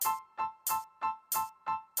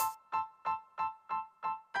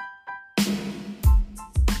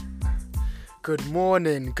Good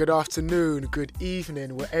morning, good afternoon, good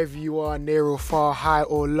evening, wherever you are, near or far, high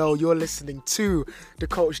or low. You're listening to the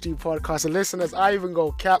Coach D podcast. And listeners, I even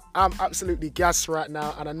go cap. I'm absolutely gassed right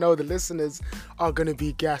now, and I know the listeners are going to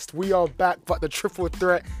be gassed. We are back, but the triple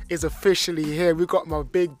threat is officially here. We got my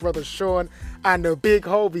big brother Sean and the big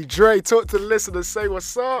homie Dre. Talk to the listeners, say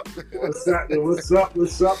what's up. What's happening? What's up? Been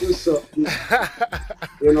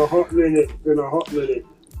a hot minute.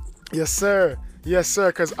 Yes, sir. Yes, sir.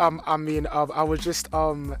 Because I was just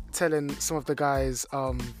telling some of the guys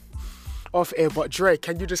off air, but Dre,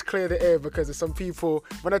 can you just clear the air, because there's some people.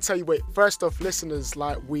 When I tell you, wait, first off, listeners,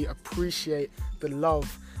 like, we appreciate the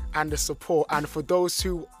love and the support, and for those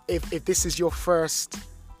who, if this is your first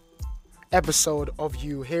episode of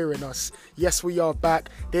you hearing us, yes, we are back.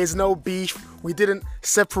 There's no beef. We didn't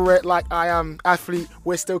separate like I am athlete.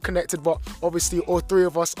 We're still connected, but obviously all three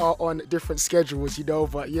of us are on different schedules,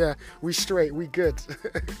 but yeah, we straight, we good.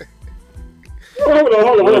 Hold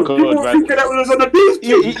on. People thinking that we was on the beef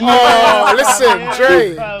team. Oh, listen,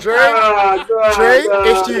 Dre,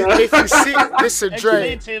 if you see, listen,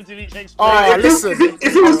 Dre. Oh, listen.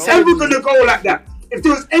 If it was ever gonna go like that, if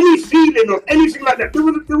there was any feeling or anything like that, there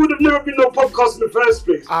would have never been no podcast in the first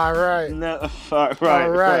place. All right. No,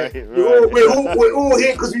 right. We're all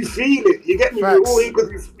here because we feel it. You get me? Facts. We're all here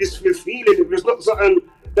because we're feeling it. It's not something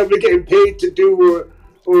that we're getting paid to do,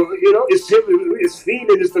 or it's feeling. It's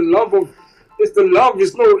the love of. It's the love.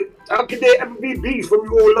 It's no. How can there ever be beef when we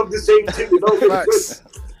all love the same thing? Facts.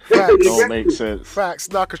 Don't make sense. Facts.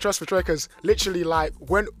 No, because trust me, because literally, like,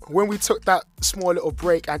 when we took that small little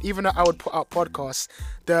break, and even though I would put out podcasts,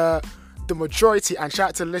 the majority, and shout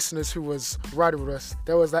out to the listeners who was riding with us,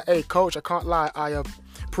 there was that, hey, coach, I can't lie, I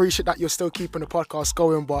appreciate that you're still keeping the podcast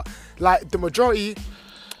going, but like the majority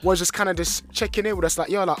was just kind of just checking in with us, like,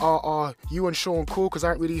 yo, like, are you and Sean cool? Because I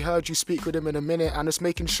haven't really heard you speak with him in a minute, and just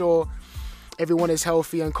making sure everyone is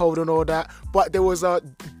healthy and cold and all that. But there was the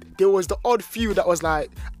odd few that was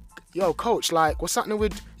like, yo, coach, like, what's happening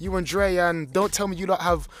with you and Dre? And don't tell me you lot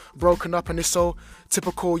have broken up, and it's so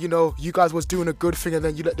typical, you guys was doing a good thing and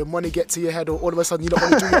then you let the money get to your head, or all of a sudden you don't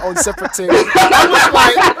want to do your own separate thing.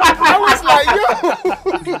 I was like, yo,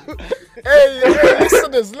 hey,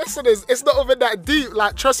 listeners, it's not even that deep.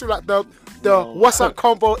 Like, trust me, like, the WhatsApp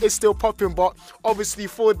combo is still popping, but obviously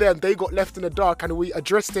for them, they got left in the dark, and we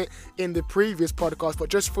addressed it in the previous podcast. But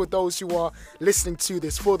just for those who are listening to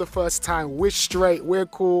this for the first time, we're straight, we're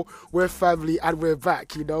cool, we're family, and we're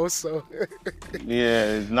back, so.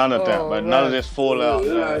 Yeah, none of that, but none of this fallout.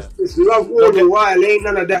 It's love all the while, ain't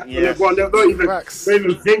none of that. Yes. Don't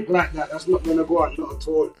even think like that. That's not gonna go on, not at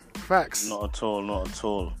all. Facts. Not at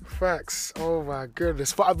all. Facts. Oh my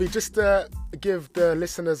goodness. But just to give the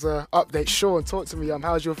listeners an update, Sean, talk to me.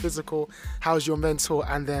 How's your physical? How's your mental?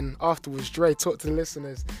 And then afterwards, Dre, talk to the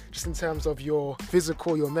listeners just in terms of your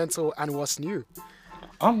physical, your mental, and what's new.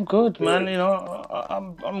 I'm good, man.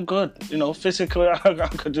 I'm good. Physically, I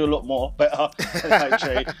could do a lot more better. Like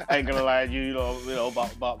Jay, I ain't gonna lie to you,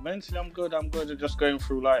 but mentally, I'm good. Just going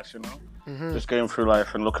through life, Mm-hmm. Just going through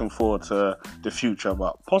life and looking forward to the future,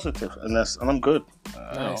 but positive, and I'm good.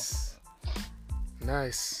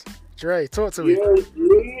 Nice. Dre, talk to me.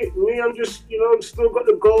 Me, I'm just, still got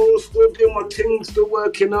the goals, still doing my thing, still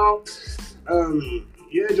working out.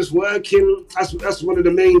 Just working. That's one of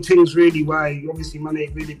the main things, really, why obviously man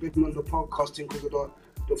ain't really been on the podcasting, because of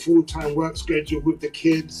the full-time work schedule with the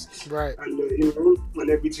kids, right? And and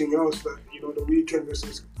everything else. But the weekend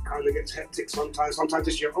is kind of gets hectic sometimes. Sometimes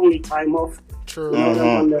it's your only time off. True.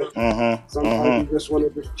 Sometimes you just want to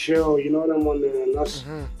just chill. And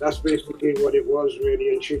that's basically what it was, really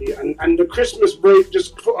and truly. And the Christmas break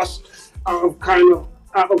just put us out of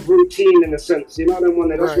routine, in a sense, That's right.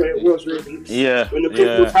 what it was, really. Yeah. When the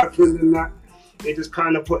Christmas happened and that, it just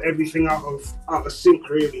kind of put everything out of sync,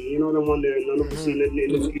 really. And obviously in the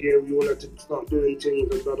new year we all had to start doing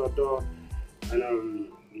things and And I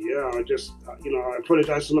just I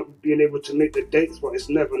apologize for not being able to make the dates, but it's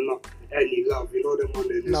never not any love,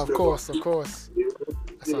 No, of course. That's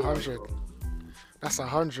 100. That's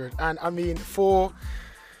 100. And I mean, for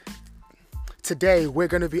today, we're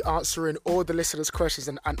going to be answering all the listeners' questions,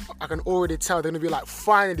 and I can already tell they're going to be like,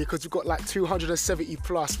 finally, because we've got like 270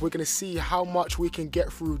 plus, we're going to see how much we can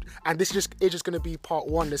get through. And it's just going to be part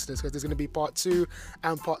one, listeners, because there's going to be part 2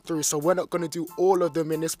 and part 3. So we're not going to do all of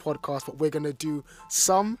them in this podcast, but we're going to do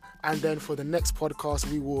some, and then for the next podcast,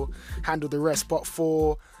 we will handle the rest. But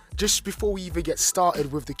for just before we even get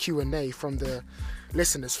started with the Q&A from the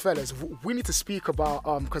listeners, fellas, we need to speak about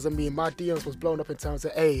because my DMs was blown up in terms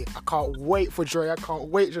of, hey, I can't wait for Dre, I can't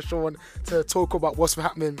wait for Sean to talk about what's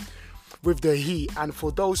happening with the Heat. And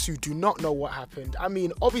for those who do not know what happened,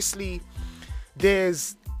 obviously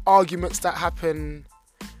there's arguments that happen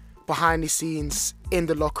behind the scenes, in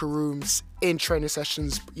the locker rooms, in training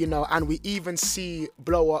sessions, you know, and we even see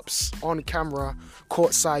blow-ups on camera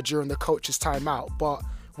courtside during the coach's timeout. But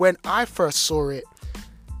when I first saw it,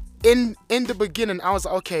 in the beginning, I was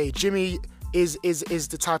like, okay, Jimmy is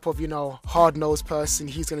the type of, you know, hard-nosed person.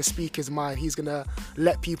 He's going to speak his mind. He's going to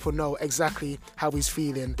let people know exactly how he's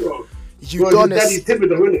feeling. Well, his daddy's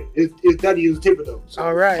Thibodeau, isn't it? His daddy is Thibodeau. So.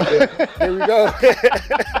 All right. There we go.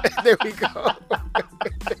 There we go.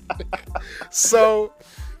 So,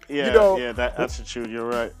 Yeah, you know, yeah, that attitude, you're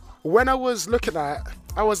right. when I was looking at it,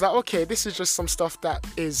 I was like, okay, this is just some stuff that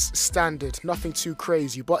is standard, nothing too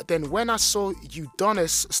crazy. But then when I saw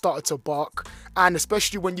Udonis started to bark, and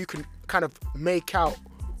especially when you can kind of make out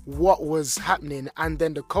what was happening, and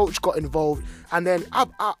then the coach got involved, and then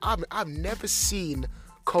I've never seen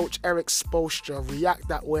Coach Erik Spoelstra react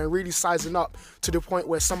that way and really sizing up to the point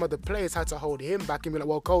where some of the players had to hold him back and be like,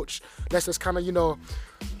 well, coach, let's just kind of, you know,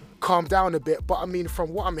 calm down a bit. But I mean,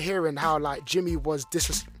 from what I'm hearing, how like Jimmy was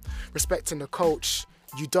disrespecting the coach,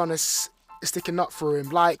 Udonis sticking up for him.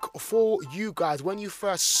 Like, for you guys, when you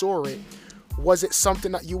first saw it, was it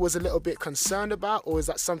something that you was a little bit concerned about, or is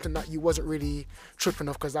that something that you wasn't really tripping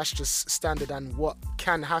off because that's just standard and what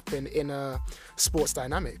can happen in a sports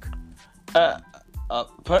dynamic?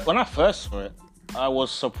 When I first saw it, I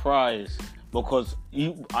was surprised because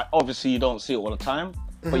obviously you don't see it all the time,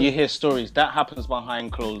 but you hear stories that happens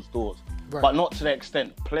behind closed doors, but not to the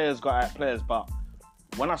extent players got at players. But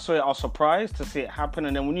when I saw it, I was surprised to see it happen.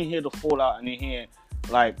 And then when you hear the fallout and you hear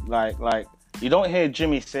like you don't hear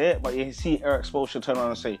Jimmy say it, but you see Erik Spoelstra turn around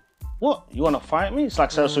and say, "What? You want to fight me?" It's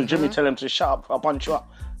like so Jimmy tell him to shut up, I'll punch you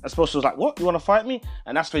up. And Spoelstra was like, "What? You want to fight me?"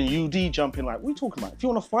 And that's when UD jump in like, "What are you talking about? If you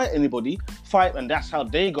want to fight anybody, fight." And that's how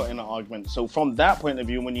they got in an argument. So from that point of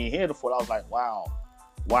view, when you hear the fallout, I was like,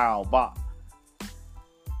 wow. But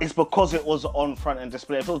it's because it was on front and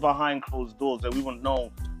display. If it was behind closed doors, then we wouldn't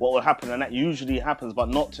know what would happen. And that usually happens, but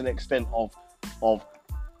not to the extent of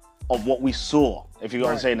what we saw, if you know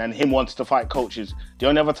what I'm saying. And him wanting to fight coaches. The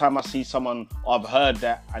only other time I see someone, I've heard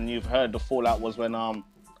that, and you've heard the fallout, was when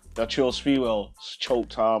the Trio Sprewell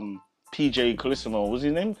choked PJ Colissimo. What was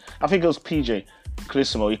his name? I think it was PJ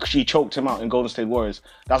Colissimo. She choked him out in Golden State Warriors.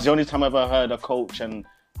 That's the only time I've ever heard a coach and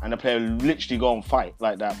a player literally go and fight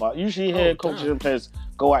like that. But usually you hear coaches and players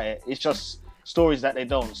go at it. It's just stories that they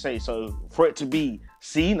don't say. So for it to be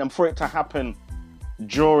seen and for it to happen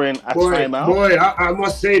during a timeout. Boy, I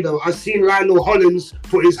must say though, I've seen Lionel Hollins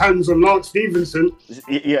put his hands on Lance Stevenson.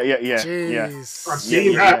 Yeah. Jeez. I've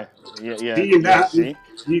seen that. Seen that.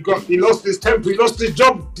 He lost his temper. He lost his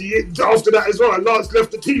job after that as well. And Lance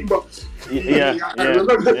left the team. But I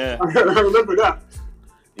remember that.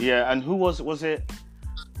 Yeah, and who was it?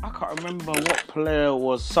 I can't remember what player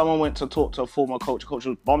was. Someone went to talk to a former coach. Coach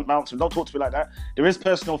was bouncing. Don't talk to me like that. There is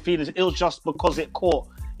personal feelings. It was just because it caught.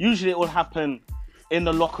 Usually it will happen in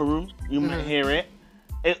the locker room. You might hear it.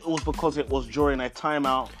 It was because it was during a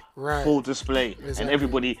timeout, full display, and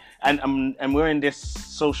everybody. And we're in this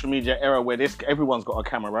social media era where everyone's got a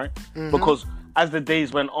camera, right? Because as the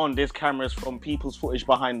days went on, there's cameras from people's footage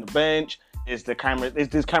behind the bench. There's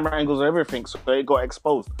camera angles and everything, so it got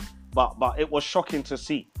exposed. But it was shocking to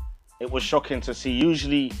see.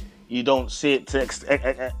 Usually you don't see it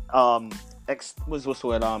what's the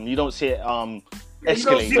word? You don't see it escalate. You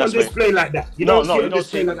don't see it on display like that. You don't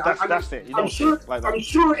see it. That's it. I'm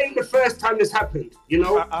sure it ain't the first time this happened. You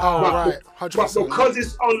know. Right. 100%. But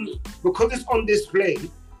because it's on display,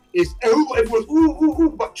 it's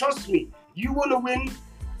everyone's But trust me, you want to win.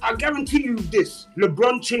 I guarantee you this.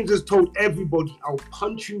 LeBron James has told everybody, "I'll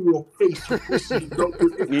punch you in your face, you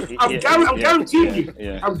pussy." I'm guaranteeing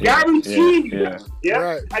you. I'm guaranteeing you that. Yeah.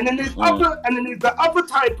 Right. And then there's the other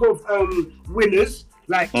type of winners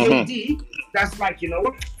like KD. That's like, you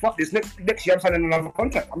know, fuck this. Next year I'm signing another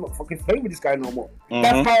contract. I'm not fucking playing with this guy no more.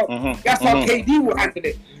 That's how KD will handle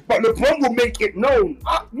it. But LeBron will make it known.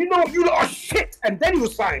 You know, you lot are shit, and then he'll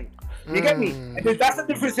sign. You get me? And that's the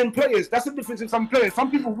difference in players. That's the difference in some players. Some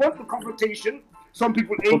people want the confrontation. Some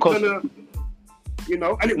people ain't gonna, you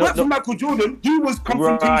know. And it worked for Michael Jordan. He was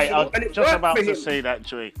confrontational, right, and it just worked about for him. To say that,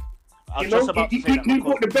 Joey. He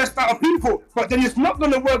brought the best out of people. But then it's not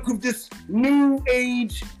gonna work with this new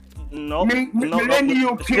age,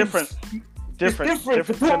 millennial kids. Different. It's different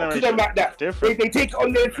to talk to them like that. Different. They take it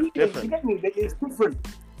on their feet. You get me? It's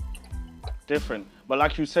different. But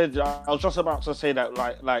like you said, I was just about to say that,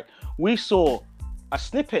 like we saw a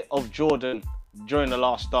snippet of Jordan during the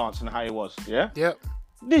Last Dance and how he was, yeah? Yep.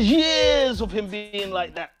 There's years of him being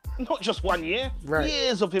like that. Not just 1 year. Right.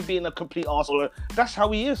 Years of him being a complete arsehole. That's how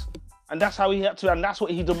he is. And that's how he had to, and that's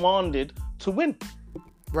what he demanded to win.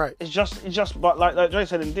 Right. It's just. But like Dre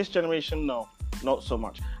said, in this generation, no, not so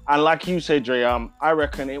much. And like you said, Dre, I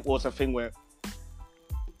reckon it was a thing where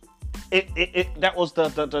it that was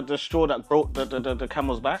the straw that broke the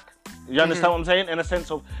camel's back. You understand what I'm saying? In a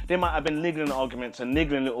sense of there might have been niggling arguments and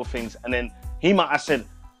niggling little things, and then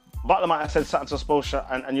Butler might have said something to Spoelstra,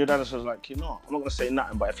 and your dad was like, I'm not going to say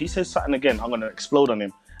nothing, but if he says something again, I'm going to explode on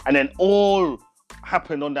him. And then all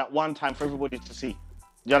happened on that one time for everybody to see.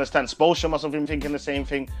 You understand? Spoelstra must have been thinking the same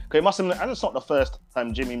thing. Because it must have been, and it's not the first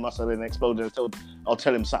time Jimmy must have been exploded and told, I'll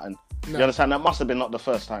tell him something. No. You understand? That must have been not the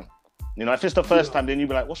first time. If it's the first time, then you'd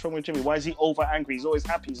be like, what's wrong with Jimmy? Why is he over angry? He's always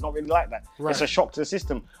happy. He's not really like that. Right. It's a shock to the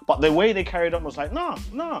system. But the way they carried on was like, no,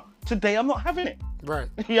 today I'm not having it. Right.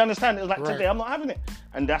 You understand? It was like, today I'm not having it.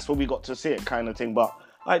 And that's what we got to see it kind of thing. But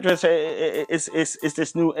like Dre said, it's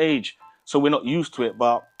this new age. So we're not used to it,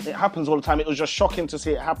 but it happens all the time. It was just shocking to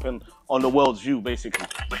see it happen on the world's view, basically.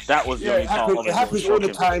 That was the only part of it. It happens all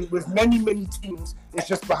the time with many, many teams. It's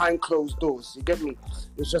just behind closed doors. You get me?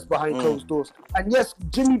 It's just behind closed doors. And yes,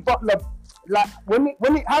 Jimmy Butler, like when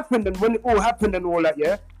it happened and when it all happened and all that,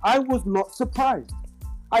 yeah, I was not surprised.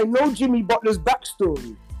 I know Jimmy Butler's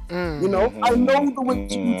backstory. I know the way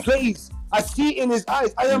Jimmy plays. I see it in his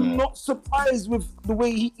eyes. I am not surprised with the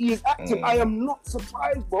way he is acting. I am not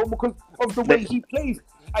surprised, bro, because of the way he plays.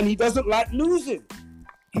 And he doesn't like losing.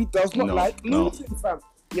 He does not like losing, fam.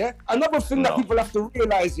 Yeah? Another thing that people have to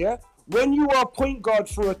realize, yeah? When you are point guard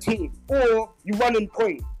for a team, or you run in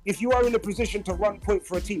point, if you are in a position to run point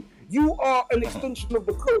for a team, you are an extension of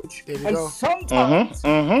the coach. And sometimes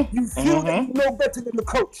you feel that you know better than the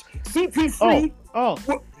coach. CP3...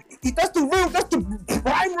 That's the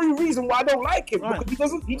primary reason why I don't like him,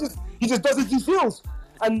 because he just does as he feels,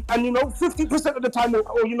 and 50% of the time,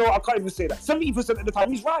 I can't even say that. 70% of the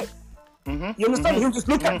time, he's right. You understand? He'll just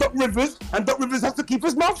look at Doc Rivers, and Doc Rivers has to keep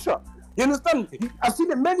his mouth shut. You understand? I've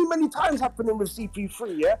seen it many times happening with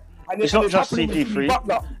CP3, yeah. And it's not just CP3.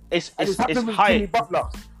 It's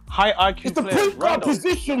high IQ it's the point guard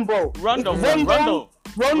position, bro. Rondo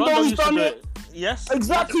Rondo's done it. Yes,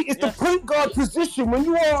 exactly. It's the point guard position.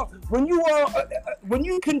 When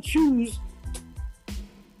you can choose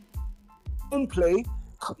on play,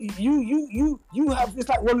 you have it's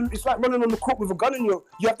like running on the court with a gun in you.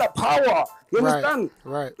 You have that power. You understand?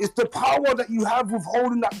 Right. It's the power that you have with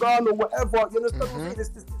holding that gun or whatever. You understand?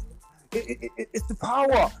 It's the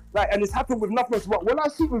power, right? And it's happened with nothing else. But when I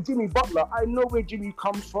see with Jimmy Butler, I know where Jimmy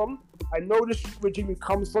comes from. I know where Jimmy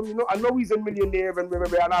comes from. I know he's a millionaire and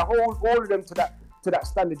I hold all of them to that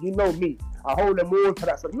standard. You know me. I hold them all to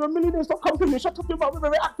that standard. You're a millionaire, stop coming to me. Shut up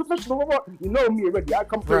about act professional. You know me already. I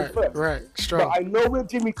come first. Right. Strong. But I know where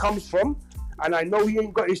Jimmy comes from, and I know he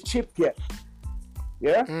ain't got his chip yet.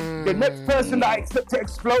 Yeah. The next person that I expect to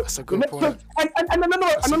explode. That's a good point. And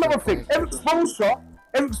another thing. Erik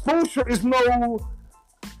Spoelstra is no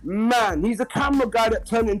man. He's a camera guy that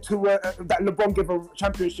turned into that LeBron gave a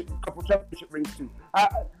couple championship rings to.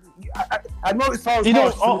 I know it sounds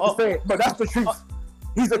harsh to say it, but that's the truth.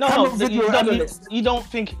 He's a camera video analyst. You don't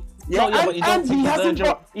think? Yeah, but you don't think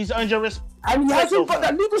he's earned your respect. And he hasn't got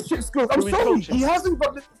that leadership skills. I'm sorry, he hasn't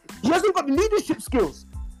got the leadership skills.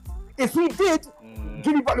 If he did,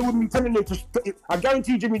 Jimmy Butler wouldn't be telling him to. I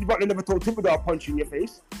guarantee Jimmy Butler never told Thibodeau, "I'll punch you in your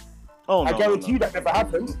face." I guarantee you that never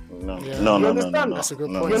happened. No. That's a good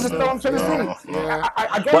point. You understand what I'm trying to say? Yeah.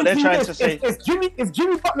 I guarantee you if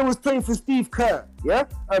Jimmy Butler was playing for Steve Kerr, yeah,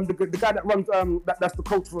 the guy that runs, that's the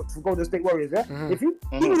coach for Golden State Warriors, yeah. If he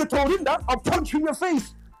would have told him that, I'll punch you in your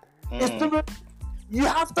face. You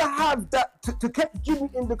have to have that to keep Jimmy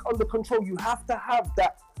under control. You have to have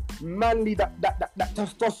that manly, that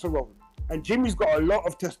testosterone. And Jimmy's got a lot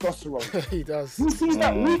of testosterone. He does. He sees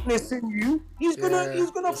that weakness in you. He's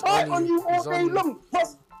gonna fight on you all day long.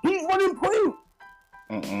 Plus, he's running point.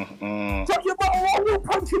 Talk about I will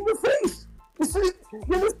punch in the face.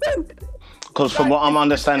 You understand? Because from what I'm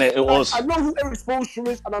understanding, it was. I know who Erik Spoelstra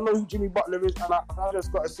is, and I know who Jimmy Butler is, and I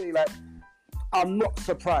just gotta say, I'm not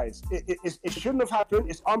surprised. It shouldn't have happened.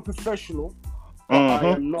 It's unprofessional. But I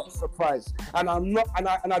am not surprised, and I'm not,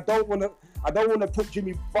 and I don't want to put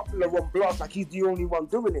Jimmy Butler on blast like he's the only one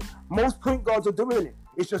doing it. Most point guards are doing it.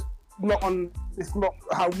 It's just it's not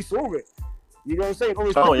how we saw it. You know what I'm saying? Or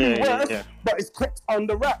it's worse, but it's kept on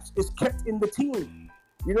the wraps. It's kept in the team.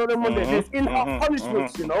 You know what I mean? There's in-house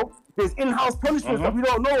punishments. There's in-house punishments that we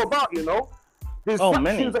don't know about. There's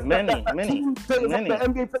many. The NBA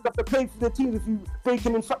players have to pay for their teams if you break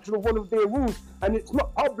an infraction of one of their rules, and it's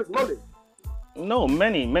not public knowledge. No,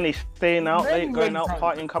 many staying out late, going out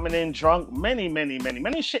partying, coming in drunk. Many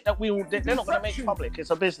shit that they're not gonna make public. It's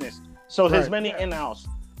a business, so there's many in-house,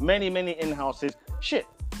 many in-houses. Shit,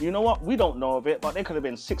 you know what? We don't know of it, but there could have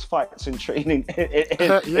been 6 fights in training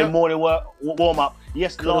in morning warm up.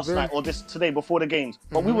 Yes, last night or today before the games,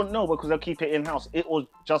 but we wouldn't know because they'll keep it in house. It was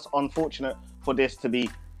just unfortunate for this to be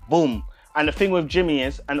boom. And the thing with Jimmy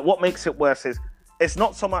is, and what makes it worse is, it's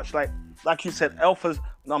not so much like you said,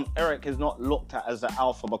 Eric is not looked at as the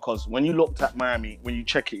alpha because when you looked at Miami, when you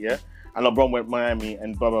check it, and LeBron went Miami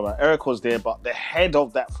and blah, blah, blah. Eric was there, but the head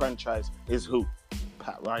of that franchise is who?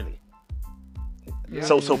 Pat Riley. Yeah.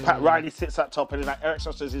 So Pat Riley sits at top and then Eric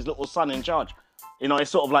just is his little son in charge. You know,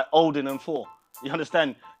 it's sort of like Odin and Thor. You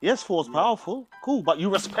understand? Yes, Thor's powerful, cool, but you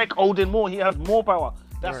respect Odin more. He has more power.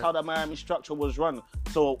 That's how the Miami structure was run.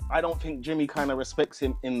 So I don't think Jimmy kind of respects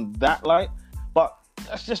him in that light. But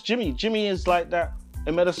that's just Jimmy. Jimmy is like that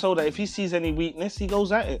in Minnesota. If he sees any weakness, he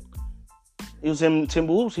goes at it. He was in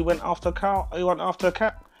Timberwolves. He went after Cal. He went after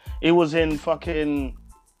Cat. He was in fucking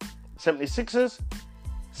 76ers.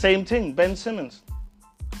 Same thing. Ben Simmons.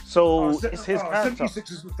 So it's his character.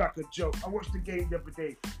 76ers was like a joke. I watched the game the other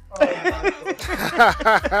day.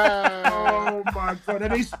 Oh my god!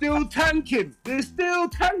 And they're still tanking. They're still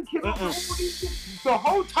tanking. The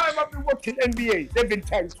whole time I've been watching NBA, they've been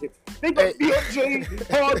tanking. They got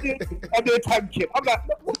DeAndre, Harden, and they're tanking. I'm like,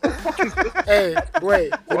 what the fuck is this? Hey,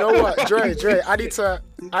 wait. You know what, Dre? I need to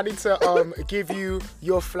give you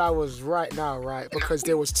your flowers right now, right? Because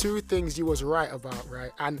there was 2 things you was right about,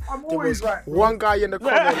 right? And there was one guy in the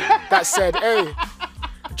comment that said, hey,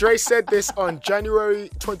 Dre said this on January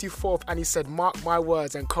 24th, and he said, mark my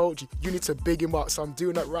words, and coach, you need to big him up. So I'm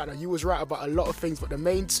doing that right now. You was right about a lot of things, but the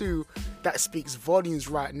main 2 that speaks volumes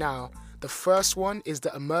right now, the first one is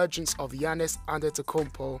the emergence of Giannis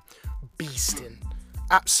Antetokounmpo beasting.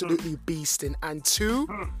 Absolutely beasting. And 2,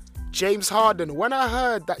 James Harden. When I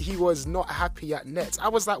heard that he was not happy at Nets, I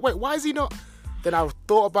was like, wait, why is he not? Then I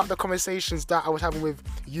thought about the conversations that I was having with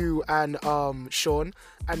you and Sean,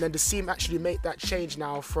 and then to see him actually make that change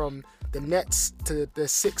now from the Nets to the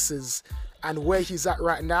Sixers and where he's at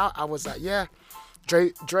right now, I was like, yeah,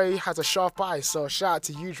 Dre has a sharp eye. So shout out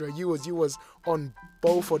to you, Dre. You was on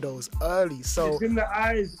both of those early. So it's in the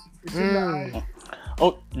eyes. It's in the eyes.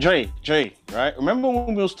 Oh, Dre, right? Remember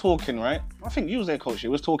when we was talking, right? I think you was there, coach. We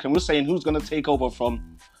was saying who's gonna take over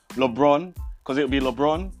from LeBron, because it would be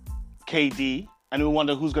LeBron, KD, and we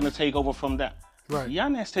wonder who's going to take over from that. Right.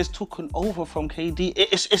 Giannis has taken over from KD.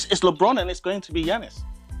 It's LeBron and it's going to be Giannis.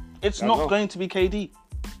 It's not going to be KD.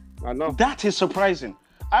 I know. That is surprising.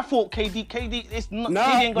 I thought KD is not.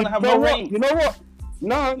 KD ain't going to have no reign. You know what?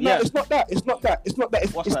 No, it's not that. It's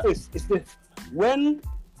this. When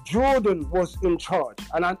Jordan was in charge,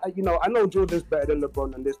 and I know Jordan's better than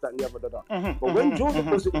LeBron and this, that, and the other. But when Jordan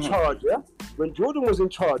was in charge, when Jordan was in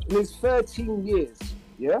charge in his 13 years,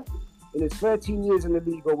 in his 13 years in the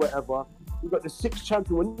league or whatever, he got the 6th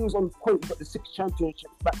champion. When he was on point, he got the 6th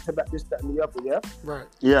championship back to back, this, that, and the other, Right.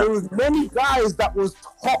 Yeah. There was many guys that was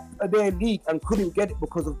top of their league and couldn't get it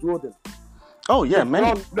because of Jordan. Oh, yeah,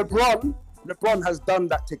 many. LeBron has done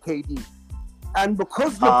that to KD. And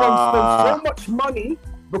because LeBron spent so much money,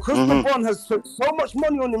 LeBron has spent so much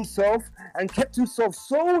money on himself and kept himself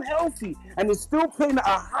so healthy and is still playing at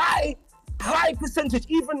a high percentage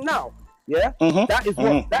even now. Yeah,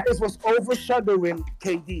 that is what's overshadowing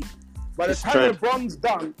KD. By the time LeBron's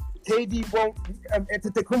done, KD won't.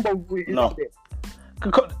 Antetokounmpo is not there.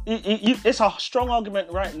 It's a strong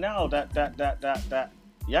argument right now that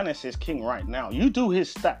Giannis is king right now. You do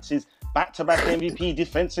his stats, his back-to-back MVP,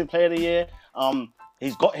 Defensive Player of the Year.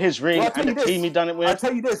 He's got his ring and the team he done it with. I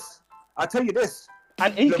tell you this.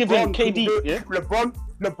 And he's giving KD.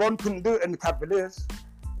 LeBron couldn't do it in the Cavaliers.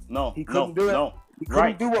 No, he couldn't do it. No. He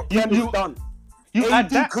couldn't do what Giannis done. You add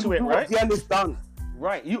that to it, right? Giannis done.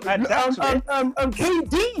 Right, you add that to it.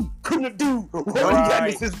 KD couldn't do what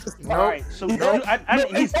Right. Giannis is done. Right, so you add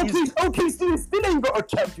OKC still ain't got a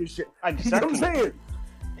championship. Exactly. You know what I'm saying?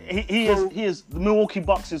 He is the Milwaukee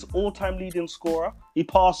Bucks' all-time leading scorer. He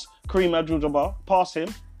passed Kareem Abdul-Jabbar. Pass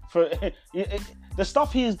him for the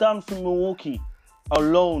stuff he has done for Milwaukee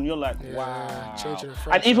alone. You're like, wow.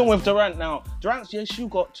 And even with Durant now, Durant's yes, you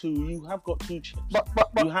have got 2 chips. But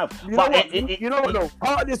you have. You know what though?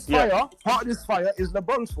 Part of this fire is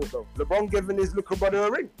LeBron's fault though. LeBron giving his little brother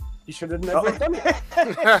a ring. He should have never done it.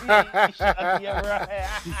 You're right.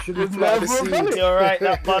 He should have never done it. You're right,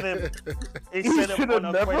 that button. He said it on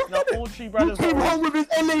a question. Now, all 3 brothers he came home with his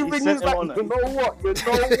LA ring. He's like, you know what?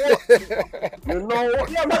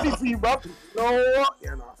 Yeah, I'm happy for you, bro. You know what?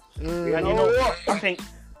 And you know what? I think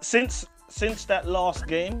since that last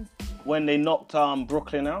game when they knocked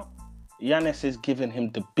Brooklyn out, Giannis is giving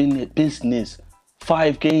him the business.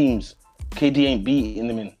 5 games, KD ain't beating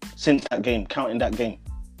him in since that game, counting that game.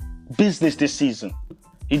 Business this season.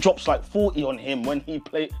 He drops like 40 on him when he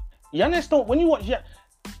played. Giannis don't. When you watch,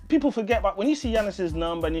 people forget about when you see Giannis's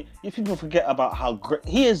number, and people forget about how great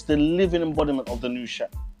he is. The living embodiment of the new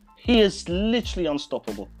Shaq. He is literally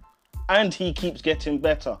unstoppable, and he keeps getting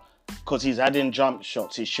better because he's adding jump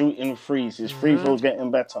shots, he's shooting threes, his free throws getting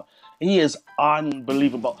better. He is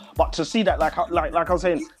unbelievable. But to see that, like I was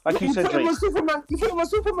saying, like you said, Jay, you put him on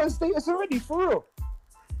Superman status already, for real.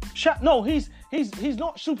 Shaq, no, he's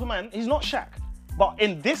not Superman, he's not Shaq. But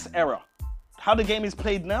in this era, how the game is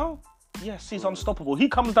played now, yes, he's unstoppable. He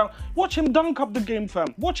comes down, watch him dunk up the game,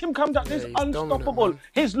 fam. Watch him come down, he's unstoppable.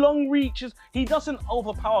 His long reaches, he doesn't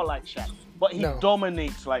overpower like Shaq, but he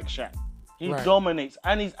dominates like Shaq. He dominates,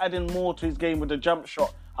 and he's adding more to his game with the jump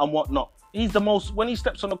shot and whatnot. He's the most, when he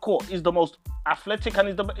steps on the court, he's the most athletic and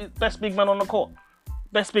he's the best big man on the court.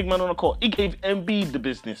 Best big man on the court. He gave Embiid the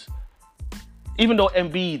business. Even though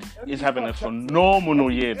Embiid is having a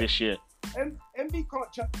phenomenal year this year. Embiid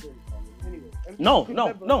can't chat to him, anyway. No,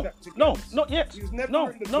 not yet.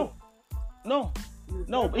 No,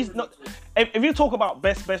 he's not. If you talk about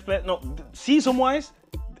best player, no, season-wise,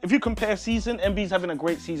 if you compare season, Embiid's having a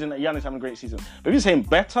great season and Giannis having a great season. But if you're saying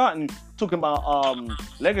better and talking about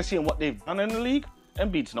legacy and what they've done in the league,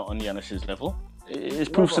 Embiid's not on Giannis's level. It's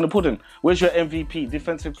proofs in the pudding. Where's your MVP,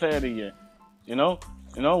 Defensive Player of the Year? You know,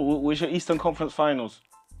 where's your Eastern Conference Finals?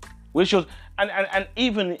 Where's your and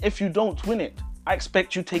even if you don't win it, I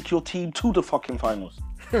expect you take your team to the fucking finals.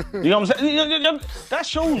 You know what I'm saying? That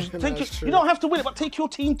shows. You don't have to win it, but take your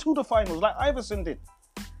team to the finals, like Iverson did.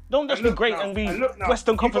 Don't just be great and be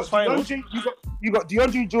Western Conference Finals. You got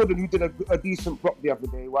DeAndre Jordan, who did a decent block the other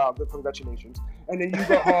day. Wow, good, congratulations. And then you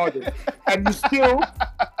got Harden, and you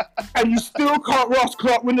still can't Ross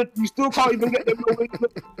Clark win it. You still can't even get them.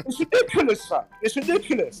 It's ridiculous, fam. It's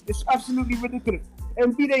ridiculous. It's absolutely ridiculous.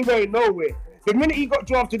 Embiid ain't going nowhere. The minute he got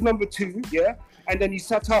drafted number 2, yeah, and then he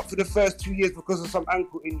sat out for the first 2 years because of some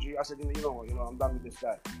ankle injury. I said, you know what, I'm done with this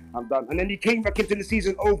guy. I'm done. And then he came back into the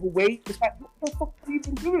season overweight. It's like, what the fuck have you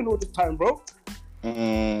been doing all this time, bro?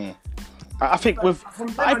 I think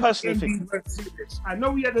I personally think. I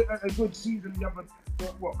know he had a good season the other,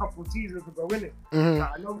 a couple of seasons ago, innit?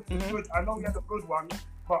 I know he was good. I know he had a good one,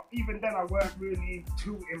 but even then I weren't really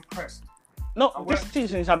too impressed. No, this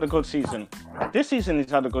season he's had a good season.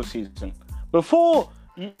 Before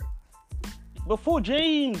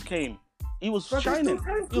James came, he was shining.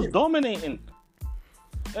 He was dominating.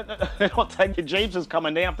 They're not taking James has come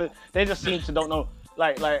and they just seem to don't know.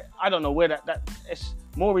 Like I don't know where that it's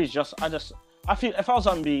Morey's just I feel if I was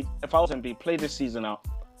Embiid, play this season out,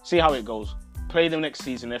 see how it goes. Play them next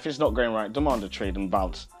season. If it's not going right, demand a trade and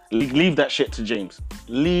bounce. Leave that shit to James.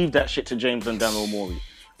 Leave that shit to James and Daryl Morey.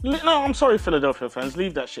 No, I'm sorry, Philadelphia fans.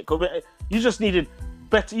 Leave that shit. You just needed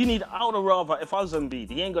better. I would have rather, if I was Embiid,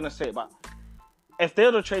 he ain't gonna say it, but if they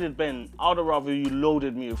would have traded Ben, I would have rather you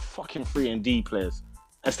loaded me with fucking 3-and-D players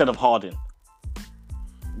instead of Harden. Do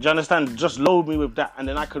you understand? Just load me with that, and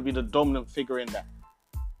then I could be the dominant figure in that.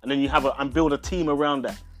 And then you have and build a team around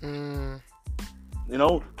that. You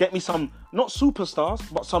know, get me some, not superstars,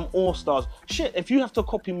 but some all-stars. Shit, if you have to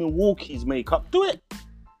copy Milwaukee's makeup, do it.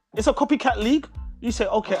 It's a copycat league. You say,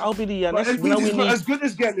 okay, I'll be the Giannis. He's not as good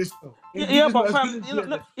as Giannis, though. Yeah, but fam,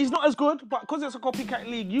 he's not as good, but because it's a copycat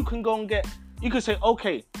league, you can go and you can say,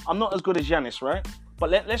 okay, I'm not as good as Giannis, right?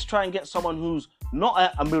 But let's try and get someone who's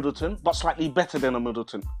not a Middleton, but slightly better than a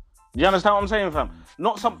Middleton. Do you understand what I'm saying, fam?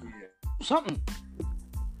 Not something.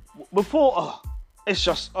 Before, it's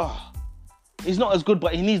just, he's not as good,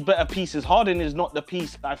 but he needs better pieces. Harden is not the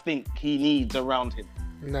piece I think he needs around him.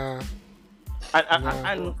 Nah.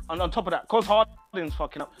 And on top of that, because Harden's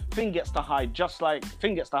fucking up, Finn gets to hide just like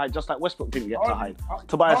Westbrook didn't get to hide.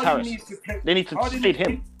 Tobias Harris. They need to trade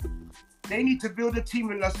him. They need to build a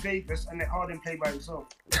team in Las Vegas and let Harden play by himself.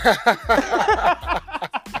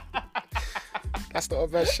 That's not a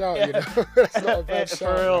bad shout, you know. That's not a bad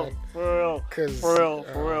shout, For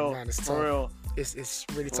real. Man, it's tough. It's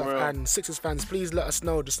really tough. And Sixers fans, please let us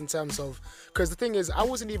know just in terms of, because the thing is, I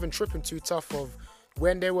wasn't even tripping too tough of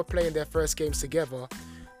when they were playing their first games together.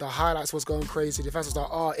 The highlights was going crazy. The fans was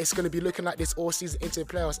like, it's going to be looking like this all season into the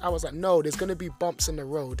playoffs. I was like, no, there's going to be bumps in the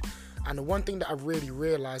road. And the one thing that I really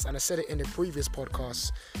realized, and I said it in the previous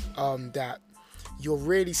podcast, that you're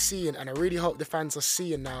really seeing, and I really hope the fans are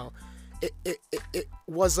seeing now, it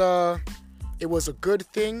was a good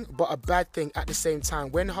thing, but a bad thing at the same time.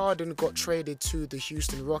 When Harden got traded to the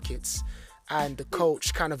Houston Rockets, and the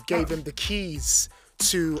coach kind of gave him the keys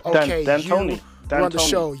to, okay, you run the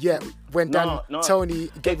show. Yeah, when Tony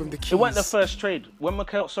gave him the keys. It wasn't the first trade. When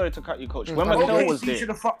Mikel, sorry to cut you, coach. When Mikel was there,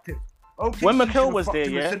 when Mikel was there,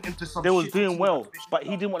 yeah, they was doing well, but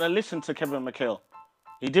he didn't want to listen to Kevin McHale.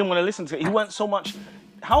 He didn't want to listen to it. He went so much.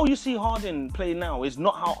 How you see Harden play now is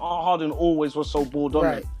not how Harden always was so ball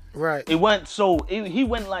dominant. Right. It went so he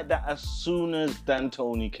went like that as soon as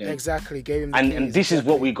D'Antoni came. Exactly. Gave him the and keys, this is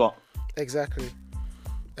what we got. Exactly.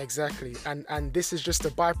 And this is just a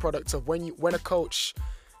byproduct of when a coach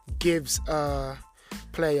gives a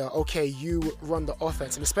player, okay, you run the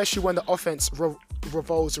offense, and especially when the offense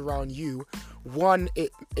revolves around you. One,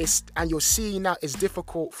 it is, and you're seeing that it's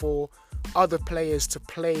difficult for other players to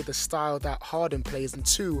play the style that Harden plays. And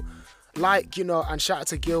two, like, and shout out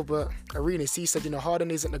to Gilbert Arenas, he said,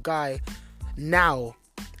 Harden isn't the guy now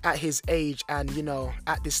at his age and,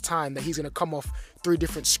 at this time that he's going to come off 3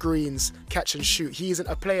 different screens, catch and shoot. He isn't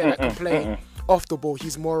a player that can play off the ball.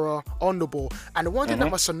 He's more on the ball. And the one thing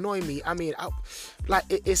that must annoy me, I mean,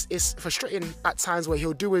 it's frustrating at times where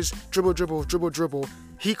he'll do his dribble.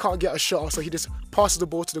 He can't get a shot off, so he just passes the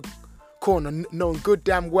ball to the corner, knowing good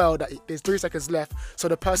damn well that there's 3 seconds left, so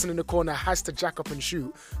the person in the corner has to jack up and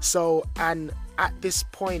shoot. So, and at this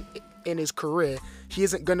point in his career, he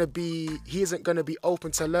isn't gonna be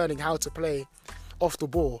open to learning how to play off the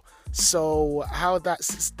ball. So how that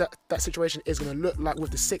situation is gonna look like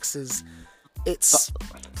with the Sixers, it's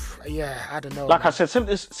I don't know. Like, man. I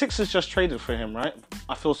said, Sixers just traded for him, right?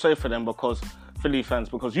 I feel sorry for them because Philly fans,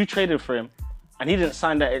 because you traded for him and he didn't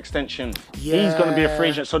sign that extension. Yeah, he's going to be a free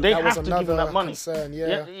agent, so they have to give him that money. Concern, you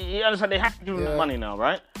understand? They have to give him that money now,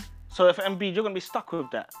 right? So if Embiid, you're going to be stuck with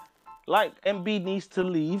that. Like, Embiid needs to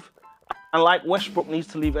leave, and like Westbrook needs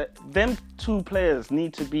to leave. Them 2 players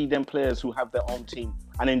need to be them players who have their own team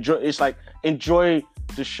and enjoy. It's like, enjoy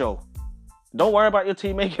the show. Don't worry about your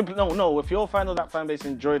team making. No. If you're a fan of that fan base,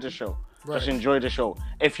 enjoy the show. Right. Just enjoy the show.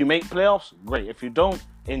 If you make playoffs, great. If you don't,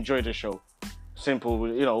 enjoy the show. Simple,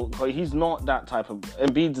 he's not that type of.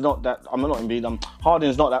 Embiid's not that. I'm not Embiid.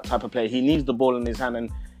 Harden's not that type of player. He needs the ball in his hand, and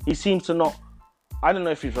he seems to not. I don't know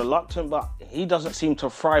if he's reluctant, but he doesn't seem to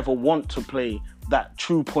thrive or want to play that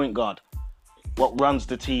true point guard, what runs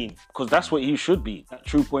the team, because that's what he should be. That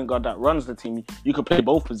true point guard that runs the team. You could play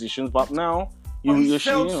both positions, but now he's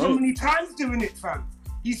failed so many times doing it, fam.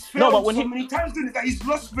 He's failed so many times doing it that he's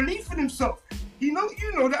lost belief in himself. You know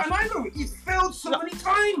that, and I know it. He's failed so many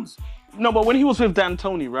times. No, but when he was with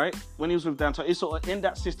D'Antoni, right? When he was with D'Antoni, it's sort of in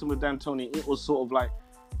that system with D'Antoni, it was sort of like,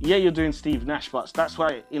 yeah, you're doing Steve Nash, but that's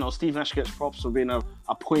why, Steve Nash gets props for being a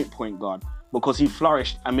point guard, because he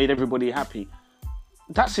flourished and made everybody happy.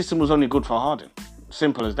 That system was only good for Harden.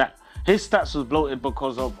 Simple as that. His stats was bloated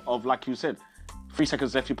because of like you said, 3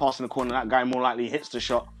 seconds left, you pass in the corner, that guy more likely hits the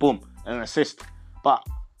shot, boom, an assist. But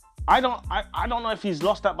I don't know if he's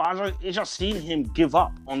lost that, but I just seen him give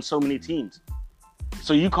up on so many teams.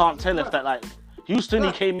 So you can't tell if that, like, Houston,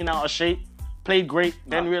 he came in out of shape, played great,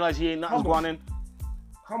 then realized he ain't nothing going in.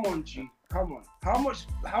 Come on, G. Come on.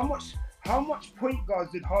 How much point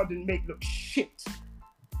guards did Harden make look shit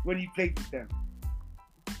when he played with them?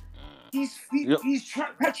 He's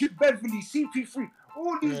tried Patrick Beverly, CP3,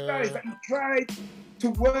 all these guys that he tried to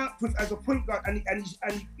work with as a point guard, and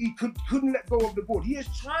he couldn't let go of the ball. He has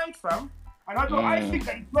tried, fam, and I think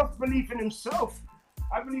that he's lost belief in himself.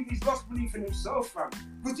 I believe he's lost belief in himself, fam.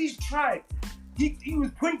 Because he's tried. He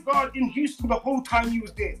was point guard in Houston the whole time he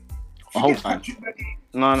was there. The whole time?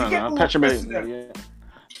 No. Patrick Beverly, yeah.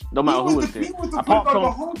 No matter who was there. He was the point guard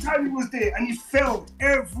the whole time he was there, and he failed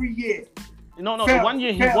every year. No, the 1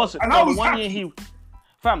 year he wasn't. The 1 year he...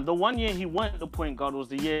 Fam, the 1 year he went the point guard was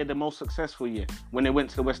the year, the most successful year, when they went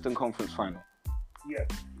to the Western Conference Final. Yeah.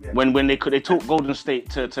 When they took Golden State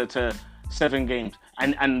to 7 games,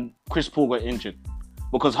 and Chris Paul got injured.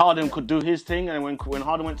 Because Harden could do his thing, and when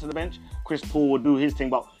Harden went to the bench, Chris Paul would do his thing.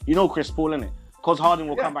 But Chris Paul, innit? Because Harden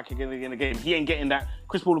will come back again in the game. He ain't getting that.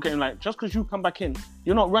 Chris Paul look at him like, just because you come back in,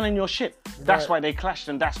 you're not running your shit. That's why they clashed,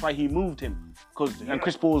 and that's why he moved him. And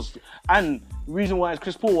Chris Paul's... And the reason why is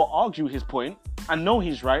Chris Paul will argue his point, and know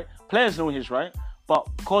he's right. Players know he's right. But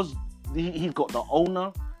because he's got the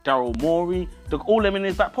owner, Daryl Morey, all them in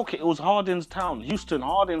his back pocket, it was Harden's town. Houston,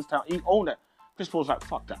 Harden's town. He owned it. Chris Paul's like,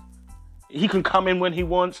 fuck that. He can come in when he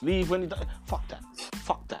wants, leave when he does. Fuck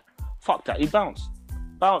that. He bounced,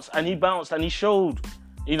 and he showed.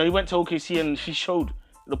 He went to OKC and he showed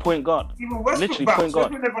the point guard. Even Westbrook bounced. Point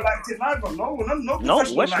guard. Never liked it either. No,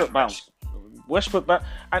 Westbrook bounced. Westbrook bounced.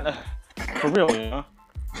 And for real, I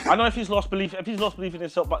don't know if he's lost belief. If he's lost belief in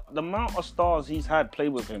himself, but the amount of stars he's had play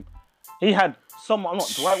with him, he had somewhat.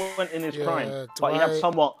 Dwight went in his prime, but he had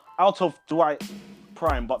somewhat out of Dwight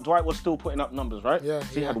prime. But Dwight was still putting up numbers, right? Yeah.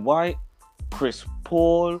 So he had White, Chris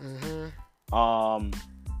Paul,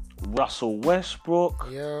 Russell Westbrook,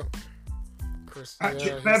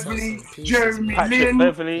 Patrick Beverly, Jeremy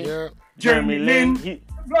Lin, Jeremy Lin.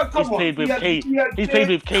 Blood, come He's on. played with He's played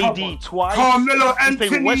with KD twice. Carmelo He's played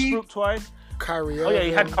with Anthony. Westbrook twice. Kyrie Oh yeah,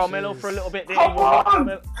 he had Irving, Carmelo jeez. for a little bit. Come on,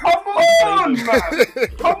 man. Come He's on.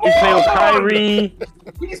 played with Kyrie.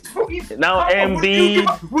 Now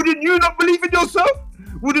Embiid. Wouldn't you not believe in yourself?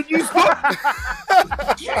 Wouldn't you stop?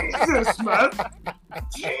 Jesus, man.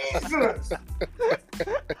 Jesus.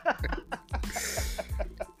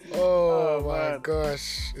 Oh my man.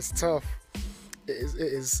 gosh, it's tough. It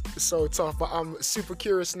is so tough. But I'm super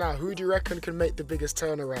curious now. Who do you reckon can make the biggest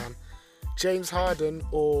turnaround? James Harden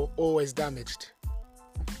or Always Damaged?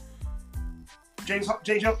 James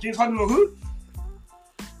Harden or who?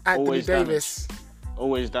 Anthony Always Davis.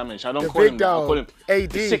 Always damaged. I don't The call him big that. I dog. call him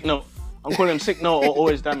AD. Signal. I'm calling him Signal or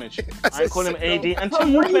Always damaged. I call him AD until Why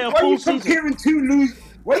you play a why full you season. comparing two losers?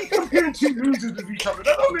 Why are you comparing two losers with each other?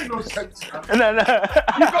 That don't make no sense, man. No.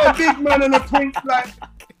 You got a big man and a point guard,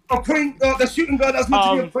 the shooting guard that's meant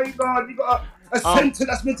to be a point guard. You got a center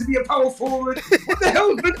that's meant to be a power forward. What the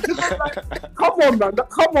hell is meant to be like? Come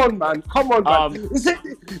on, man.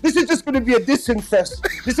 This is just going to be a dissing fest.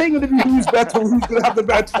 This ain't going to be who's better, who's going to have the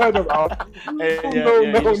better turnaround.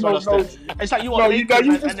 No. It's like you want You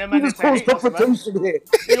Lakers and then just caused confrontation here.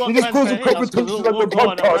 You just caused confrontation on the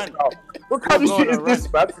podcast now. What kind of shit is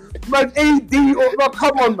this, man? Man, AD, no,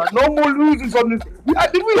 come on, man. No more losers on this.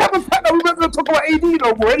 Did we have a fact that we weren't going to talk about AD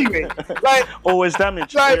no more anyway? Like, Always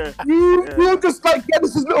damaged. you're just like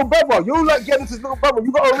Giannis's little brother. You're like Giannis's little brother.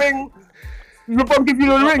 You got a ring. LeBron give you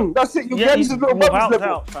the ring. That's it. You're Giannis's little brother's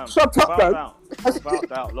level. Shut up, man. Without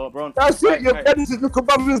doubt, LeBron. That's it. You're Giannis's little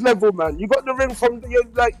brother's level, man. You got the ring from. You're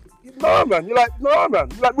like, no, man. You're like, no, man.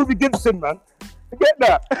 You're like Ruby Gibson, man. Forget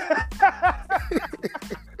that.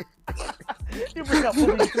 You bring up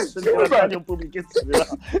Bobby Gibson, Daniel Bobby Gibson.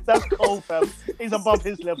 That's cold, fam. He's above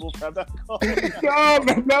his level, fam. That's cold.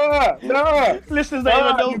 No. Listeners don't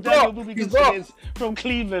even know who Daniel Bobby Gibson is from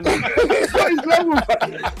Cleveland. He's got his level, man.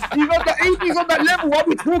 He's on that 80s on that level. What are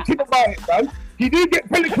we talking about it, man? He didn't get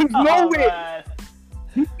Pelicans nowhere.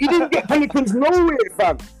 He didn't get Pelicans nowhere,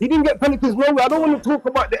 fam. He didn't get Pelicans nowhere. I don't want to talk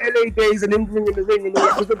about the LA days and him bringing the ring and all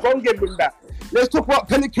that, because LeBron gave him that. Let's talk about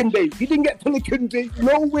Pelican days. He didn't get Pelican days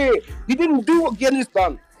nowhere. He didn't do what Giannis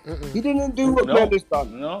done. He didn't do what Giannis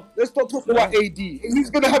done. No. Let's not talk about AD. He's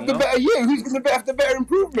going to have the better year. Who's going to have the better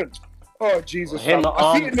improvement? Oh, Jesus, fam.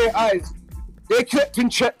 I see it in their eyes. They're collecting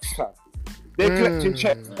checks, fam. They're collecting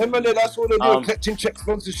checks. Remember, that's all they're doing, collecting checks,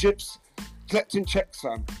 sponsorships, collecting checks,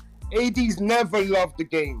 fam. AD's never loved the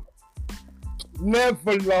game.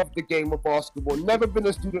 Never loved the game of basketball. Never been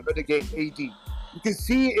a student of the game, AD. You can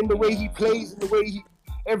see it in the way he plays, in the way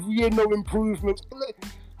every year, no improvements.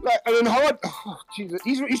 Like, and then Harden, oh, Jesus,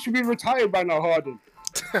 he should be retired by now, Harden.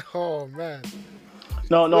 Oh, man.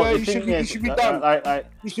 No, Yeah, the thing he should be done.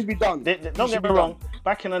 He should be done. Don't get me wrong.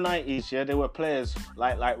 Back in the 90s, yeah, there were players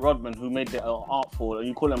like Rodman who made it art form, and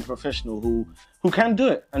you call them professional who can do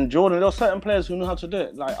it. And Jordan, there were certain players who knew how to do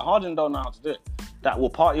it. Like Harden don't know how to do it. That will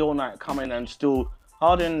party all night, come in and still.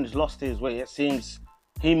 Harden's lost his way. It seems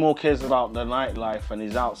he more cares about the nightlife and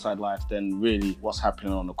his outside life than really what's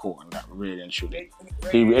happening on the court, and that really and truly.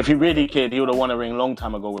 If he really cared, he would have won a ring a long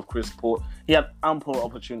time ago with Chris Paul. He had ample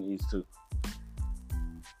opportunities too.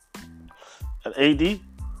 At AD,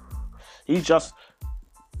 he's just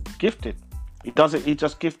gifted. He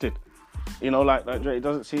just gifted. You know, like it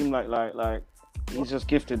doesn't seem like he's just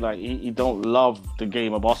gifted. Like he don't love the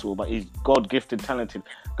game of basketball, but he's God gifted, talented.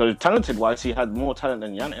 Because talented wise, he had more talent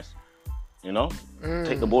than Giannis. You know,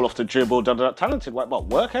 take the ball off the dribble. Talented, what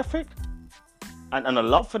work ethic, and a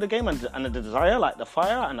love for the game and a desire, like the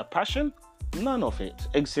fire and the passion. None of it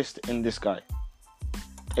exists in this guy.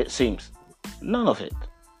 It seems, none of it.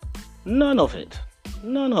 No.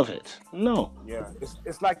 Yeah,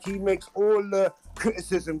 it's like he makes all the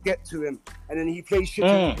criticism get to him, and then he plays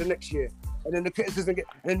shit the next year, and then the criticism and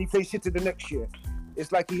then he plays shit the next year.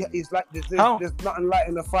 It's like he's like there's nothing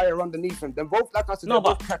lighting the fire underneath him. They're both, like I said, they're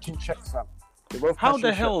both catching checks, Sam. How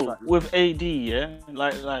the hell with AD, yeah?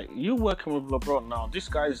 Like you working with LeBron now? This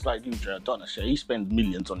guy is like you, Jared Donovan. He spends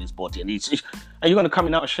millions on his body, and are you gonna come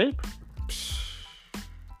in out of shape?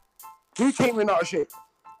 Who came in out of shape?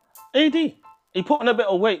 AD. He put on a bit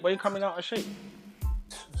of weight, but he's coming out of shape.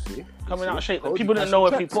 Coming out of shape. People didn't know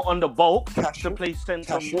if he put on the bulk to play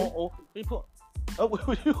center more, or he put.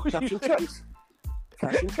 Cashing checks.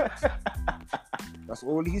 Cashing checks. That's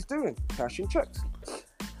all he's doing. Cashing checks.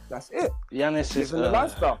 That's it. Giannis is in the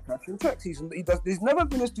lifestyle. Cashing checks. He's never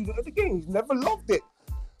been a student of the game. He's never loved it.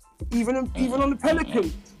 Even on the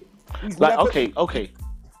Pelicans. Okay.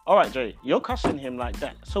 All right, Jay, you're cussing him like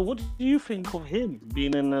that. So what do you think of him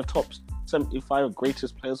being in the top 75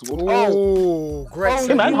 greatest players of all time. Oh, great.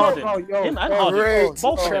 Him and Harden. Yo, Him and oh, Harden. great Both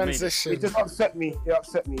of them made it. transition. It just upset me. It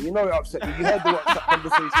upset me. You know it upset me. You heard the WhatsApp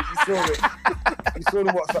conversations. You saw it. You saw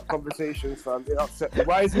the WhatsApp conversations, fam. It upset me.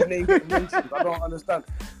 Why is his name getting mentioned? I don't understand.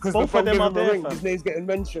 Because Both of them are there, ring, fam. his name's getting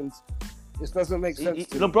mentioned. This doesn't make sense.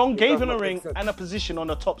 to me. LeBron It gave does him a not make ring sense. and a position on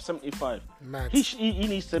the top 75. Mad. He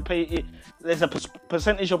needs to pay it. There's a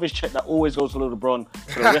percentage of his check that always goes to LeBron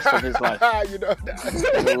for the rest of his life. You know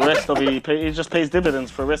that. The rest of it, he just pays dividends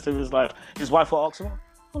for the rest of his life. His wife will ask him,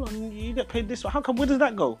 hold on, you get paid this way. How come, where does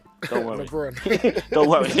that go? Don't worry. LeBron. Don't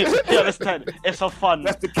worry. You understand? It's a fun.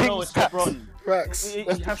 That's the king's No, it's tax. LeBron. Facts. He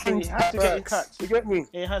has to get his cuts. You get me?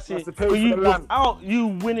 He has to. Has to pay But for you, the land. without you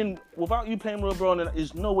winning, without you playing with LeBron,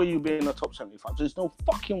 there's no way you be in the top 75. There's no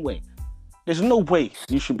fucking way. There's no way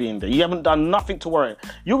you should be in there. You haven't done nothing to worry.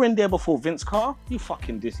 You're in there before Vince Carter. You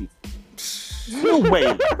fucking dizzy. No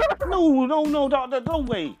way. No way.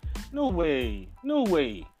 No way. No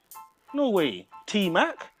way. No way.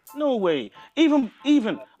 T-Mac? No way. Even,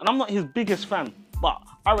 and I'm not his biggest fan, but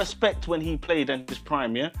I respect when he played in his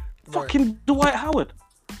prime, yeah? Fucking Dwight Howard.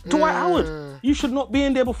 Dwight Howard. You should not be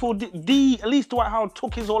in there before at least Dwight Howard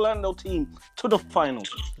took his Orlando team to the finals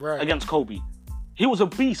against Kobe. He was a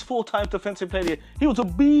beast, 4-time defensive player of the year. He was a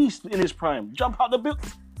beast in his prime. Jump out the build.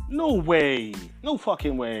 No way. No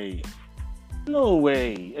fucking way. No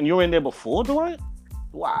way. And you're in there before Dwight?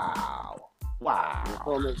 Wow.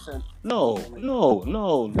 Don't make sense. No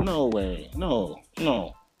way. No.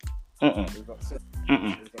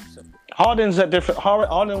 Harden's a different.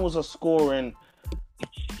 Harden was a scoring.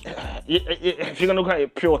 If you're gonna look at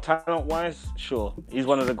it pure talent-wise, sure, he's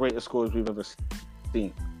one of the greatest scorers we've ever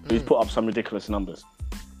seen. He's put up some ridiculous numbers.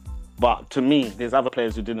 But to me, there's other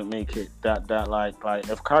players who didn't make it. That like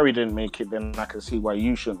if Kyrie didn't make it, then I can see why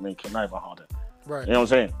you shouldn't make it. Neither Harden. Right. You know what I'm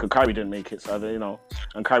saying? Because Kyrie didn't make it, so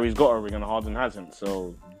and Kyrie's got a ring and Harden hasn't.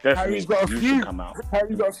 So definitely Kyrie's got a you few. should come out.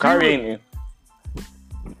 Kyrie's got a few. Kyrie ain't in.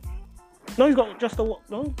 No, he's got just the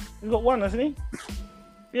no. He's got one, hasn't he?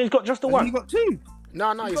 Yeah, he's got just the one. You got two.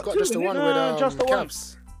 No, he's got two, just the one no, with just the one.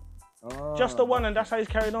 Cavs. Just the one, and that's how he's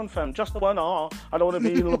carried on, fam. Just the one. I don't want to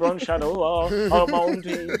be LeBron's shadow. Oh, my own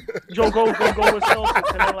team. Joe, go with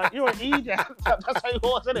Celtics, and they're like, you're an idiot. That's how he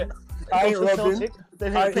was, isn't it? I ain't Robin.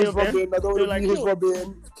 Then I he ain't play his with him. Robin. I don't They're want to like, be his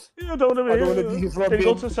Robin. You don't want I don't want to be his Robin. Then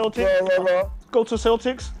go to Celtics. Go to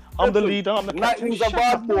Celtics. I'm the leader. I'm the captain. Nightwing's a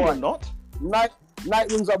bad No, boy. you're not.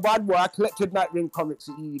 Nightwing's a bad boy. I collected Nightwing comics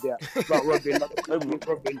at you there. Like Robin,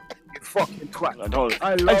 Robin, you fucking twat. I don't.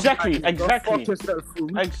 I love Exactly. Nightwing. Exactly. The fuck is that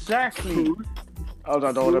food? Exactly. Food. I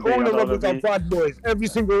don't want to be. All I the don't want Robins to are be. bad boys. Every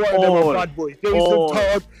single one of them All. are bad boys. Jason All.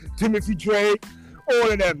 Todd, Timothy Drake,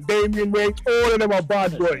 all of them. Damian Wade, all of them are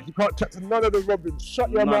bad boys. You can't chat to none of the Robins.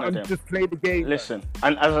 Shut your None mouth of and them. just play the game. Listen,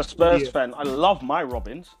 and as a Spurs Yeah. fan, I love my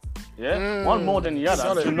Robins. Yeah, one more than the other.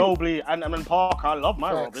 solid. Ginobili and Parker, I love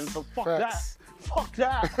my Facts. Robins. So fuck Facts. that. Fuck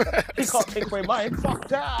that. He can't take away mine. Fuck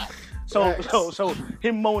that. So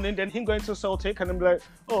him moaning, then him going to Celtic, and then be like,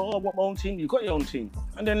 oh, I want my own team. You got your own team,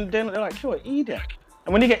 and then they're like, you're an idiot.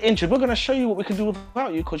 And when you get injured, we're gonna show you what we can do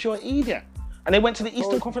without you, because you're an idiot. And they went to the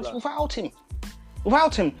Eastern Conference without him.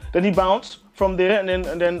 Then he bounced from there, and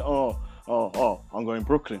then I'm going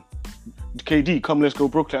Brooklyn. KD, come, let's go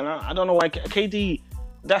Brooklyn. I don't know why KD.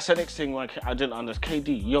 That's the next thing. Like, I didn't understand.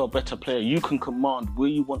 KD, you're a better player. You can command where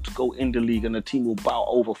you want to go in the league, and the team will bow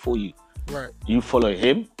over for you. Right. You follow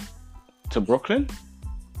him to Brooklyn.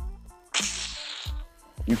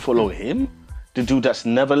 You follow him, the dude that's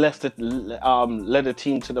never led a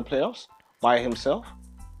team to the playoffs by himself.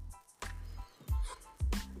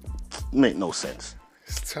 Make no sense.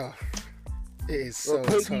 It's tough. It is so Well,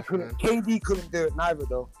 tough, man. KD couldn't do it neither,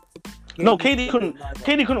 though. No, KD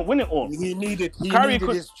couldn't win it all. He needed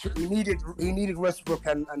Westbrook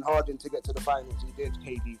and Harden to get to the finals. He did,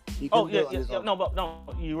 KD. He Oh couldn't do it on his yeah. own. No,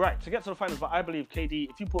 you're right. To get to the finals, but I believe KD.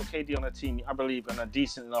 If you put KD on a team, I believe in a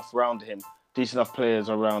decent enough players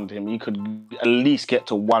around him, you could at least get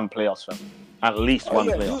to one playoffs for him. At least one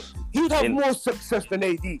playoffs. He'd have more success than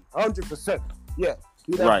AD, 100%. Yeah.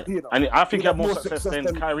 He'd have, Right. you know, And I think he'd he had more success than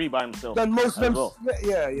Kyrie by himself. Than most of as them. well.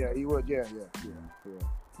 Yeah, he would. Yeah.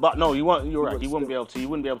 But no, you won't. You're right. would He wouldn't still. be able to. He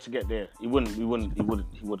wouldn't be able to get there. He wouldn't.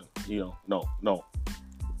 You know, no.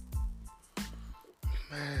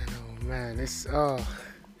 Man, it's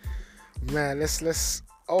man. Let's.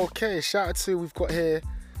 Okay, shout out to we've got here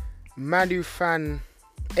Manu Fan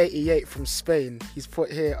 88 from Spain. He's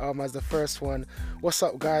put here as the first one. What's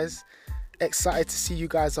up, guys? Excited to see you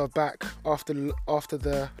guys are back after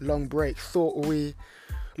the long break. Thought we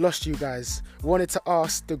lost you guys. Wanted to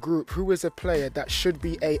ask the group who is a player that should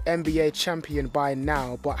be a NBA champion by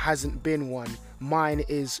now but hasn't been one. mine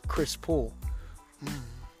is Chris Paul.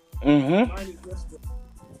 Mm-hmm. Mine is Westbrook.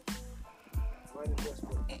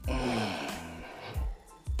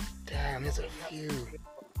 Damn, there's a few.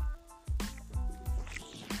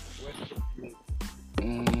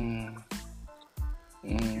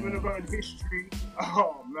 Even about history,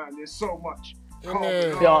 oh man, there's so much.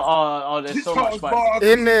 Innit? Yeah, there's so much, but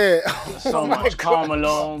In it. so much. Karl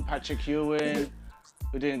Malone, Patrick Ewing.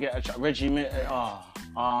 We didn't get a Reggie Miller.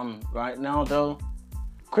 Right now though,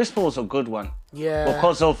 Chris Paul's a good one. Yeah.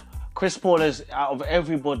 Because of Chris Paul is out of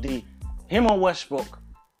everybody, him or Westbrook.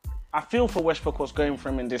 I feel for Westbrook what's going for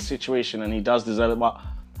him in this situation, and he does deserve it. But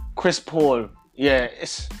Chris Paul, yeah,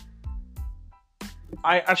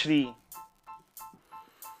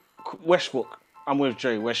 Westbrook. I'm with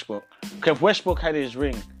Jay. Westbrook. Because if Westbrook had his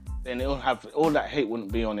ring, then it'll have all that hate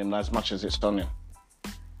wouldn't be on him as much as it's on him.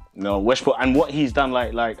 No, Westbrook and what he's done,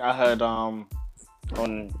 like I heard on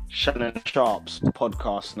Shannon Sharp's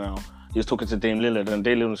podcast now. He was talking to Dame Lillard, and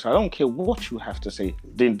Dame Lillard said, "I don't care what you have to say."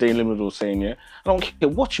 Dame Lillard was saying, "Yeah, I don't care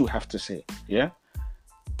what you have to say, yeah.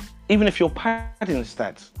 Even if you're padding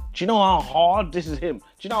stats, do you know how hard this is him? Do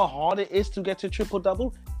you know how hard it is to get a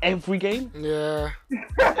triple-double every game? Yeah.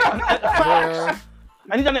 Yeah.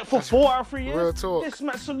 And he's done it for 4 out of 3 years. Real talk. This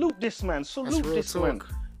man, salute this man, salute real this talk. man.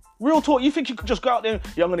 Real talk. You think you could just go out there?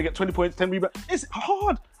 Yeah, I'm gonna get 20 points, 10 rebounds. It's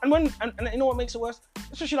hard. And you know what makes it worse?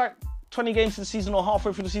 Especially like 20 games in the season or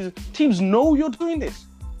halfway through the season, teams know you're doing this.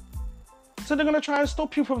 So they're going to try and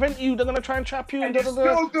stop you, prevent you. They're going to try and trap you. And you're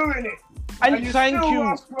still doing it. And thank still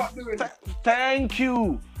you. doing it. Thank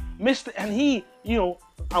you. Mr. And he, you know,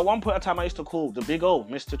 at one point in time I used to call the big O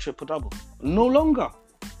Mr. Triple Double. No longer.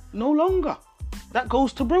 That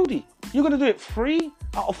goes to Brody. You're going to do it 3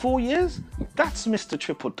 out of 4 years? That's Mr.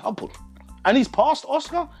 Triple Double. And he's passed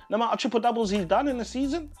Oscar, no matter triple doubles he's done in the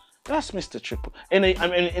season. That's Mr. Triple. In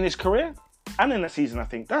his career and in the season, I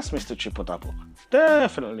think that's Mr. Triple Double.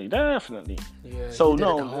 Definitely. Yeah, So he did it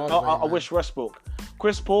no, the hard I way, wish Westbrook.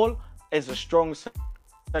 Chris Paul is a strong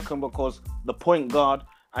second because the point guard,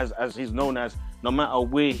 as he's known as, no matter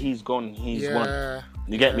where he's gone, he's won.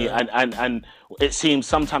 You get me? And it seems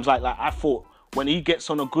sometimes like I thought, when he gets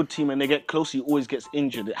on a good team and they get close, he always gets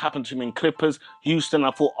injured. It happened to him in Clippers, Houston.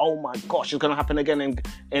 I thought, oh my gosh, it's going to happen again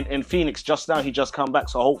in Phoenix. Just now, he just come back.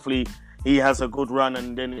 So hopefully he has a good run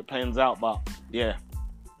and then it plans out. But yeah,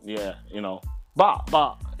 you know.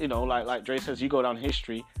 But you know, like Dre says, you go down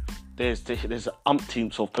history, there's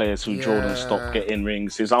umpteens of players who Jordan stopped getting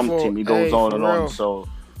rings. His umpteen, he goes on and on. So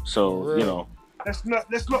you know. Let's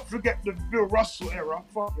not forget the Bill Russell era.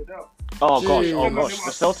 Fuck it up. Oh gosh,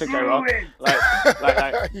 the Celtic era.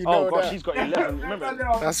 Like You oh know gosh, that. he's got 11. Remember,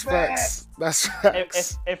 That's facts. That's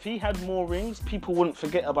facts. if he had more rings, people wouldn't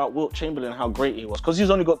forget about Wilt Chamberlain, how great he was, because he's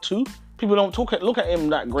only got 2. People don't look at him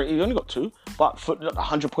that great. He only got 2, but for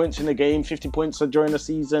 100 points in the game, 50 points during the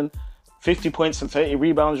season, 50 points and 30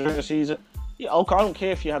 rebounds during the season. Yeah, okay, I don't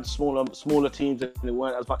care if you had smaller teams and it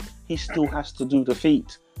weren't as much. He still has to do the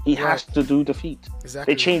feat. He has to do the feat.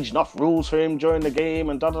 Exactly. They changed enough rules for him during the game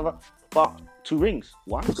and da. But 2 rings.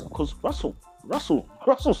 Why? Because Russell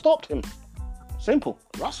stopped him. Simple.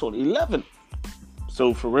 Russell 11.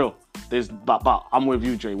 So for real, but I'm with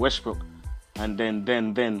you, Jay. Westbrook, and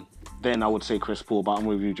then I would say Chris Paul. But I'm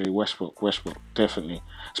with you, Jay. Westbrook, definitely.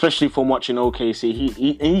 Especially from watching OKC,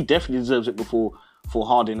 he definitely deserves it before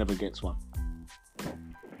Harden ever gets one.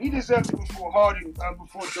 He deserved it before Harden,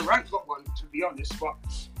 before Durant got one, to be honest. But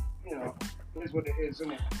you know, it is what it is,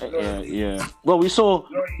 isn't it? Yeah. Well, we saw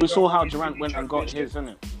how Durant went and got his, isn't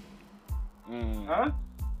it? Huh?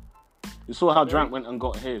 You saw how Durant went and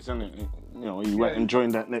got his, isn't it? You know, he went and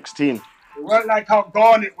joined that next team. It weren't like how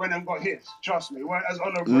Garnett went and got his. Trust me, it weren't as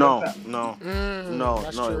honorable as that. No,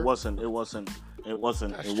 true. it wasn't. It wasn't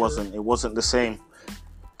the same.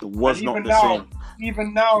 It was And not even the now, same.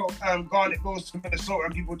 Even now, Garnett goes to Minnesota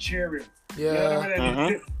and people cheer him. Yeah. You know what I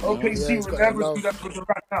mean? OKC he's will got never that love. do that for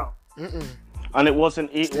Durant now. And it wasn't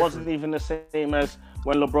even the same as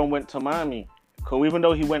when LeBron went to Miami. Because even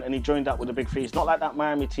though he went and he joined up with a big three, it's not like that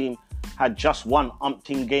Miami team had just won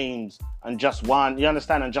umpteen games and just won, you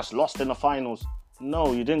understand, and just lost in the finals.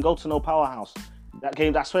 No, you didn't go to no powerhouse. That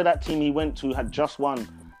game, that's where that team he went to had just won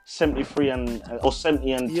 73 or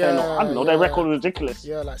 70 and 10. Or, I don't know, their record was ridiculous.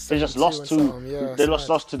 Yeah, like they just lost to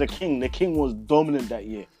the King. The King was dominant that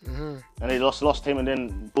year. And they lost him, and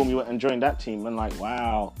then boom, he went and joined that team. And like,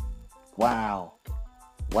 wow.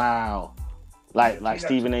 Like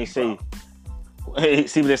Stephen A. say,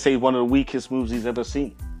 one of the weakest moves he's ever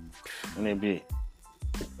seen in the NBA.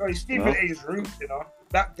 Stephen A. is rude, you know.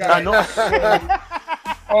 That guy. I know.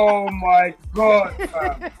 Oh my God,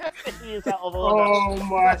 fam. He's out of order. Oh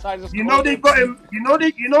my! That's why I just You know called they him. got him. You know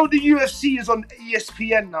the UFC is on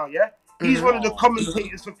ESPN now. Yeah, he's one of the Oh.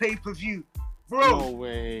 commentators for pay-per-view, bro. No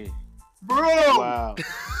way. Bro, Wow.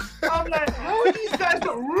 I'm like, how are these guys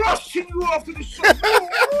not rushing you after the show?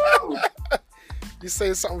 Bro, You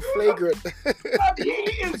saying something flagrant? blood, he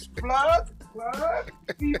is blood.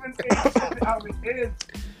 Stephen A. says it how it is.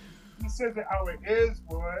 He says it how it is,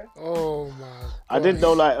 boy. Oh my! I didn't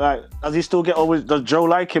know, like, does he still get always? Does Joe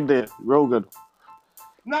like him there, Rogan?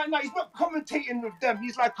 No, he's not commentating with them.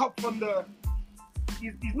 He's like up on the.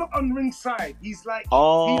 He's not on ringside. He's like.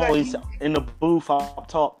 Oh, he's in the booth up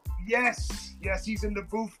top. Yes, he's in the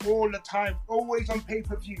booth all the time, always on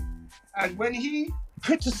pay-per-view. And when he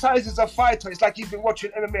criticizes a fighter, it's like he's been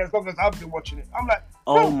watching MMA as long as I've been watching it. I'm like,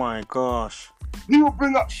 Oh bro, my gosh. he will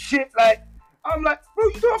bring up shit like, I'm like, bro,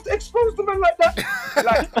 you don't have to expose the man like that.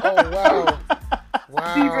 Like, Oh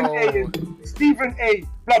wow! Stephen A.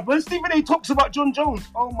 Like, when Stephen A. talks about John Jones,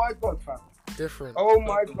 oh my God, fam. Different. Oh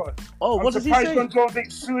my God. Oh, I'm what does he surprised say? John Jones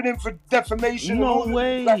ain't suing him for defamation. and No all this.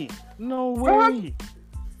 way. Like, No way.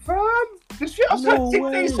 fam, the shit I No said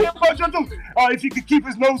Stephen A. way. say about John Jones. Oh, if he could keep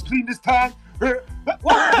his nose clean this time.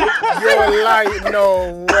 What? You're lying.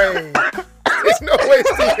 No way. There's no way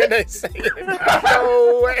Stephen A. saying that.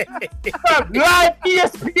 No way. Live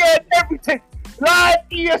ESPN everything. Live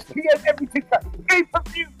ESPN everything.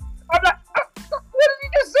 Pay-per-view. I'm like, what did he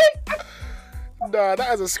just say? Nah, that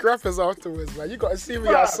has a scrappers afterwards, man. You got to see me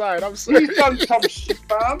Bruh, outside. I'm sorry. He's done some shit,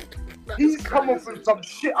 fam. He's come up with some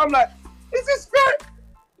shit. I'm like, is this guy?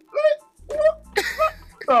 What?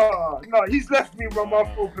 No, he's left me with my mouth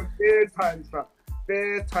open bare times, fam.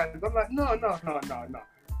 Bare times. I'm like, no.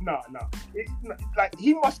 Like,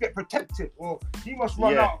 he must get protected, or he must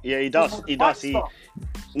run out. Yeah, he does. He does. He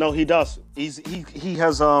does. He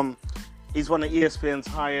has he's one of ESPN's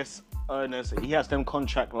highest earners. He has them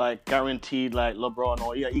contract like guaranteed, like LeBron,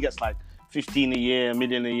 or he gets like 15 a year, $1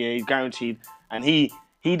 million a year. He's guaranteed, and he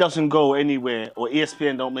doesn't go anywhere, or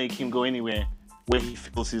ESPN don't make him go anywhere where he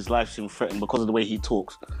feels his life's in threatened because of the way he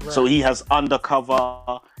talks. Right. So he has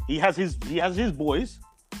undercover. He has his boys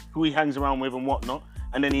who he hangs around with and whatnot.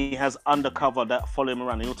 And then he has undercover that follow him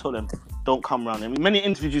around. And he'll tell them, don't come around him. In many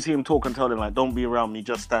interviews, you see him talk and tell them, like, don't be around me,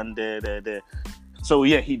 just stand there. So,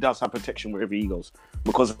 yeah, he does have protection wherever he goes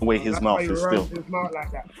because of the way his mouth is still. His mouth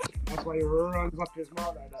like that. That's why he runs up his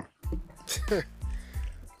mouth like that.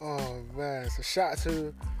 Oh, man. So, shout out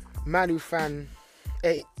to Manu Fan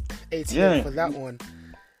 88 Yeah. for that one.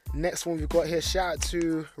 Next one we've got here, shout out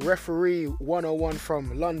to Referee 101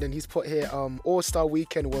 from London. He's put here, All-Star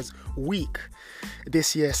Weekend was weak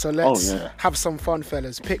this year. So let's have some fun,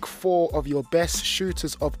 fellas. Pick 4 of your best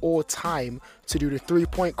shooters of all time to do the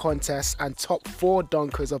 3-point contest and top 4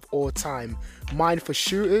 dunkers of all time. Mine for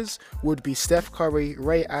shooters would be Steph Curry,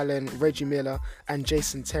 Ray Allen, Reggie Miller, and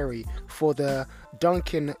Jason Terry. For the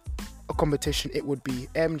dunking competition, it would be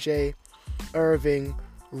MJ, Irving,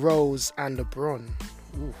 Rose, and LeBron.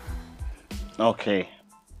 Ooh. Okay.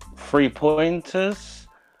 3-pointers.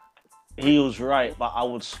 He was right, but I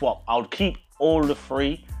would swap. I would keep all the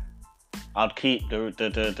 3. I'd keep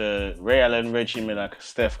the Ray Allen, Reggie Miller,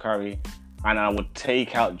 Steph Curry, and I would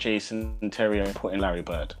take out Jason Terry and put in Larry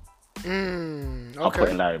Bird. Okay. I'll put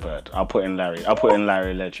in Larry Bird. I'll put in Larry Legend.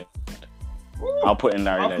 I'll put in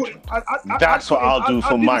Larry Legend. That's what I'll do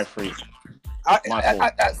for my 3.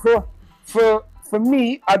 For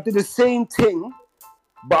me, I did the same thing,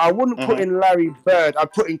 but I wouldn't put in Larry Bird.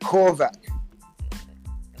 I'd put in Korvac.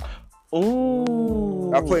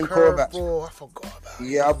 Ooh. I put in Korvac. I forgot about it.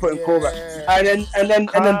 Yeah, I put in Korvac.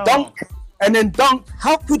 And then dunk.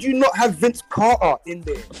 How could you not have Vince Carter in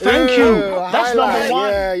there? Thank you. That's number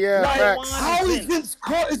 1. Yeah, Like, facts. how is Vince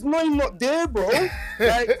Carter's name not there, bro?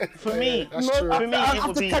 Like, For me, that's true. For me, I it have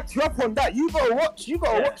would to be. catch you up on that. You gotta watch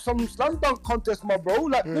some slam dunk contest, my bro.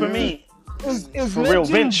 Like, For me, is for real,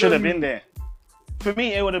 Vince should have been there. For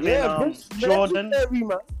me, it would have been Vince, Jordan, legendary,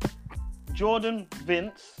 man.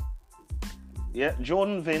 Vince. Yeah,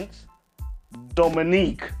 Jordan, Vince,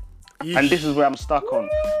 Dominique. And this is where I'm stuck on.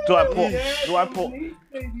 Do I put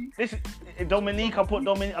this Dominique? I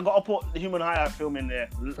gotta put the Human Highlight film in there.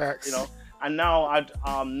 Facts. You know. And now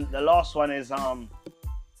the last one is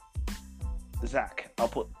Zach. I'll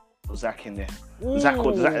put Zach in there. Zach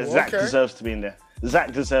okay. deserves to be in there.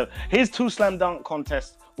 Zach deserves his 2 slam dunk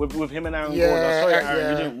contests with him and Aaron Gordon. Sorry,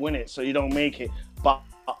 Aaron, you didn't win it, so you don't make it. But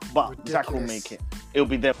Zach will make it. It'll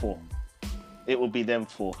be there for. It will be them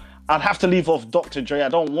 4. I'd have to leave off Dr. Dre. I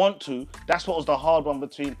don't want to. That's what was the hard one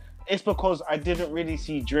between. It's because I didn't really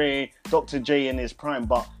see Dr. J in his prime,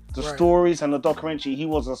 but The Right. stories and the documentary, he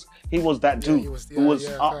was that dude he was- who was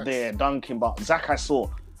yeah, up facts. there dunking. But Zach I saw,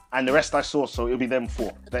 and the rest I saw, so it'll be them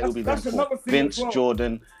four. That'll be them That's four. another thing Vince, as well.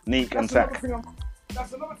 Jordan, Neek, and That's another Zach. thing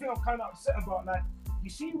that's another thing I'm kind of upset about. Like, you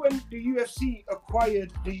see, when the UFC acquired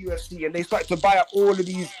the UFC and they started to buy up all of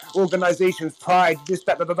these organizations, Pride, this,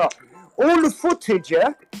 that, da, da, da. All the footage,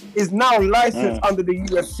 is now licensed under the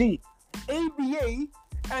UFC. ABA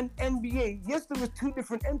and NBA, yes, there was two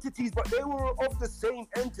different entities, but they were of the same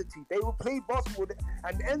entity. They would play basketball,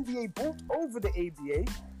 and the NBA bought over the ABA.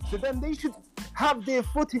 So then they should have their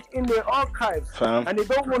footage in their archives, Fam. and they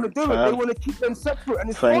don't want to do it. Fam. They want to keep them separate. And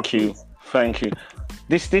it's Thank you, fucking- thank you.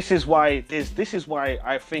 This is why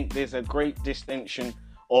I think there's a great distinction,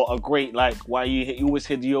 or a great, like, why you always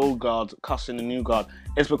hear the old guard cussing the new guard.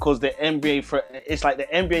 It's because the NBA it's like the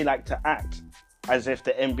NBA like to act as if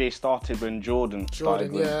the NBA started when Jordan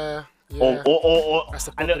started. Yeah. Or That's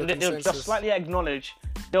the and popular they'll just consensus. slightly acknowledge.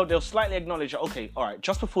 They'll slightly acknowledge. Okay, all right.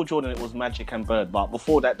 Just before Jordan, it was Magic and Bird, but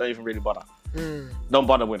before that, don't even really bother. Don't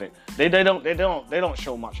bother with it. They don't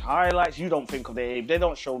show much highlights. You don't think of the ABA. They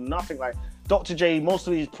don't show nothing. Like Dr. J, most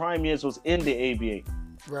of his prime years was in the ABA.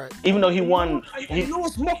 Right. Even though he won. You know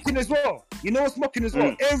what's mocking as well?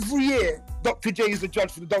 Every year, Dr. J is the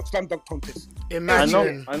judge for the Slam Dunk contest.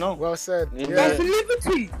 Imagine. I know. Well said. Yeah. That's a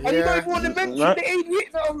liberty. And you Yeah. don't even want to mention Right. the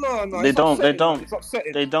ABA. No. They it's don't. upsetting. It's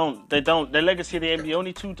upsetting. They don't. The legacy of the NBA,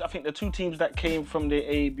 only two. I think the two teams that came from the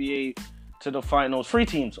ABA to the finals, 3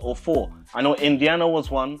 teams or 4. I know Indiana was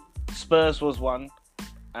one, Spurs was one,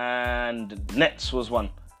 and Nets was one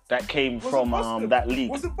that came Was it from Boston? that league.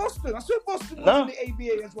 Was it Boston? I swear Boston was No. in the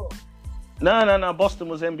ABA as well. No. Boston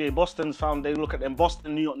was NBA. Boston's they look at them.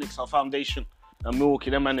 Boston, New York Knicks are foundation, and Milwaukee,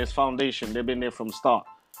 them and his foundation. They've been there from the start.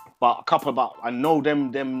 But a couple about I know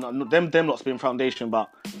them lot's been foundation. But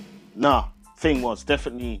thing was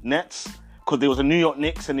definitely Nets, because there was a New York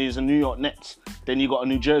Knicks and there's a New York Nets. Then you got a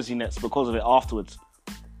New Jersey Nets because of it afterwards.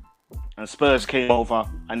 And Spurs came over,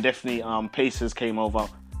 and definitely Pacers came over.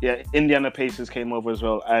 Yeah, Indiana Pacers came over as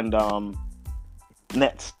well, and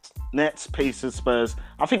Nets, Pacers, Spurs.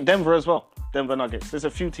 I think Denver as well. Denver Nuggets. There's a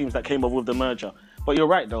few teams that came over with the merger. But you're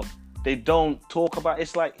right though. They don't talk about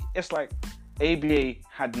it's like ABA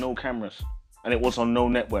had no cameras and it was on no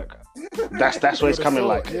network. That's what it's coming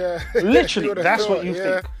like. Yeah. Literally, You would've that's what thought, you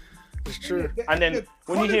yeah. think. It's true. And then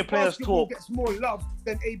when you hear College players basketball talk, gets more love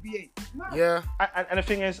than ABA. No. Yeah. and the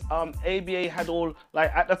thing is, ABA had all,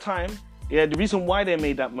 like, at the time, the reason why they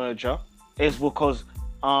made that merger is because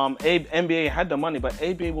NBA had the money, but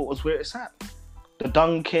ABA was where it's at. The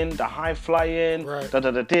dunking, the high flying, Right.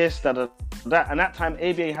 this, that. And that time,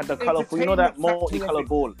 ABA had the colourful, that Entertainment factor multicolored of it.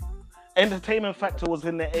 ball. Entertainment factor was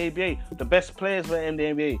in the ABA. The best players were in the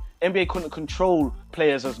NBA. NBA couldn't control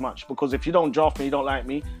players as much because if you don't draft me, you don't like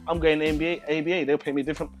me, I'm going to ABA. They'll pay me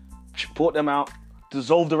different. Put them out,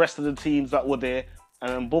 dissolve the rest of the teams that were there,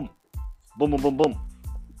 and then boom.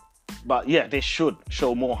 But yeah, they should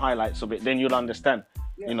show more highlights of it. Then you'll understand.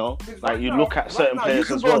 Yeah. You know, Because like right you now- look at certain right now, players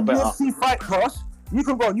you as can go well on better. UFC Fight Pass. You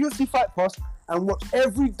can go on UFC Fight Pass and watch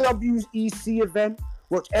every WEC event,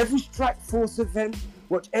 watch every Strike Force event,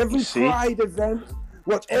 watch every You see? Pride event,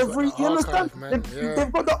 watch every. the You understand? archive, man. Yeah.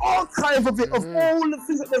 They've got the archive of it, of all the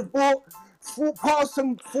things that they've bought, for past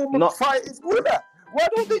and former Not- fighters, all of that. Why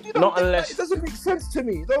don't they do that? Not unless- It doesn't make sense to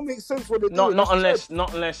me. It don't make sense what they're Not doing. unless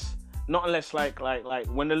like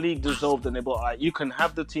when the league dissolved and they bought, like, you can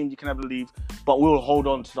have the team, you can have the league, but we'll hold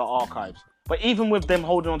on to the archives. But even with them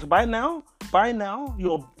holding on to by now,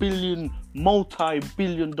 you're a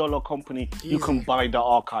multi-billion-dollar company. You can Easy. buy the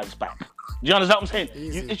archives back. Do you understand what I'm saying?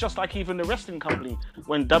 Easy. It's just like even the wrestling company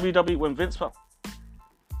when Vince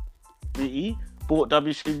bought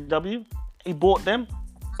WCW, he bought them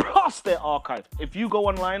plus their archive. If you go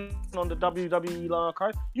online on the WWE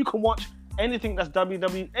archive, you can watch anything that's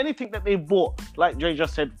WWE, anything that they bought. Like Jay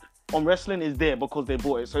just said, on wrestling is there because they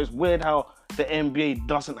bought it. So it's weird how the NBA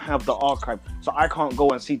doesn't have the archive. So I can't go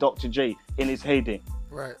and see Dr. J in his heyday.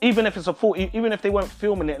 Right. Even if it's even if they weren't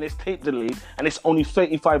filming it and it's tape delayed and it's only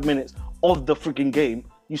 35 minutes of the freaking game,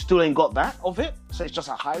 you still ain't got that of it. So it's just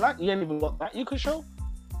a highlight. You ain't even got that you can show.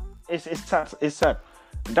 It's sad. It's sad.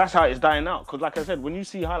 That's how it's dying out. Because like I said, when you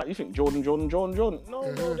see highlight, you think Jordan.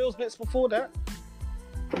 No, there was bits before that.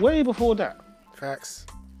 Way before that. Facts.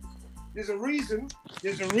 There's a reason.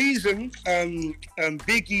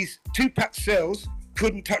 Biggie's Tupac sales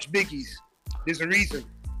couldn't touch Biggie's. There's a reason.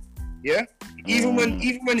 Yeah. Even when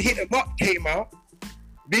Hit 'Em Up came out,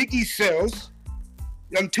 Biggie's sales,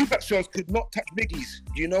 Tupac sales could not touch Biggie's.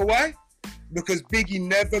 Do you know why? Because Biggie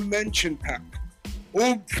never mentioned Pac.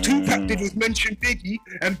 All Tupac did was mention Biggie,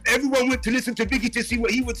 and everyone went to listen to Biggie to see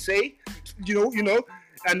what he would say. You know.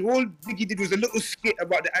 and all Biggie did was a little skit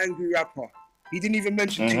about the angry rapper. He didn't even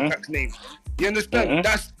mention Tupac's name. You understand?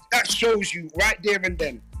 That shows you right there and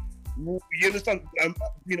then. You understand?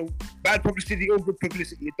 Bad publicity or good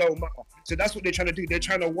publicity, it don't matter. So that's what they're trying to do. They're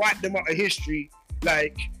trying to wipe them out of history,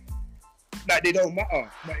 like they don't matter.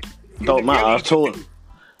 Don't matter at all.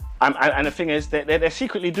 And the thing is, they're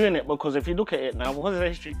secretly doing it because if you look at it now, what is the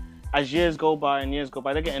history? As years go by,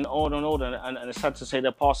 they're getting older and older, and it's sad to say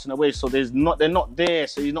they're passing away. So they're not there.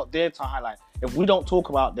 So you're not there to highlight. If we don't talk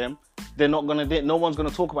about them, they're not gonna. No one's gonna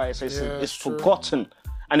talk about it. So it's forgotten.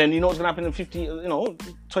 And then you know what's gonna happen in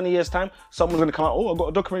 20 years time? Someone's gonna come out. Oh, I've got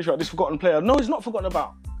a documentary about this forgotten player. No, it's not forgotten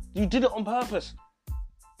about. You did it on purpose.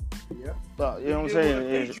 Yeah. But you know what I'm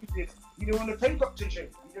saying? You didn't want to pay Dr. J. You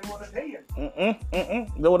didn't want to pay him.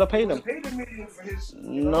 They would have paid him. Paid $1 million for his.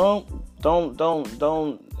 No, don't.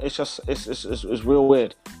 It's real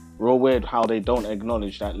weird. Real weird how they don't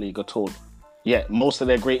acknowledge that league at all. Yeah, most of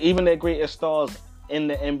their greatest stars in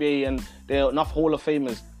the NBA and there are enough Hall of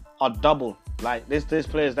Famers are double. Like there's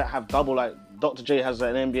players that have double. Like Dr. J has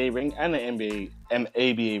an NBA ring and an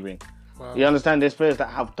ABA ring. Wow. You understand? There's players that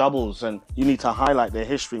have doubles, and you need to highlight their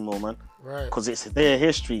history more, man. Right. Because it's their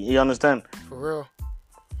history. You understand? For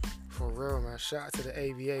real, man. Shout out to the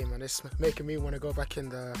ABA, man. It's making me want to go back in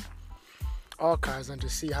the archives and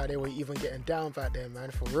just see how they were even getting down back then,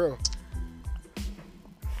 man. For real.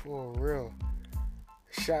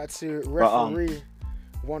 Shout out to referee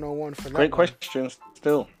 101 for that. Great questions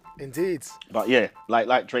still. Indeed. But yeah,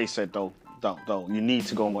 like Dre said though, you need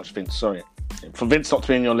to go and watch Vince. Sorry, for Vince not to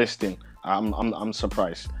be in your listing, I'm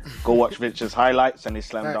surprised. Go watch Vince's highlights and his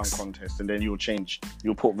slam dunk contest, and then you'll change.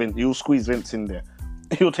 You'll put Vince. You'll squeeze Vince in there.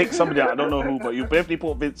 You'll take somebody out. I don't know who, but you'll definitely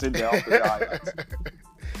put Vince in there after the highlights.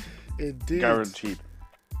 Indeed. Guaranteed.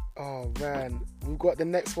 Oh man, we've got the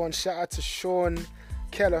next one. Shout out to Sean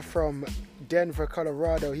Keller from Denver,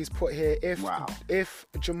 Colorado. He's put here, if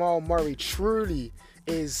Jamal Murray truly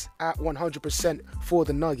is at 100% for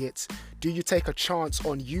the Nuggets, do you take a chance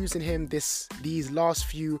on using him these last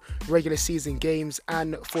few regular season games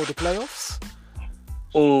and for the playoffs?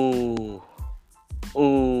 Oh,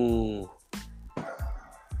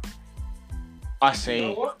 I say.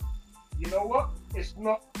 You know what? It's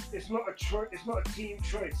not a choice. It's not a team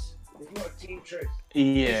choice.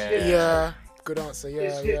 Yeah. Good answer.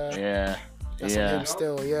 Yeah. That's on him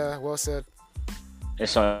still. Yeah. Well said.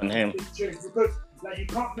 It's on him. Because you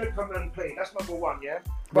can't make a man play. That's number one. Yeah.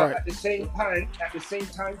 But at the same time,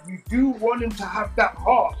 you do want him to have that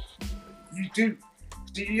heart. You do.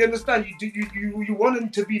 Do you understand? You want him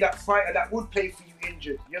to be that fighter that would play for you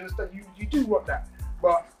injured. You understand? You do want that.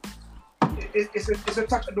 But it's a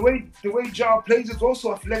touch. The way Ja plays is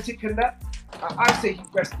also athletic and that. I say he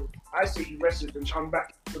rested and come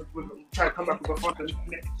back try to come back with a fun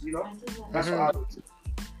next. You know, that's what I would do.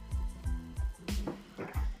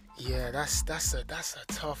 Yeah, that's a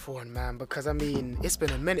tough one, man. Because I mean, it's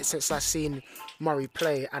been a minute since I've seen Murray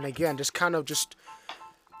play, and again, just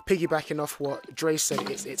piggybacking off what Dre said,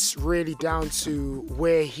 it's really down to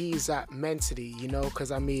where he's at mentally, you know.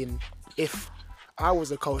 Because I mean, if I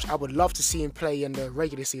was a coach, I would love to see him play in the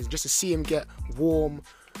regular season, just to see him get warm,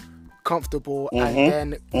 comfortable, and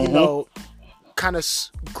then you know, kind of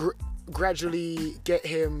gradually get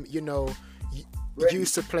him, you know,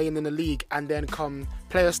 used to playing in the league, and then come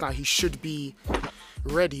playoffs now he should be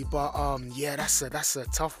ready. But yeah, that's a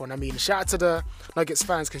tough one. I mean, shout out to the Nuggets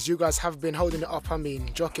fans, because you guys have been holding it up. I mean,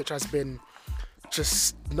 Jokic has been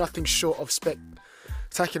just nothing short of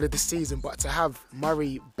spectacular this season, but to have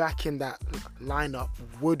Murray back in that lineup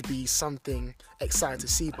would be something exciting to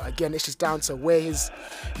see. But again, it's just down to where his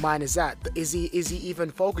mind is at. Is he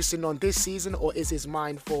even focusing on this season, or is his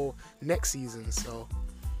mind for next season? So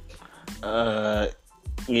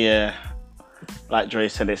yeah, like Dre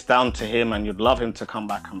said, it's down to him, and you'd love him to come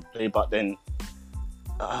back and play, but then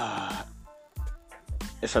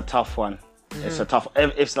it's a tough one.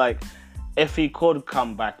 It's like, if he could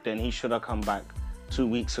come back, then he should have come back 2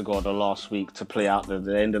 weeks ago or the last week to play out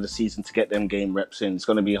the end of the season, to get them game reps in. It's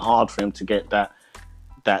going to be hard for him to get that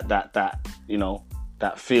you know,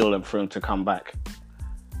 that feel, and for him to come back,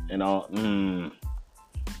 you know.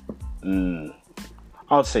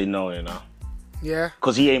 I'd say no, you know. Yeah.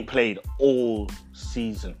 Because he ain't played all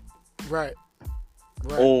season. Right.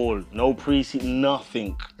 No preseason,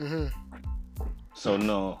 nothing. So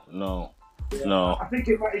no. I think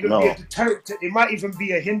it might even be a deterrent. It might even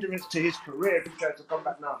be a hindrance to his career if he tries to come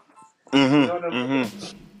back now. You know what I mean?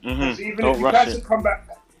 So even if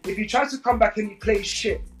he tries to come back, and he plays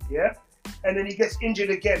shit, yeah, and then he gets injured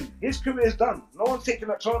again, his career is done. No one's taking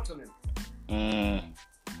that chance on him.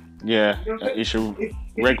 Yeah, you know, he should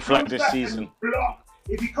red flag this season.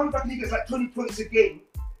 if he comes back and he gets like 20 points a game,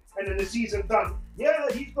 and then the season done, yeah,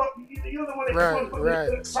 you're the one that everyone's got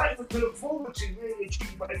the excitement to look forward to, really.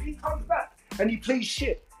 But if he comes back and he plays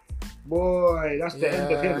shit, boy, that's the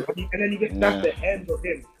end of him. And then that's the end of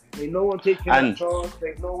him. Ain't no one taking that chance.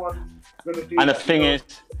 There's no one gonna do. And the thing is,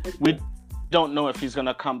 we don't know if he's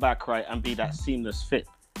gonna come back right and be that seamless fit,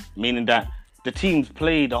 meaning that the team's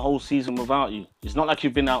played the whole season without you. It's not like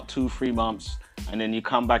you've been out 2-3 months and then you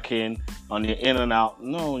come back in and you're in and out.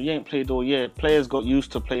 No, you ain't played all year. Players got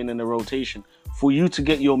used to playing in the rotation. For you to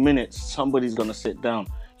get your minutes, somebody's gonna sit down.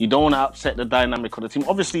 You don't want to upset the dynamic of the team.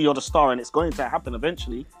 Obviously, you're the star and it's going to happen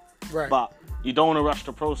eventually. Right. But you don't want to rush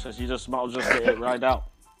the process. You just might as well just get it right out.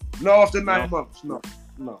 No, after 9 months. No.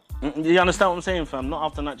 You understand what I'm saying, fam? Not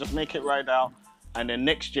after that. Just make it right out. And then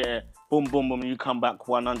next year, boom, boom, boom, you come back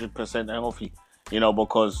 100% healthy.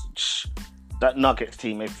 Because that Nuggets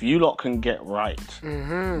team, if you lot can get right,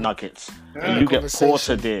 Nuggets, and you get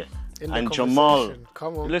Porter there, and Jamal.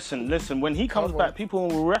 Come on. Listen, when he comes back, people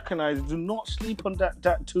will recognize, do not sleep on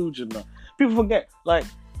that too, you know. People forget,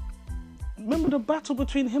 remember the battle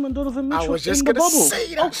between him and Donovan Mitchell? I was just going to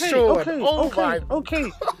say that,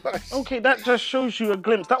 Okay, that just shows you a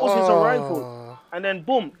glimpse. That was his arrival. And then,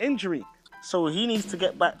 boom, injury. So he needs to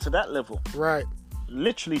get back to that level. Right.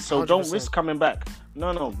 Literally, so 100%. Don't risk coming back.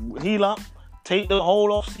 No, heal up, take the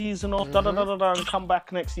whole off season off, and come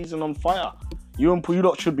back next season on fire. You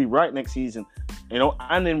lot should be right next season,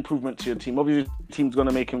 and improvement to your team. Obviously, the team's going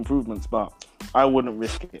to make improvements, but I wouldn't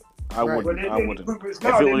risk it. I wouldn't. They're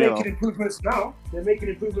making improvements now. They're making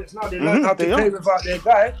improvements now. They learn how to play without their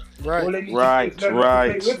guy. Right.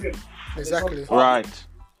 Exactly. Right.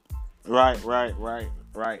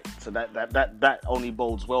 So that only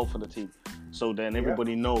bodes well for the team. So then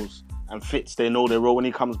everybody knows and fits. They know their role when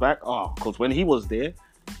he comes back. Because when he was there,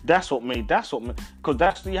 that's what made.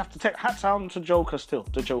 Because you have to take hats down to Joker still.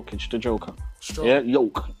 The Joker. Strong. Yeah,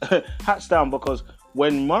 yoke. Hats down, because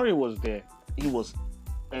when Murray was there, he was,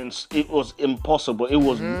 and it was impossible. It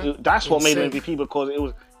was. That's what made him MVP, because it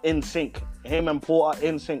was in sync. Him and Porter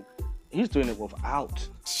in sync. He's doing it without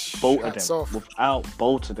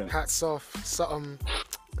both of them. Hats off. Something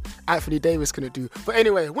Anthony Davis gonna do. But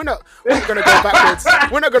anyway, we're not gonna go backwards.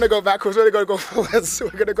 We're not gonna go backwards. We're gonna go forwards.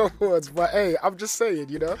 We're gonna go forwards. But hey, I'm just saying,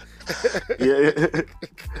 Yeah.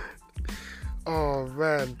 Oh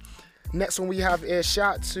man. Next one we have is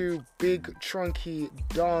shout out to Big Trunky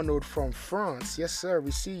Donald from France. Yes, sir,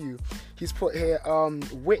 we see you. He's put here,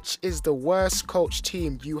 which is the worst coach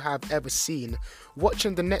team you have ever seen?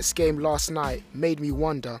 Watching the Nets game last night made me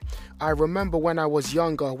wonder. I remember when I was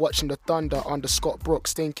younger watching the Thunder under Scott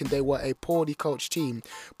Brooks thinking they were a poorly coached team,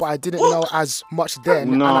 but I didn't know as much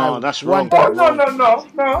then. No, that's wrong. No.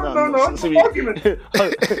 Argument.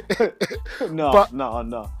 No. But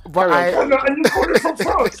and you call it from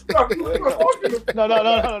France. No.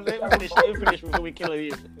 Let me finish before we kill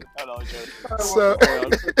him. So,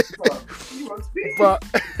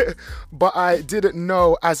 but I didn't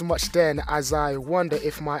know as much then, as I wonder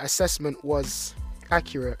if my assessment was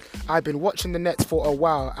accurate. I've been watching the Nets for a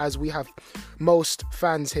while, as we have most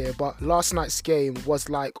fans here, but last night's game was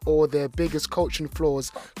like all their biggest coaching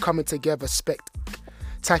flaws coming together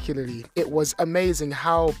spectacularly. It was amazing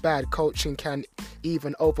how bad coaching can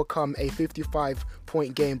even overcome a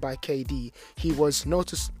 55-point game by KD. He was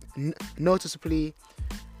noticeably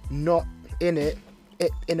not in it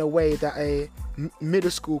in a way that a middle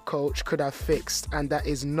school coach could have fixed, and that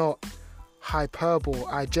is not hyperbole.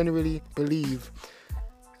 I genuinely believe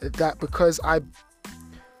that because I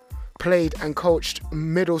played and coached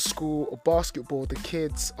middle school basketball, the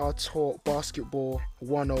kids are taught basketball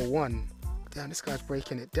 101. Damn, this guy's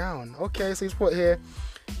breaking it down. Okay, so he's put here,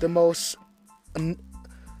 the most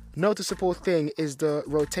noticeable thing is the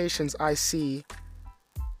rotations I see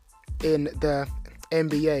in the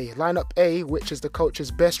NBA. Lineup A, which is the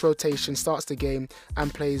coach's best rotation, starts the game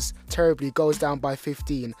and plays terribly, goes down by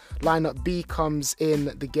 15. Lineup B comes in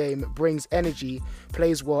the game, brings energy,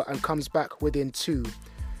 plays well, and comes back within 2.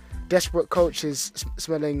 Desperate coaches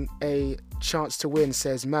smelling a chance to win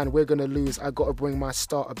says, man, we're going to lose. I got to bring my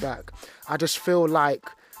starter back. I just feel like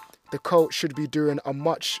the coach should be doing a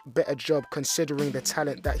much better job considering the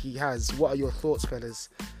talent that he has. What are your thoughts, fellas?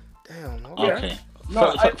 Damn. Okay.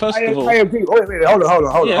 No, First of all, I agree. Wait, hold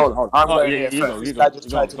on. I'm going here first. You This guy go. just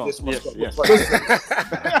tried to diss my Yes.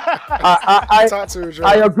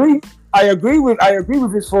 I agree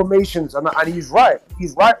with his formations, and he's right.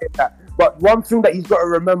 He's right in that. But one thing that he's got to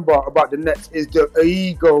remember about the Nets is the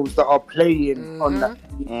egos that are playing on that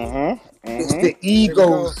team. It's the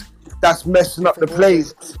egos that's messing up the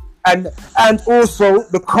plays, and also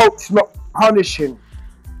the coach not punishing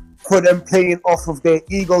for them playing off of their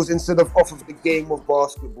egos instead of off of the game of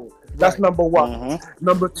basketball. That's number one.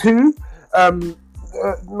 Number two,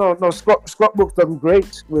 Scott Brooks done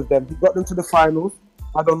great with them. He got them to the finals.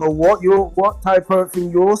 I don't know what type of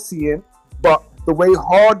thing you're seeing, but the way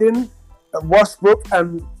Harden, Westbrook,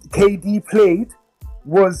 and KD played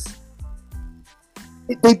was.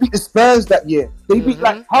 They beat the Spurs that year. They beat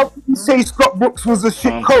how can you say Scott Brooks was a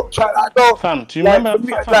shit coach? I don't. Fam, do you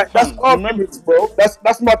remember? That's arguments, bro.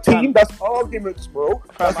 That's my team. That's arguments, bro.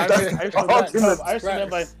 I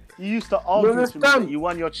remember you used to argue to me that you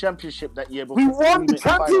won your championship that year. We won the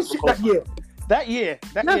championship that year. That year,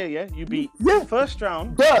 you beat first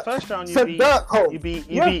round. Dirk. First round, you beat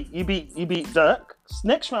Dirk.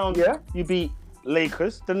 Next round, you beat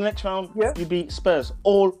Lakers. The next round, you beat Spurs.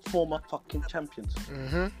 All former fucking champions.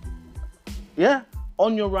 Yeah,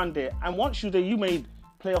 on your run there. And once you're there, you made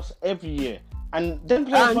playoffs every year. And them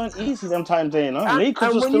playoffs weren't easy them times there, you know.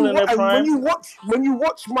 Lakers were still in their prime. When you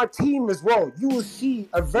watch my team as well, you will see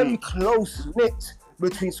a very close knit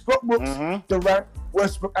between Scott Brooks, Durant,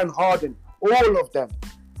 Westbrook, and Harden. All of them.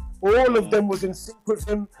 All of them was in sync with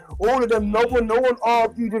him. All of them, no one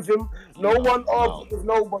argued with him. No one argued with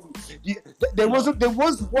nobody. There was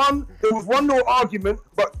one no argument,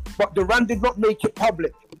 but Durant did not make it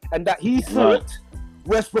public, and that he thought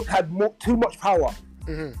Westbrook had too much power.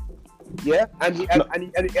 Yeah, and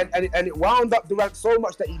it wound up Durant so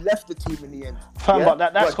much that he left the team in the end. But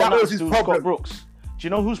that's got nothing to do with Scott Brooks. Do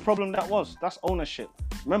you know whose problem that was? That's ownership.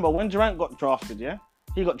 Remember when Durant got drafted? Yeah,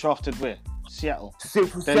 he got drafted where? Seattle.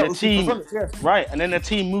 Then the team, right, and then the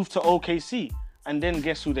team moved to OKC, and then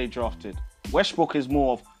guess who they drafted? Westbrook is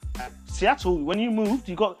more of Seattle. When you moved,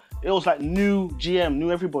 it was like new GM,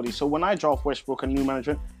 new everybody. So when I draft Westbrook and new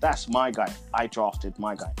management, that's my guy. I drafted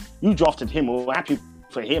my guy. You drafted him. We're happy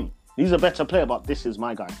for him. He's a better player, but this is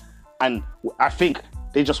my guy. And I think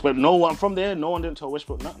they just went. No one from there. No one didn't tell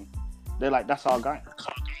Westbrook nothing. They're like, that's our guy.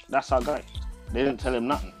 That's our guy. They didn't tell him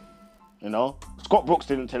nothing. You know, Scott Brooks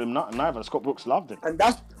didn't tell him nothing either. Scott Brooks loved him. And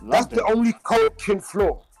that's the only coaching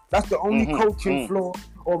flaw. That's the only coaching flaw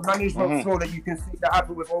or management flaw that you can see that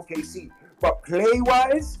happened with OKC. But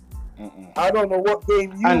play-wise, I don't know what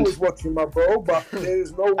game you was watching, my bro, but there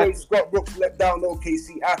is no way Scott Brooks let down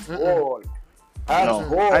OKC at all.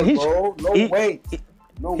 Bro. No way.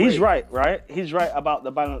 He's right? He's right about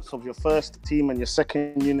the balance of your first team and your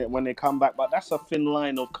second unit when they come back, but that's a thin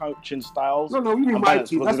line of coaching styles. No, you mean my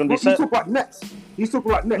team. He's talking about Nets. He's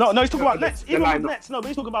talking about Nets. No, he's talking about Nets. Even with Nets, but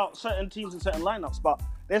he's talking about certain teams and certain lineups. But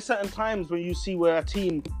there's certain times when you see where a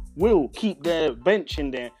team will keep their bench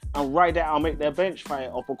in there and ride it out and make their bench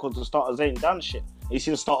fire off because the starters ain't done shit. You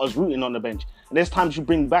see the starters rooting on the bench. And there's times you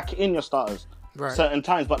bring back in your starters, certain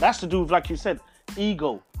times. But that's to do with, like you said,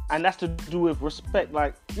 ego. And that's to do with respect.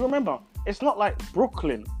 Like, you remember, it's not like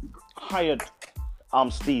Brooklyn hired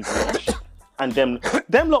Steve Nash and them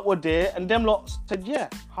lot were there and them lot said,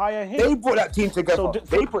 hire him. They put that team together.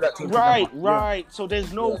 Right. So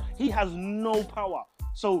there's he has no power.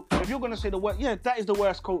 So if you're going to say that is the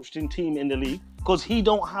worst coached team in the league because he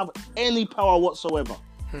don't have any power whatsoever.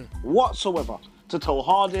 To tell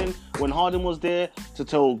Harden, when Harden was there, to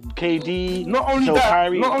tell KD,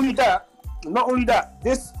 Kyrie. Not only that,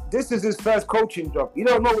 this is his first coaching job. You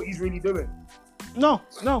don't know what he's really doing. No.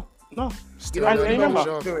 Still remember, he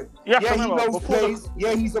knows plays.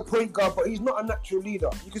 He's a point guard, but he's not a natural leader.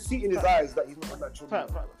 You can see in his eyes that he's not a natural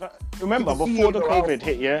leader. Remember, before the COVID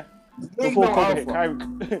hit,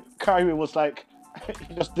 Kyrie was like,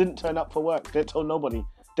 he just didn't turn up for work. They told nobody.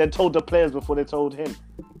 They told the players before they told him.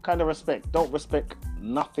 Kind of respect. Don't respect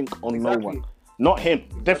nothing on no one. Not him.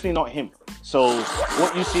 Definitely not him. So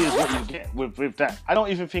what you see is what you get with that. I don't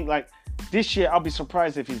even think this year, I'll be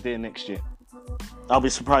surprised if he's there next year. I'll be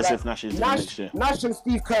surprised if Nash is there next year. Nash and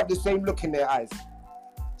Steve Kerr have the same look in their eyes.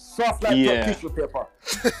 Soft like tissue paper.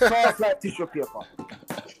 Soft like tissue paper.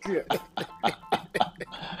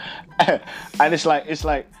 And it's like,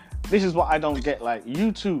 this is what I don't get. Like,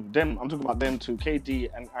 you two, I'm talking about them two, KD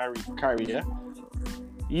and Kyrie, yeah?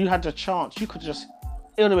 You had the chance. You could just,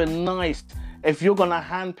 it would have been nice. If you're going to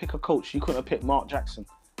handpick a coach, you couldn't have picked Mark Jackson.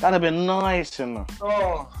 That'd have been nice, you know.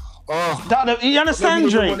 You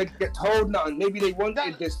understand, Drake? They didn't want to get told nothing. Maybe they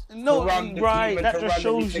wanted this. No, right. That just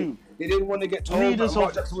shows you. They didn't want to get told.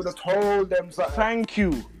 Mark Jackson would have told them something. Thank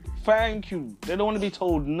you. They don't want to be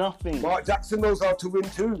told nothing. Mark Jackson knows how to win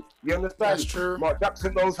too. You understand? That's true. Mark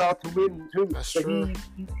Jackson knows how to win too. That's true.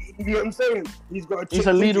 You know what I'm saying? He's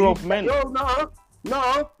a leader of men.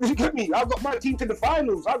 No, you get me. I got my team to the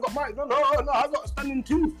finals. I got to stand in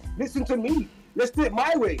two. Listen to me. Let's do it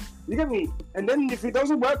my way. You get me? And then if it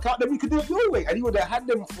doesn't work out, then we could do it your way. And he would have had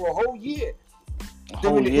them for a whole year.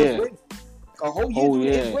 whole doing it year. his way. A whole year Whole doing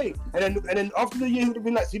it year. his way. And then after the year, he would have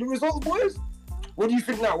been like, see the results, boys? What do you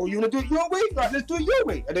think now? Well, you want to do it your way? Like, let's do it your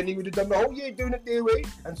way. And then he would have done the whole year doing it their way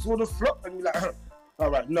and saw the flop and be like,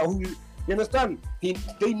 all right, no, you understand? They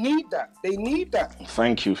need that. They need that.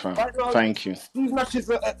 Thank you, fam. Right now, Thank you. Steve Nash is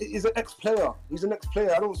an ex-player. He's an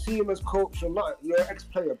ex-player. I don't see him as coach or not. You're an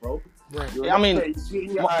ex-player, bro. Right. You're an I mean, ex-player. You see it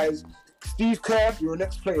in your eyes. Steve Kerr, you're an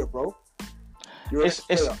ex-player, bro. You're an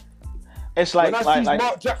ex-player. It's like, when I see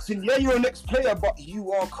Mark Jackson, yeah, you're an ex-player, but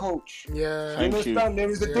you are coach. Yeah. You understand? There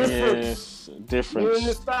is a difference. Yes, difference. You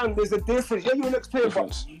understand? There's a difference. Yeah, you're an ex-player,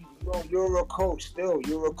 Difference. but you're a coach still.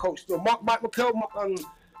 You're a coach still. Mike McHale,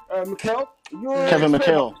 McHale, you're Kevin an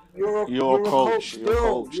ex-player. McHale. You're a coach. You're a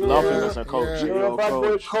coach. still. Love him You're- as a coach. yeah. You're a bad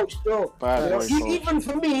boy coach still. Bad boy coach. Even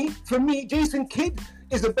for me, Jason Kidd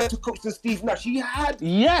is a better coach than Steve Nash. He had,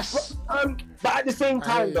 Yes. but at the same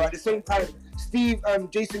time, Aye.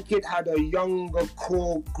 Jason Kidd had a younger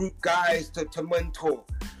core group guys to mentor.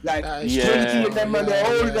 Like Yeah. 20 of them, and they're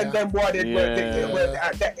older than them. Boy, they were Yeah.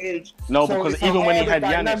 at that age. No, So because it's even a when he harder had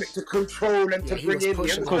dynamic Giannis. to control and Yeah, to he bring was in, you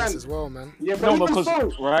pushing understand? kids as well, man. Yeah, but No, even because-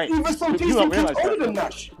 so, right. even so, You Jason don't Kidd's realise older that. than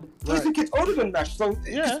Nash. Right. Jason Kidd's older than Nash, so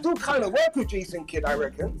Yeah. it still kind of work with Jason Kidd, I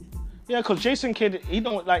reckon. Yeah, because Jason Kidd, he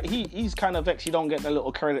don't like he's kind of vexed. He don't get the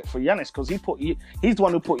little credit for Giannis because he's the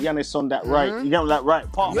one who put Giannis on that right, you know, that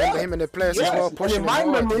right path. Yeah. Him and the players as Yes, well and pushing in him my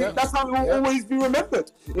hard. memory, Yeah. that's how it will Yeah. always be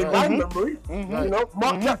remembered. In my memory, you know,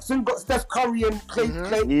 Mark Jackson got Steph Curry and Clay.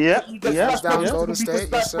 Yeah, he gets yeah. Splash Down Brothers Golden to beat the State,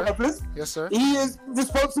 Splash yes, sir. Brothers. Yes, sir. He is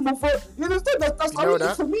responsible for. You understand? That's how know it is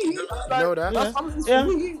that. for me. know that. That's how it is Yeah, for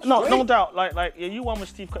me. no Straight. doubt. Like yeah, you one with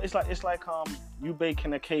Steve. It's like you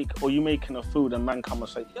baking a cake or you making a food and man come and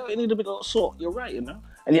say, yeah, you need a bit of salt. You're right, you know.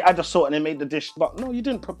 And you add the salt and they made the dish, but no, you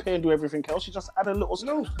didn't prepare and do everything else. You just add a little.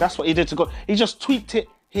 No. That's what he did to go. He just tweaked it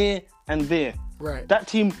here and there. Right. That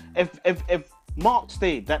team, if Mark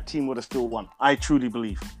stayed, that team would have still won. I truly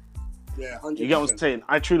believe. Yeah, 100%. You get what I'm saying?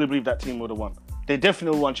 I truly believe that team would have won. They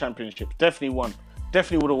definitely won championships. Definitely won.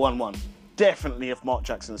 Definitely would have won one. Definitely if Mark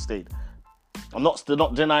Jackson stayed. I'm not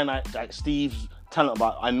denying that Steve's talent,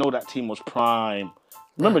 but I know that team was prime.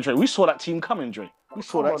 Remember, Dre, we saw that team coming, Dre. We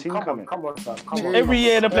saw that team coming. Come on, son. Come on. Every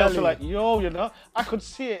year the players were Early. like, yo, you know, I could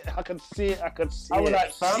see it. I was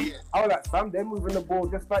like, fam, they're moving the ball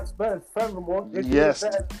just like Spurs. Furthermore, they're doing Yes.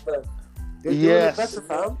 better than Spurs. They're doing Yes. it better,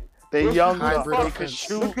 fam. They're Look young, at hybrid they offense. can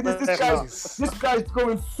shoot. Look at this better. this guy's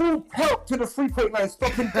going full pelt to the 3-point line,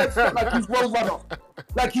 stopping dead stop like he's road runner.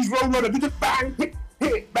 Like he's road runner. He just bang, hit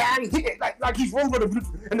it, bang, hit it. Like he's road runner.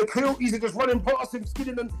 And the Coyotes are just running past him,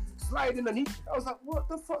 skidding and sliding. And I was like, what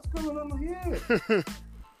the fuck's going on here?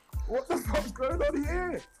 What the fuck's going on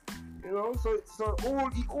here? You know, so all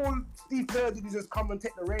Steve Kerr did is just come and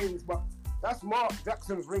take the reins, but that's Mark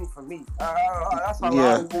Jackson's ring for me. That's how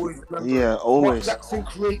Yeah. I always remember. Yeah, always. Mark Jackson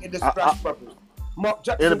created the Splash Brothers. Mark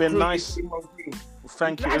Jackson It'd have been created nice. Draymond Green.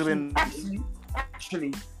 Thank you. It'd have been.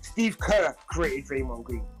 Actually, Steve Kerr created Draymond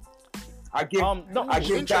Green. I give No, I give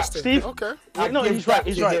that. Interesting. Steve- Okay. I No, give he's right. that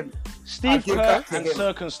He's to right. him. Steve give Kerr that to and him.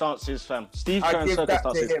 circumstances, fam. Steve Kerr I and give that to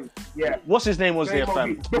circumstances. him. Yeah. What's his name was there, Draymond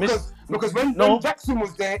fam? Green. Because when No. Jackson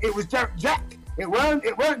was there, it was Jack. It weren't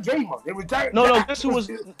Draymond. It was Jack. No, Jack guess who was?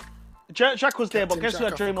 Jack was there, but Captain guess who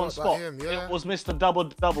had Jack, I Draymond's forgot spot? about him, yeah. It was Mr.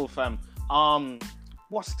 Double, fam.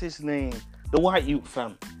 What's his name? The white youth,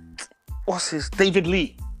 fam. What's his? David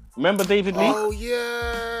Lee. Remember David Lee? Oh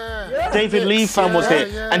yeah. Yeah. David Lee, fam, was Yeah, there,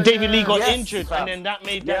 yeah, and David Lee yeah. got Yes, injured, fam. and then that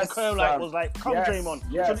made Yes, Kerr fam. was like, "Come, Yes, Draymond."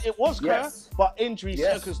 yes, So it was Kerr, yes. but injury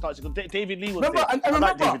Yes. circumstances. David Lee was Remember, there. and I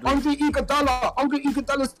like remember, David Lee. Andre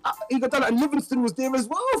Iguodala and Livingston was there as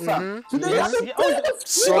well, fam. So they Yes, had yeah. a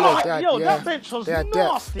Solid, that, Yo, yeah. that bench was They had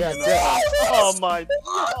depth. nasty. They had you know? depth. Oh my They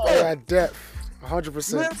god. had depth. 100%.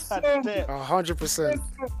 Listen, Depth. 100%.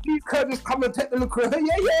 Steve Kerr just come and take the look.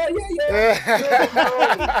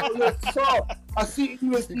 Yeah. Soft. I see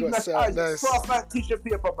you and Steve got Nash soft, eyes. nice. Soft like t-shirt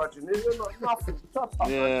paper budget. There's nothing. Shut up.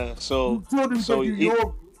 Yeah. So Jordan so gave you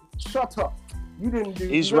your. Shut up. You didn't do.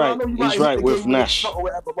 He's you know, I right. know you He's might right have with given you a Nash. shot or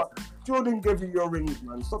whatever, but Jordan gave you your rings,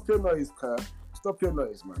 man. Stop your noise, Kerr. Stop your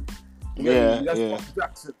noise, man. You know what I mean? That's Yeah. Mark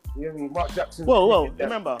Jackson. You know what I mean? Mark Jackson. Well.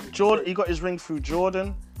 Remember, Jordan. He got his ring through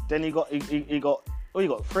Jordan. Then he got. He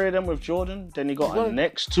got 3 of them with Jordan. Then he got a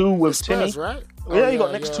next 2 with Spurs, Timmy. right? Yeah, he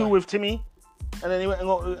got next 2 with Timmy, and then he went and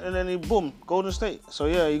got, and then he boom, Golden State. So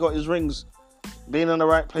yeah, he got his rings, being in the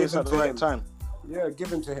right place Give at him the to right him. time. Yeah,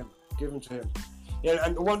 give him to him. Give him to him. Yeah,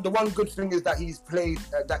 and the one good thing is that he's played.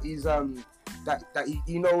 That he's that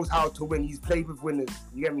he knows how to win. He's played with winners.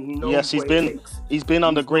 You get me? He knows. Yes, he's what it been takes. he's been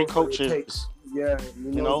under He great knows what it coaches. takes. Yeah, he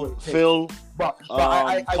knows You know, what it takes. Phil. But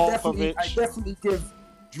I Popovich. definitely give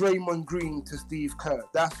Draymond Green to Steve Kerr.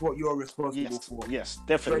 That's what you're responsible for. Yes,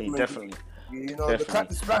 definitely, Draymond definitely. Green. You know, Definitely.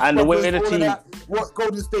 the Splash And the way Brothers, the all of team- that, what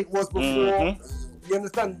Golden State was before. Mm-hmm. You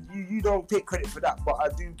understand? You don't take credit for that, but I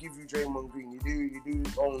do give you Draymond Green. You do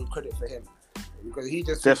own credit for him because he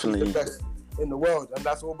just Definitely. is the best in the world, and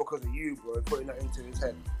that's all because of you, bro. Putting that into his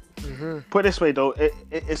head. Put it this way though,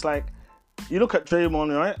 it's like you look at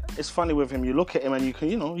Draymond, right? It's funny with him. You look at him and you can,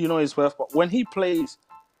 you know his worth. But when he plays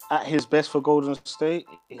at his best for Golden State,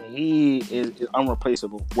 he is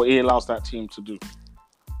unreplaceable. What he allows that team to do,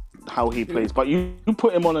 how he plays. But you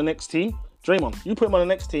put him on the next team, Draymond. You put him on the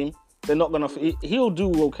next team, they're not gonna. He'll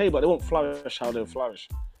do okay, but they won't flourish how they'll flourish.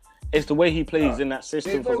 It's the way he plays in that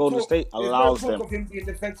system for Golden State allows them. them. There's no talk of him being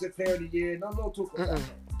defensive player of the year. No talk of that.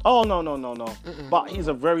 Oh no. But he's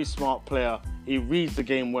a very smart player. He reads the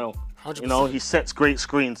game well. 100%. You know, he sets great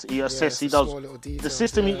screens. He assists. He does the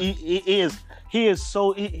system. He is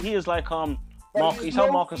like Mark. He's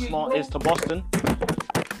how Marcus Smart is to Boston.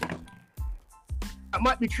 That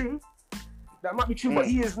might be true. But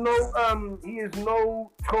he is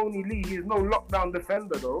no Tony Lee. He is no lockdown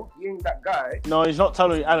defender though. He ain't that guy. No, he's not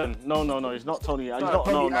Tony Allen. No, he's not Tony. He's not.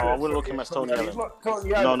 No, I wouldn't look him as Tony Allen. He's not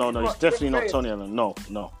Tony Allen. No, he's definitely not Tony Allen. No.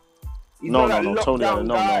 He's No, not no, that Tony Allen. lockdown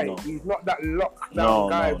No. guy. He's not that lockdown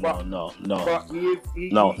guy. But he is. He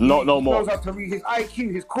No more. knows how to read his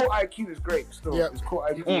IQ. His core IQ is great. Still, Yep. his core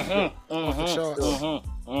IQ. Is great.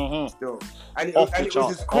 Still. And it was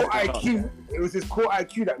his core IQ. It was his core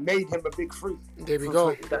IQ that made him a big freak. There we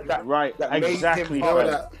go. Right, exactly. You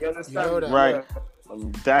understand? know that. Right.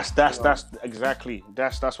 That's exactly.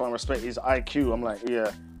 That's why I respect his IQ. I'm like,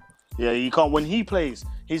 yeah. You can't. When he plays,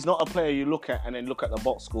 he's not a player you look at and then look at the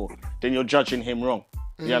box score. Then you're judging him wrong.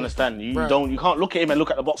 You understand? You can't look at him and look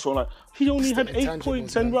at the box score like he only had 8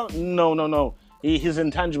 points and run. No. His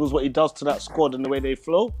intangibles, what he does to that squad and the way they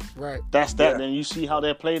flow. Right. That's that. Then you see how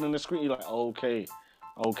they're playing on the screen. You're like, okay.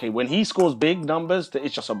 When he scores big numbers,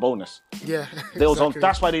 it's just a bonus. Yeah.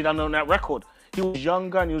 That's why they done on that record. He was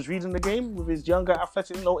younger and he was reading the game with his younger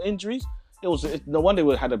athletic, no injuries. No wonder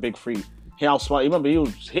he had a big free. He outsmart. Remember, he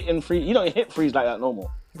was hitting free. You don't hit frees like that no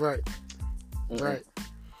more. Right. Right.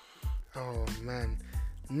 Oh man.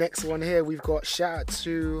 Next one here, we've got shout out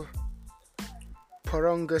to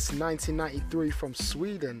Porongus 1993 from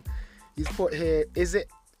Sweden. He's put here, is it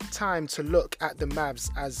time to look at the Mavs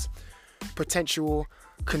as potential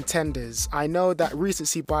contenders? I know that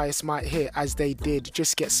recency bias might hit as they did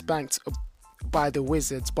just get spanked by the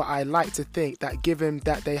Wizards, but I like to think that given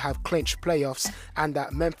that they have clinched playoffs and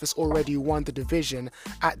that Memphis already won the division,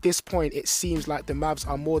 at this point it seems like the Mavs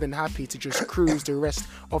are more than happy to just cruise the rest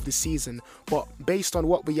of the season. But based on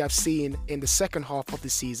what we have seen in the second half of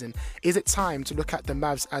the season, is it time to look at the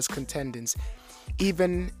Mavs as contenders?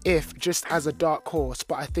 Even if just as a dark horse,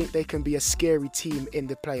 but I think they can be a scary team in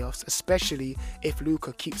the playoffs, especially if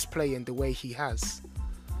Luka keeps playing the way he has.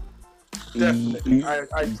 Definitely, I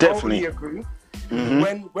totally agree.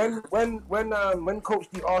 Mm-hmm. When Coach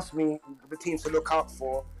D asked me the teams to look out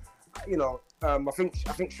for, you know, I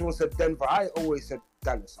think Sean said Denver. I always said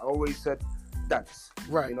Dallas.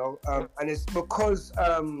 Right. You know, and it's because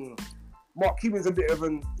Mark Cuban's a bit of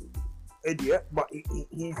an idiot, but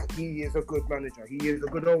he is a good manager. He is a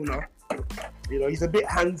good owner. You know, he's a bit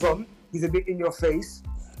hands-on. He's a bit in your face,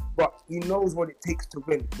 but he knows what it takes to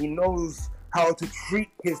win. He knows how to treat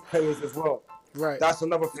his players as well. Right. That's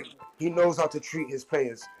another thing. He knows how to treat his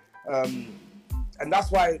players, and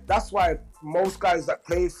that's why most guys that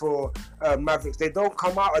play for Mavericks, they don't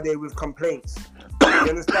come out of there with complaints. You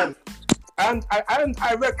understand? And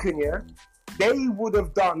I reckon, they would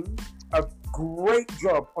have done a great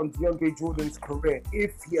job on DeAndre Jordan's career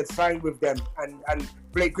if he had signed with them and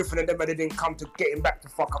Blake Griffin and them didn't come to get him back to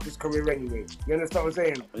fuck up his career anyway. You understand what I'm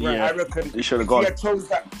saying? Yeah. I reckon he should have gone.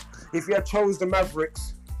 If he had chose the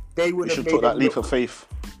Mavericks, they would have made took that leap of faith.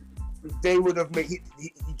 They would have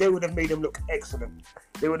made him look excellent.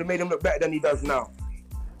 They would have made him look better than he does now.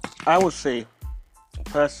 I would say,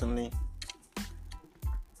 personally,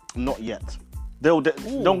 not yet. Don't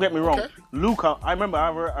get me wrong. Okay. Luka, I remember I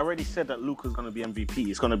already said that Luka's going to be MVP.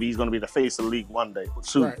 He's going to be the face of the league one day,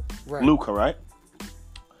 soon. Right. Luka, right?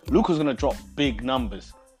 Luka's going to drop big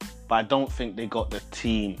numbers, but I don't think they got the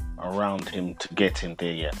team around him to get him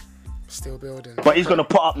there yet. Still building. But he's going to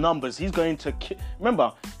put up numbers. He's going to...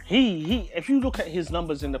 Remember, he if you look at his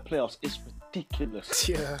numbers in the playoffs, it's ridiculous.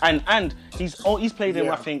 Yeah. And he's played in,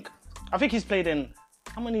 I think he's played in,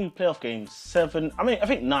 how many playoff games? 7, I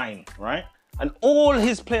think 9, right? And all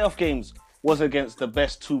his playoff games was against the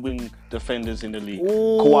best two-wing defenders in the league.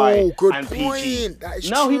 Kawhi good and point. PG. That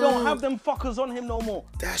is now true. he don't have them fuckers on him no more.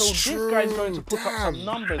 That's so true. this guy's going to put up some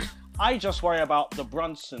numbers. I just worry about the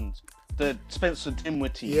Brunsons, the Spencer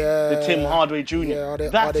Dinwiddie, Yeah. the Tim Hardaway Jr. Yeah, are they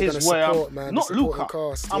That gonna is where support, I'm man? not The supporting Luka.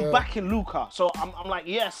 cast, I'm yeah. backing Luka, so I'm like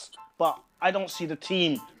yes, but I don't see the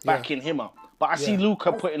team backing him up. But I see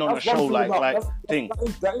Luka putting on a That's one show thing like about- thing.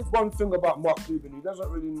 That is one thing about Mark Cuban. He doesn't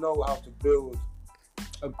really know how to build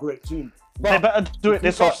a great team. They better do it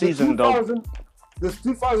this off season though. The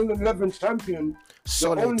 2011 champion,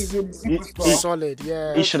 Solid. the only really superstar. Solid,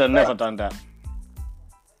 yeah. He should have never done that.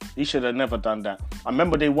 He should have never done that. I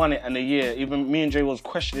remember they won it in a year. Even me and Jay was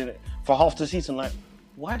questioning it for half the season. Like,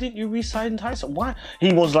 why didn't you re-sign Tyson? Why?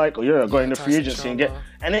 He was like, oh, yeah, going to free Tyson agency and Chandler.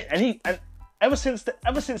 get and ever since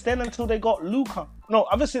then until they got Luka. No,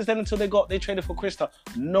 ever since then until they traded for Krista,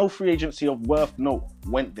 no free agency of worth note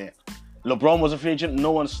went there. LeBron was a free agent.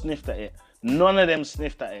 No one sniffed at it. None of them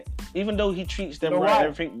sniffed at it. Even though he treats them You know right why? and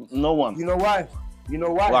everything, no one. You know why? You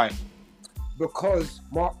know why? Why? Because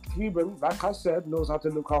Mark Cuban, like I said, knows how to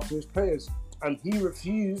look after his players. And he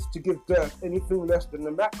refused to give Dirk anything less than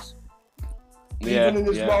the max. Yeah, Even in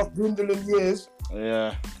his last dwindling years,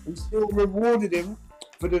 yeah. he still rewarded him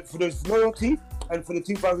for his loyalty and for the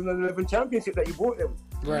 2011 championship that he brought him.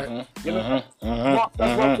 Right. You know,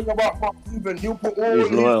 that's one thing about Mark Cuban. He'll put all He's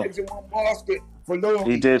his loyal. eggs in one basket for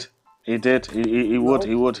loyalty. He did. He would.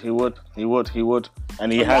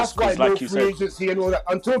 And he And has, that's why because no like you free said, agency and all that.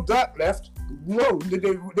 Until Dirk left, no,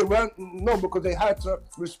 they weren't. No, because they had to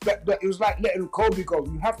respect that. It was like letting Kobe go.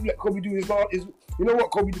 You have to let Kobe do his last. You know what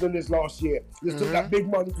Kobe did in his last year? Just took that big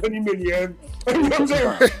money, 20 million. You know what I'm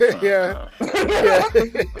saying? Yeah.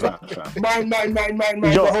 Mine,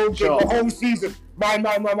 the whole season. Mine.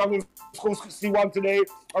 I'm going to see one today.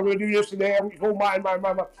 I'm going to do this today. I'm going to go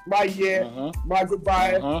my year, my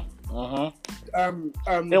goodbye.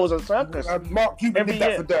 it was a circus. Mark Cuban Every did that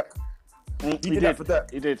year. for Dirk. He did that for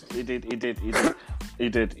Dirk. He did. He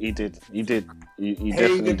Paid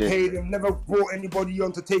definitely him, did. paid him. Never brought anybody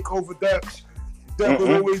on to take over Dirk. Dirk was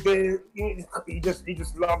always there. He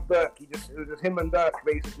just loved Dirk. It was just him and Dirk,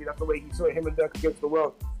 basically. That's the way he saw him and Dirk against the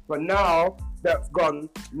world. But now that's gone.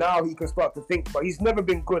 Now he can start to think. But he's never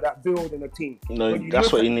been good at building a team. No, When you that's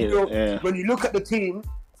look what at he needed. the- Yeah. When you look at the team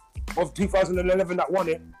of 2011 that won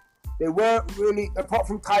it, they weren't really, apart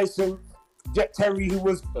from Tyson, Jet Terry, who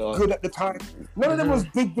was good at the time. None of them was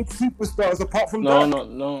big superstars apart from Dirk.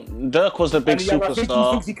 No. Dirk was the big And I think he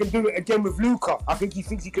superstar. thinks he can do it again with Luka. I think he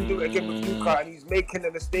thinks he can do it again with Luka, and he's making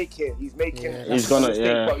a mistake here. He's making a He's gonna- mistake,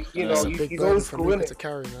 yeah. but, you know, That's a he's big old burden school, for Luka innit? to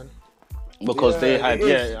carry, man. Because they Yeah, had, it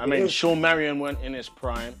is, I mean, it is. Sean Marion went in his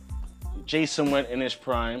prime. Jason went in his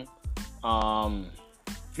prime.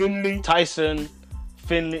 Finley. Tyson,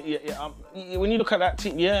 Finley. When you look at that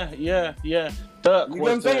team, Dirk You know what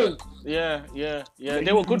was I'm saying? there. Yeah.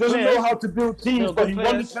 They were good He doesn't players. know how to build They were teams, but good he won the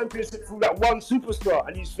players. championship through that one superstar,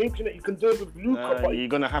 and he's thinking that you can do it with Luka. But You're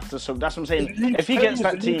gonna have to. So that's what I'm saying. the league If he gets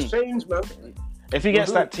that changes, the team, league changes, man. if he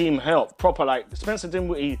gets that team help proper, like Spencer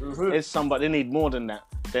Dinwiddie is somebody. They need more than that.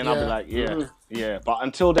 Then I'll be Yeah. like, yeah. But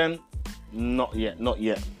until then, not yet.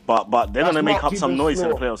 But they're That's gonna make Mark up some Cuban's noise in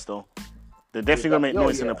the flaw. playoffs, though. They're definitely gonna make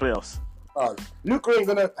noise in the yeah. playoffs. Luka ain't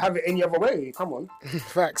gonna have it any other way. Come on.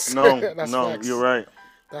 Facts. No, That's no, facts. you're right.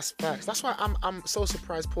 That's facts. That's why I'm so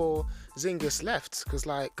surprised Paul Zingis left, because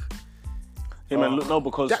like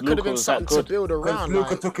Because that could have Luka been was that something to good. build Because around.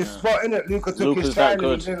 Luka Like, took his spot, innit? Luka took Luka's his that shine, and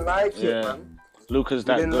good. he didn't like Yeah. it, man. Luka's He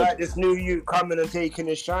that didn't good. like this new you coming and taking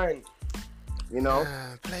his shine. You know?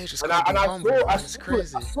 players just And can't be I humble, saw, man. I It's saw it.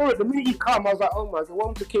 crazy. I saw it the minute he come. I was like, oh my god,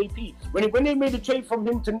 welcome to KP. When they made the trade from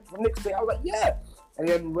him to next day, I was like, yeah. And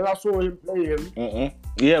then when I saw him play him,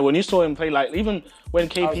 Yeah, when you saw him play, like even when I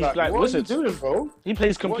was KP's like, like what Wizards, are you doing, bro? he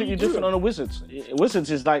plays completely different on the Wizards. Wizards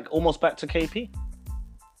is like almost back to KP.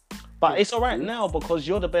 But it's all right now because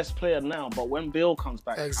you're the best player now. But when Bill comes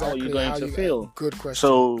back, Exactly. how are you going to feel? Good question.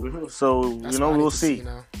 So That's you know, what I we'll need to see.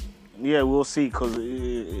 now. Yeah, we'll see because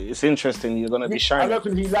it's interesting. You're gonna be I shining.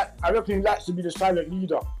 reckon he likes to be the silent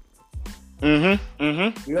leader. You know what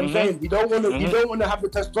I'm saying? You don't want to have the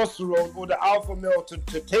testosterone or the alpha male to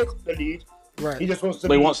take the lead. Right. He just wants to.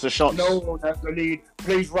 But he wants the shots. No one has the lead.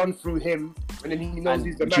 Plays run through him, and then he knows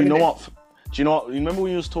he's the man. Do you know innit? what? Do you know what? Remember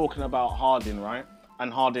when you was talking about Harden, right?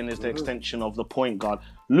 And Harden is the extension of the point guard.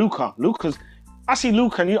 Luka's. I see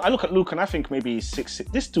Luka, and I look at Luka, and I think maybe he's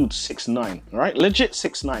 6'6". This dude's 6'9", right? Legit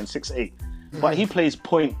 6'9", 6'8". But he plays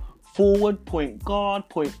point forward, point guard,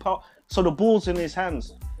 point power. So the ball's in his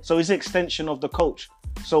hands. So he's an extension of the coach.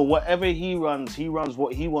 So whatever he runs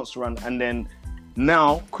what he wants to run, and then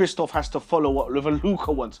now Christoph has to follow whatever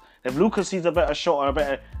Luka wants. If Luka sees a better shot or a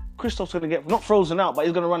better, Christoph's gonna get not frozen out, but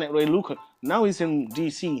he's gonna run it the way Luka. Now he's in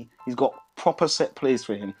DC. He's got proper set plays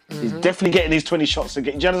for him. He's definitely getting these 20 shots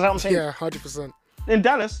again. Do you understand what I'm saying? Yeah, 100%. In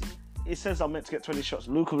Dallas, it says I'm meant to get 20 shots.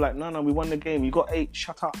 Luka was like, no, we won the game. You got 8.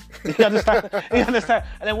 Shut up. You understand? You understand?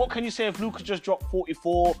 And then what can you say if Luka just dropped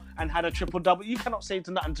 44 and had a triple-double? You cannot say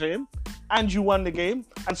nothing to him. And you won the game.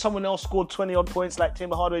 And someone else scored 20-odd points like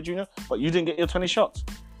Tim Hardaway Jr., but you didn't get your 20 shots.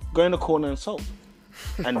 Go in the corner and soak.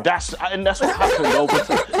 And that's what happened over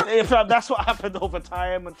time. That's what happened over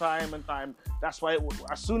time and time and time. That's why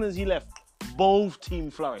as soon as he left, both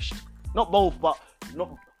teams flourished. Not both, but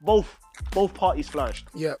both parties flourished.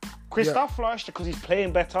 Yeah. Kristaps flourished because he's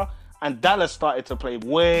playing better, and Dallas started to play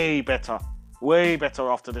way better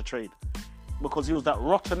after the trade, because he was that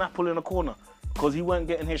rotten apple in the corner. Because he weren't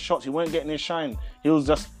getting his shots, he weren't getting his shine. He was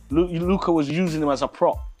just Luka was using him as a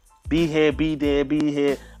prop. Be here, be there, be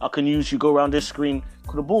here. I can use you. Go around this screen.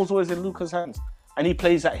 Because the ball's always in Luka's hands, and he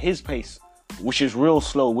plays at his pace, which is real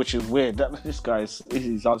slow, which is weird. This guy's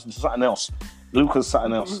he's something else. Luka's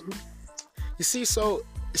something else. You see, so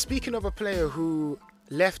speaking of a player who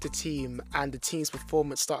left the team and the team's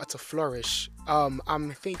performance started to flourish,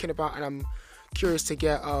 I'm thinking about, and I'm curious to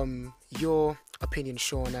get your opinion,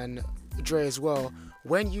 Sean, and Dre as well.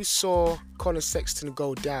 When you saw Colin Sexton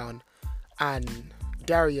go down and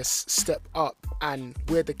Darius step up, and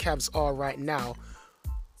where the Cavs are right now,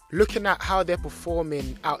 looking at how they're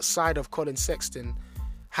performing outside of Colin Sexton,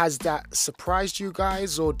 has that surprised you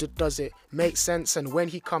guys, or does it make sense? And when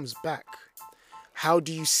he comes back, how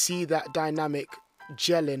do you see that dynamic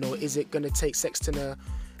gelling, or is it going to take Sexton a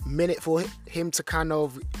minute for him to kind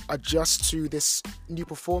of adjust to this new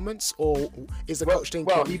performance, or is the coach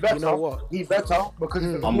thinking, he better, you know what? He better, because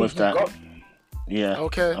I'm with that. Yeah.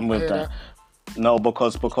 Okay. I'm with that. No,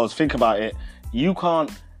 because think about it. You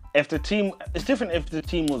can't. If the team, it's different if the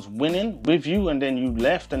team was winning with you and then you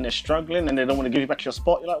left and they're struggling and they don't want to give you back your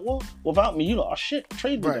spot. You're like, well, without me, you lot are shit.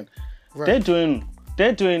 Trade me then. Right. They're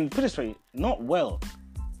doing, put it this way, not well.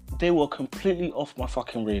 They were completely off my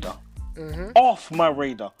fucking radar. Mm-hmm. Off my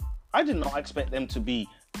radar. I did not expect them to be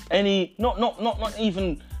not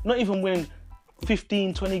even winning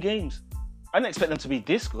 15, 20 games. I didn't expect them to be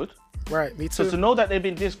this good. Right, me too. So to know that they've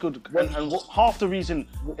been this good, and half the reason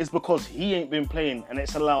is because he ain't been playing, and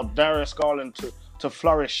it's allowed Darius Garland to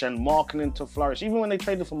flourish and Markkanen to flourish. Even when they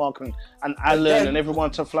traded for Markkanen and Allen and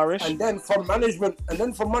everyone to flourish. And then from management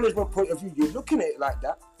point of view, you're looking at it like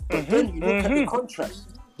that. But then you look at the contract.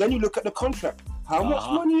 Then you look at the contract. How much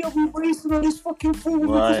money are we wasting on this fucking fool? We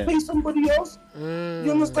could just pay somebody else.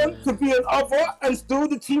 You understand? To be an other and still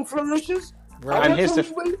the team flourishes. Right. And here's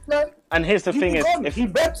the thing is, if he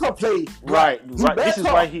better play, right. This is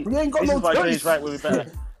why choice. Jay's right with it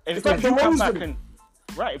better. If you come back and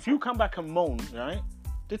if you come back and moan, right,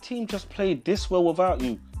 the team just played this well without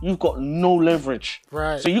you. You've got no leverage,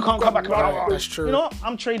 right? So you can't come back and that's true. You know what?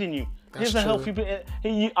 I'm trading you. Here's a healthy bit.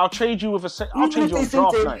 I'll trade you with I'll trade you on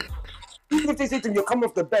draft night. Even if they say to him, you come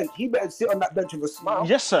off the bench, he better sit on that bench with a smile.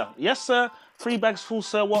 Yes, sir. 3 bags full,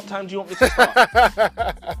 sir. What time do you want me to start?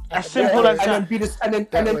 As simple as that. And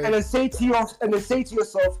then say to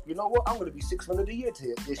yourself, you know what? I'm going to be 6th man of the year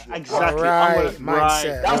this year. Exactly. Right,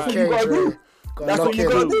 mindset. That's what you got to do. That's what you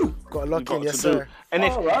got to do. Got to lock in, yes sir. And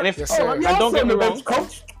if Yes, sir. and don't get me wrong,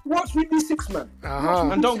 coach, watch me be 6th man.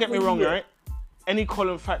 And don't get me wrong, right? Any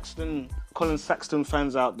Colin Sexton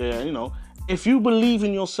fans out there, you know, if you believe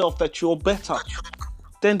in yourself that you're better,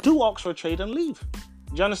 then do Oxford trade and leave.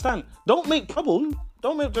 Do you understand? Don't make trouble.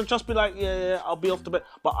 Just be like, yeah, I'll be off the bench,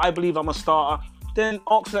 but I believe I'm a starter. Then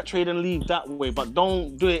Oxford that trade and leave that way, but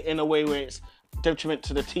don't do it in a way where it's detriment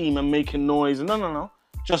to the team and making noise. No.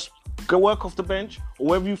 Just go work off the bench or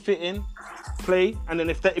wherever you fit in, play, and then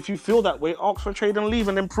if you feel that way, Oxford trade and leave,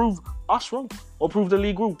 and then prove us wrong or prove the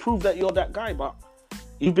league rule, prove that you're that guy. But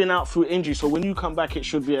you've been out through injury, so when you come back, it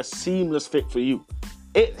should be a seamless fit for you.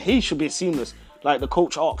 He should be seamless. Like the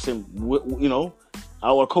coach asks him, you know.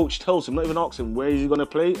 Our coach tells him, not even asks him, where is he going to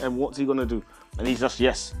play and what's he going to do? And he's just,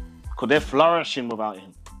 yes. Because they're flourishing without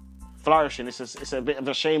him. Flourishing. It's a bit of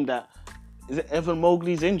a shame that, is it Evan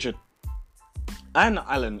Mobley's injured? And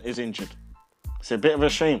Allen is injured. It's a bit of a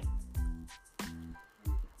shame.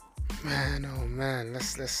 Man, oh man,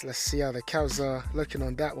 let's see how the Cavs are looking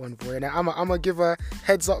on that one, boy. Now I'm gonna give a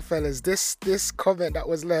heads up, fellas. This comment that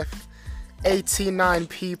was left, 89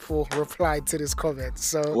 people replied to this comment.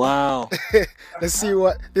 So wow. Let's see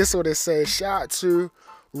what this one is saying. Shout out to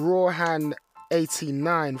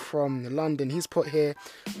Rohan89 from London. He's put here,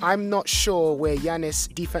 I'm not sure where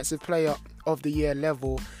Giannis defensive player of the year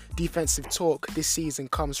level defensive talk this season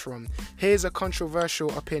comes from. Here's a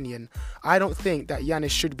controversial opinion. I don't think that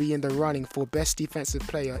Giannis should be in the running for best defensive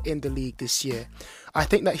player in the league this year. I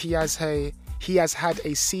think that he has had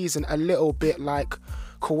a season a little bit like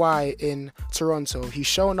Kawhi in Toronto. He's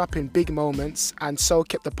shown up in big moments and so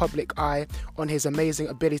kept the public eye on his amazing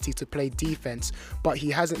ability to play defense, but he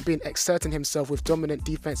hasn't been exerting himself with dominant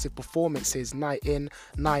defensive performances night in,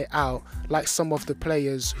 night out, like some of the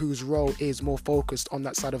players whose role is more focused on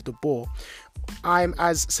that side of the ball. I'm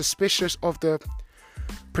as suspicious of the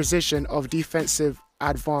precision of defensive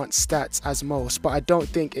advanced stats as most, but I don't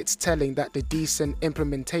think it's telling that the decent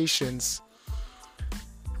implementations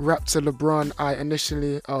Raptor LeBron I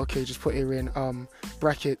initially just put here in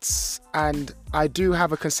brackets, and I do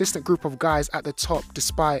have a consistent group of guys at the top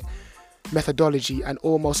despite methodology, and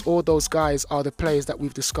almost all those guys are the players that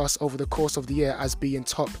we've discussed over the course of the year as being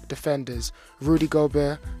top defenders: Rudy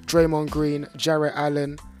Gobert, Draymond Green, Jarrett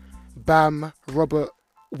Allen, Bam, Robert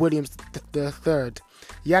Williams III.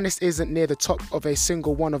 Giannis isn't near the top of a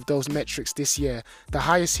single one of those metrics this year. The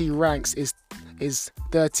highest he ranks is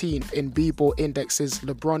 13th in B-Ball Index's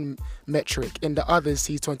LeBron metric. In the others,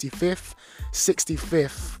 he's 25th,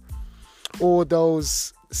 65th. All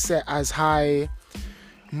those set as high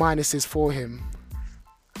minuses for him.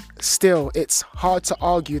 Still, it's hard to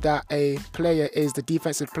argue that a player is the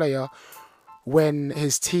defensive player when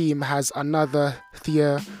his team has another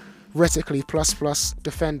theoretically plus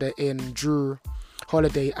defender in Drew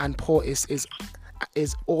Holiday, and Portis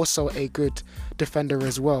is also a good defender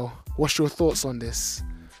as well. What's your thoughts on this?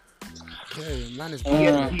 Okay, man is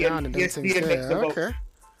breaking down and them things there. Okay.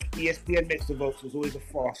 ESPN makes the votes. Was always a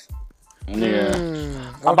farce. Yeah,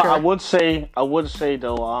 okay. But I would say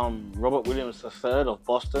though, Robert Williams III of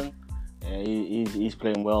Boston, he's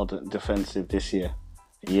playing well defensive this year.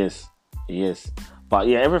 He is. But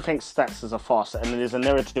yeah, everything stats is a farce, and there's a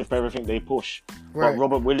narrative for everything they push. Right. But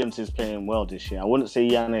Robert Williams is playing well this year. I wouldn't say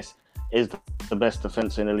Giannis is the best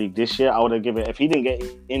defender in the league this year. I would have given it, if he didn't get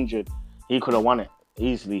injured, he could have won it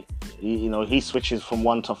easily. He switches from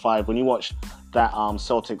 1 to 5. When you watch that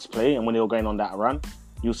Celtics play and when they were going on that run,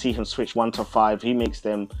 you'll see him switch 1 to 5. He makes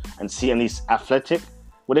them and he's athletic.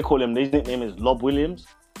 What they call him, his nickname is Lob Williams.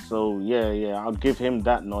 So yeah, I'll give him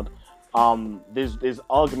that nod. There's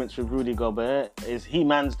arguments with Rudy Gobert is he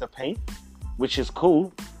mans the paint, which is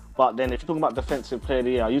cool, but then if you're talking about defensive player of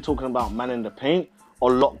the year, are you talking about man in the paint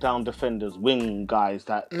or lockdown defenders, wing guys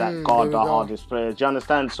that guard the hardest players? Do you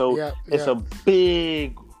understand? So it's a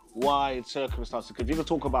big, wide circumstance. Because if you can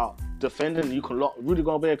talk about defending, you can Rudy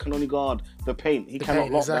Gobert can only guard the paint. He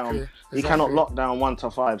cannot lock down. He cannot lock down 1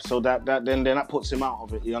 to 5. So that then that puts him out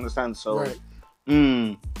of it. You understand? So. Right.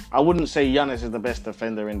 I wouldn't say Giannis is the best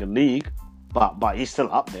defender in the league, but he's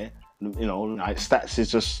still up there. Like stats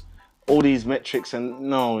is just all these metrics, and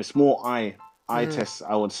no, it's more eye tests,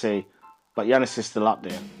 I would say. But Giannis is still up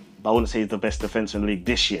there. But I wouldn't say he's the best defender in the league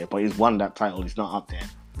this year, but he's won that title. He's not up there.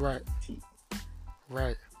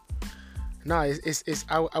 Right. No,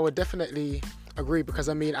 I would definitely agree, because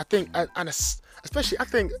I mean, I think, and especially I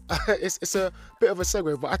think it's a bit of a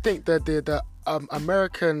segue, but I think the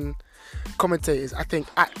American commentators, I think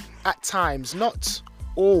at times, not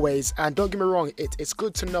always, and don't get me wrong, it's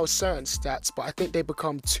good to know certain stats, but I think they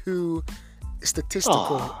become too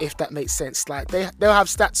statistical, if that makes sense. Like they'll have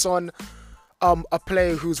stats on a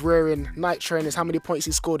player who's wearing Nike trainers, how many points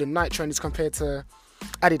he scored in Nike trainers compared to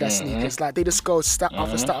Adidas sneakers. Like they just go stat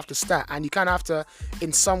after stat after stat, and you kind of have to,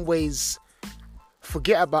 in some ways,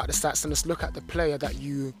 forget about the stats and just look at the player that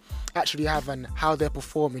you actually have and how they're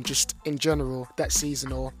performing just in general that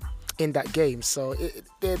season or in that game. So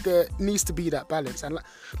there needs to be that balance. And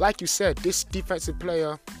like you said, this defensive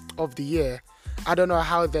player of the year, I don't know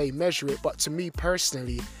how they measure it, but to me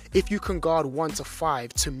personally, if you can guard 1 to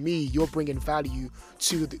 5, to me, you're bringing value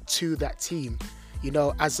to that team,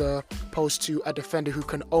 as opposed to a defender who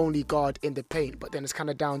can only guard in the paint. But then it's kind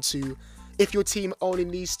of down to, if your team only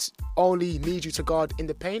needs you to guard in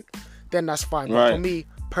the paint, then that's fine. Right. But for me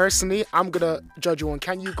personally, I'm gonna judge you on,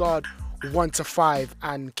 can you guard 1 to 5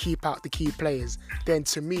 and keep out the key players? Then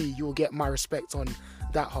to me, you'll get my respect on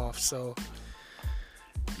that half. So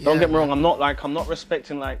don't get me wrong, I'm not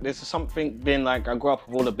respecting, like, there's something being like, I grew up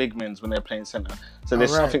with all the big men when they're playing center. So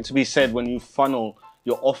there's something to be said when you funnel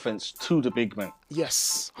your offense to the big men.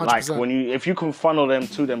 Yes, 100%. Like if you can funnel them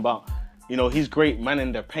to them, but he's great man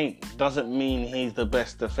in the paint, doesn't mean he's the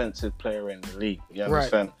best defensive player in the league. You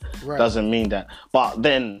understand? Right. Doesn't mean that. But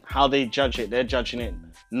then how they judge it, they're judging it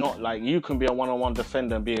not like you can be a one-on-one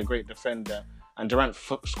defender and be a great defender, and Durant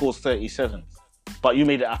scores 37. But you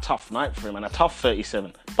made it a tough night for him, and a tough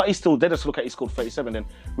 37. But he's still dead. Just look at he scored 37. Then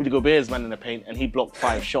Rudy Gobert's man in the paint, and he blocked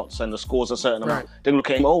 5 shots, and the score's a certain amount. Then look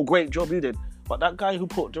at him. Oh, great job you did. But that guy who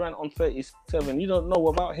put Durant on 37, you don't know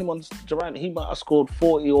about him on Durant. He might have scored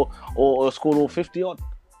 40 or scored all 50 odd.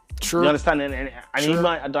 True. You understand? And he True.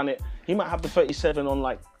 might have done it. He might have the 37 on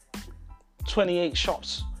like 28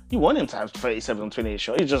 shots. You want him to have 37 on 28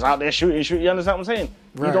 shots. He's just out there shooting. You understand what I'm saying?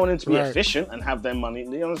 Right, you don't want him to be right. efficient and have their money.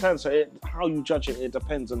 You understand? So how you judge it, it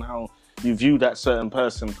depends on how you view that certain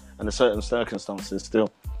person and the certain circumstances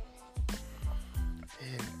still.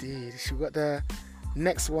 Indeed. We got the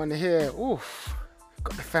next one here. Oof.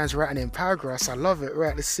 Got the fans writing in paragraphs. I love it.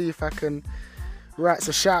 Right, let's see if I can. Right,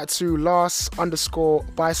 so shout out to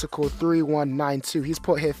Lars_bicycle3192. He's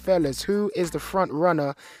put here, fellas, who is the front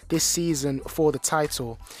runner this season for the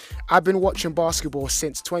title? I've been watching basketball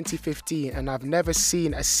since 2015 and I've never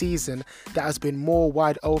seen a season that has been more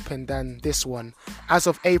wide open than this one. As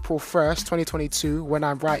of April 1st, 2022, when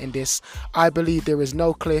I'm writing this, I believe there is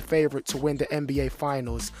no clear favourite to win the NBA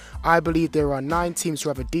Finals. I believe there are 9 teams who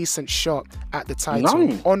have a decent shot at the title.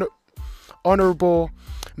 Honourable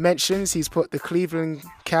mentions, he's put the Cleveland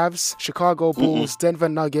Cavs, Chicago Bulls, Denver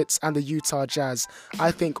Nuggets and the Utah Jazz. I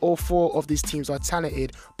think all 4 of these teams are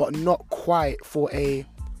talented but not quite for a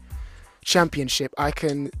championship. I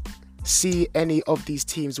can see any of these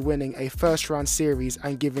teams winning a first round series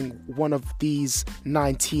and giving one of these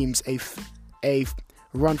 9 teams a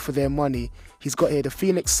run for their money. He's got here the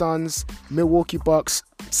Phoenix Suns, Milwaukee Bucks,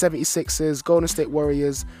 76ers, Golden State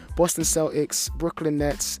Warriors, Boston Celtics, Brooklyn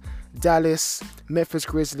Nets, Dallas, Memphis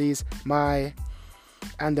Grizzlies, and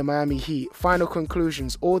the Miami Heat. Final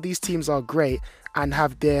conclusions. All these teams are great and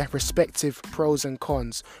have their respective pros and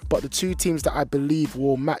cons, but the 2 teams that I believe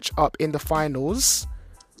will match up in the finals.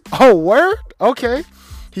 Oh, word? Okay.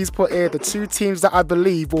 He's put here the 2 teams that I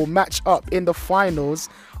believe will match up in the finals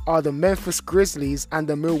are the Memphis Grizzlies and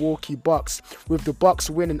the Milwaukee Bucks, with the Bucks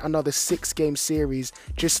winning another 6-game series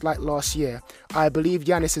just like last year. I believe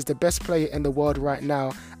Giannis is the best player in the world right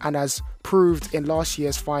now and has proved in last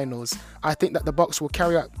year's finals. I think that the Bucks will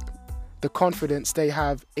carry out the confidence they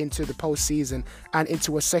have into the postseason and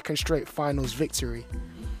into a second straight finals victory.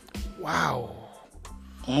 Wow.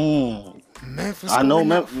 Memphis. I know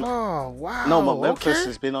Wow. No, but Memphis okay.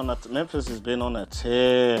 has been on a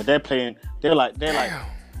tear. They're like Damn.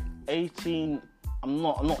 18. I'm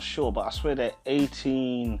not sure, but I swear they're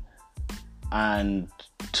 18 and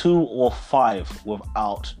 2 or 5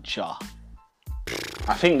 without Ja.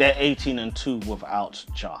 I think they're 18 and 2 without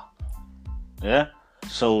Ja. Yeah.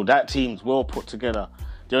 So that team's well put together.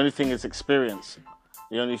 The only thing is experience.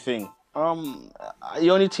 The only thing. The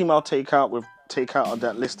only team I'll take out of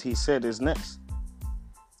that list he said is Nets.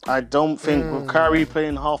 I don't think with Kyrie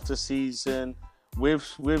playing half the season, with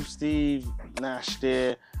Steve Nash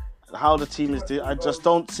there, how the team is there, I just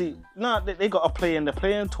don't see. No, they got to play in the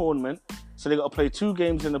play-in tournament, so they got to play 2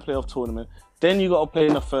 games in the playoff tournament. Then you got to play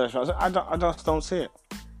in the first round. I just don't see it.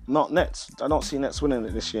 Not Nets. I don't see Nets winning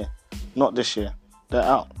it this year. Not this year. They're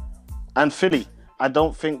out. And Philly, I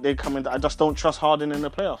don't think they come in. I just don't trust Harden in the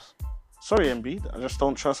playoffs. Sorry, Embiid. I just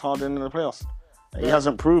don't trust Harden in the playoffs. He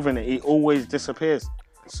hasn't proven it. He always disappears.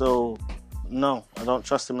 So, no, I don't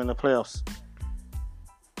trust him in the playoffs.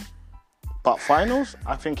 But finals,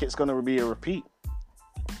 I think it's going to be a repeat.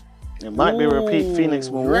 It might be a repeat. Phoenix,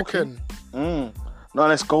 Milwaukee. No,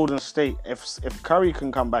 that's Golden State. If Curry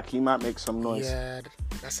can come back, he might make some noise. Yeah,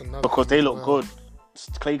 that's another. Because they look good.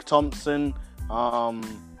 Klay Thompson,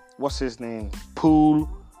 what's his name? Poole.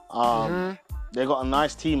 They got a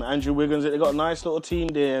nice team. Andrew Wiggins. They got a nice little team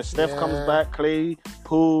there. Steph comes back. Klay,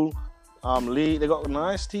 Poole, Lee. They got a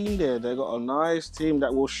nice team there. They got a nice team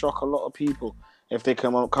that will shock a lot of people if they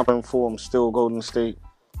come in form. Still Golden State,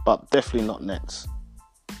 but definitely not Nets.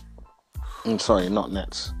 I'm sorry, not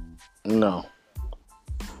Nets. No,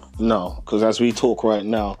 because as we talk right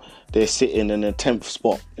now, they're sitting in the 10th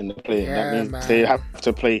spot in the play. That means they have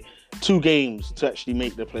to play 2 games to actually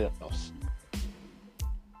make the playoffs.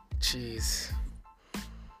 Jeez.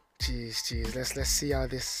 Let's see how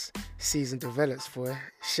this season develops, boy.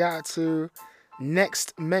 Shout out to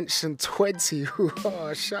Next Mention 20.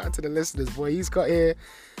 Shout out to the listeners, boy. He's got here.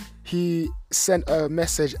 He sent a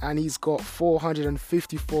message and he's got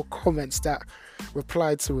 454 comments that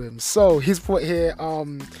replied to him. So he's put here,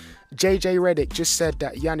 JJ Redick just said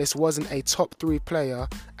that Giannis wasn't a top 3 player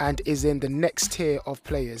and is in the next tier of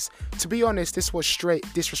players. To be honest, this was straight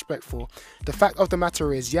disrespectful. The fact of the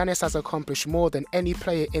matter is, Giannis has accomplished more than any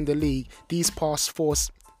player in the league these past 4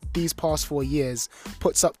 years,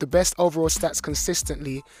 puts up the best overall stats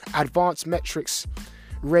consistently, advanced metrics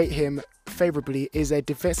rate him favorably, is a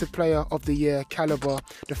defensive player of the year caliber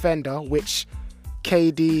defender, which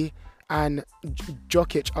KD and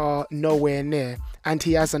Jokic are nowhere near, and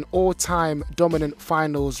he has an all-time dominant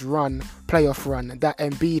finals playoff run that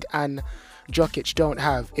Embiid and Jokic don't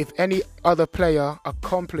have. If any other player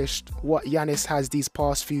accomplished what Giannis has these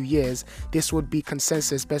past few years, this would be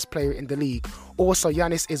consensus best player in the league. Also,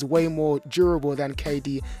 Giannis is way more durable than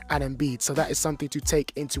KD and Embiid, so that is something to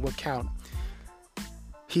take into account.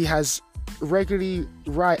 He has regularly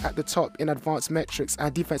right at the top in advanced metrics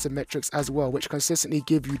and defensive metrics as well, which consistently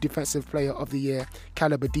give you defensive player of the year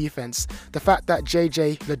caliber defense. The fact that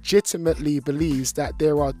JJ legitimately believes that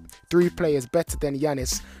there are 3 players better than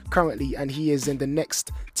Giannis currently and he is in the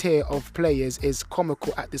next tier of players is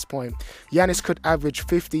comical at this point. Giannis could average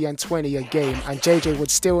 50 and 20 a game and JJ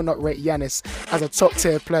would still not rate Giannis as a top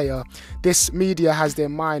tier player. This media has their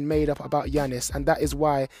mind made up about Giannis, and that is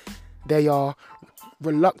why they are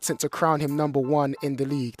reluctant to crown him number 1 in the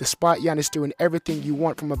league, despite Giannis doing everything you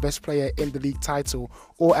want from a best player in the league title,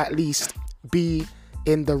 or at least be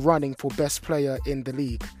in the running for best player in the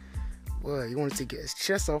league. Well, he wanted to get his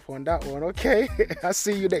chest off on that one. Okay, I'll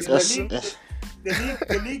see you next week.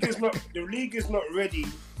 The league is not ready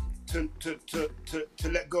to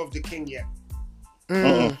let go of the king yet.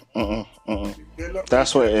 They're not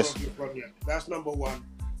That's what it is. That's number 1.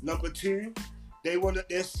 Number 2,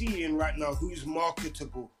 they're seeing right now who's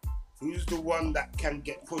marketable, who's the one that can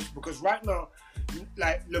get pushed. Because right now,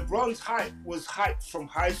 like LeBron's hype was hype from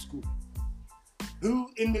high school. Who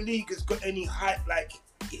in the league has got any hype like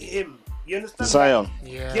him? You understand? Zion.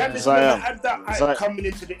 Yeah. Giannis never had that hype coming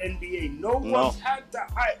into the NBA. No one's had that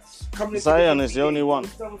hype coming into Zion the NBA. is the only one. You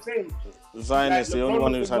know what I'm saying? Zion Like, is the only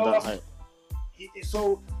one who's had that hype.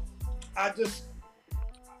 So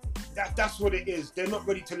that's what it is. They're not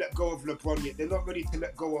ready to let go of LeBron yet. They're not ready to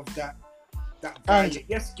let go of that guy yet.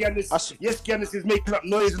 Yes, Giannis is making up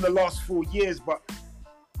noise in the last 4 years, but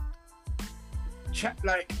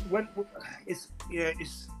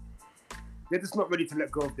they're just not ready to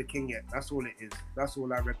let go of the king yet. That's all it is. That's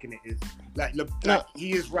all I reckon it is. Like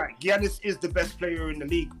he is right. Giannis is the best player in the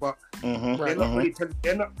league, but they're not ready to.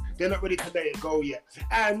 They're not ready to let it go yet.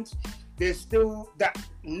 And there's still that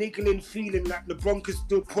niggling feeling like LeBron could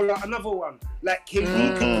still pull out another one, like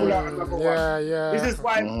KD can pull out another one. Yeah. This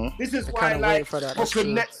is why like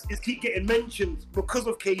Brooklyn Nets keep getting mentioned because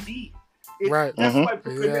of KD. That's why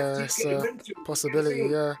Brooklyn Nets keep getting mentioned. Possibility,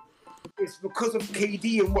 yeah. It's because of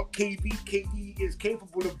KD and what KD is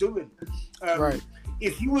capable of doing. Right.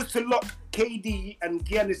 If you was to lock KD and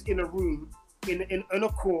Giannis in a room, in a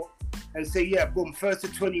court, and say, yeah, boom, 1st to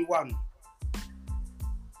 21,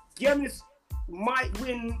 Giannis might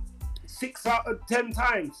win 6 out of 10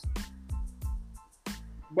 times,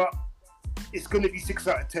 but it's going to be 6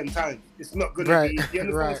 out of 10 times. It's not going to be, you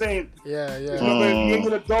know what I'm saying? Yeah. He ain't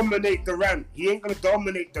going to dominate Durant. He ain't going to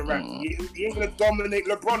dominate Durant. He ain't going to dominate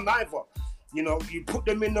LeBron neither. You know, you put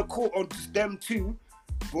them in the court or just them two,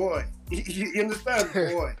 boy. You understand?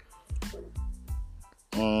 Boy.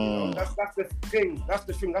 You know, that's the thing. That's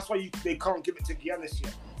the thing. That's why they can't give it to Giannis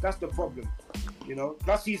yet. That's the problem. You know,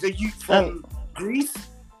 plus he's a youth from Greece,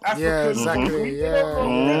 Africa. Yeah, exactly. They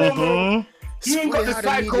don't know. He ain't got the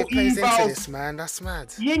psycho evals, man. That's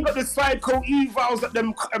mad. He ain't got the psycho evals that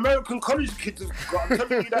them American college kids have got. I'm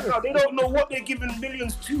telling you that now. They don't know what they're giving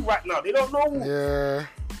millions to right now. They don't know. Yeah.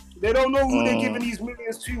 They don't know who they're giving these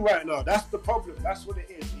millions to right now. That's the problem. That's what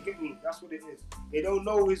it is. You get me? That's what it is. They don't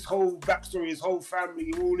know his whole backstory, his whole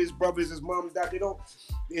family, all his brothers, his mom, dad. They don't.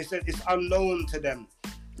 It's unknown to them.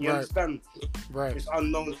 You understand? Right. It's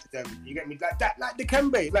unknown to them. You get me? Like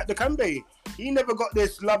Dikembe. He never got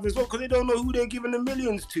this love as well because they don't know who they're giving the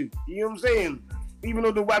millions to. You know what I'm saying? Even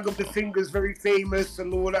though the wag of the finger is very famous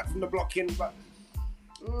and all that from the blocking, but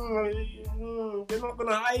they're not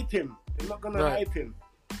gonna hype him. They're not gonna hype him.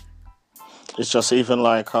 It's just even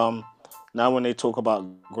like now when they talk about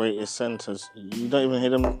greatest centers, you don't even hear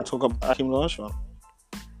them talk about Hakeem Olajuwon.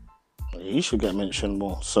 He should get mentioned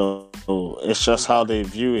more. So it's just how they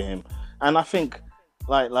view him, and I think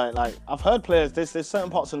like I've heard players. There's certain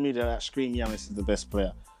parts of the media that scream Giannis is the best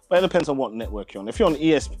player, but it depends on what network you're on. If you're on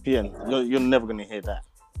ESPN, you're never going to hear that.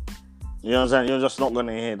 You know what I'm saying? You're just not going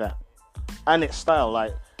to hear that. And it's style.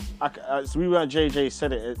 Like we were at JJ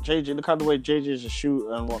said it. JJ, look at the way JJ's a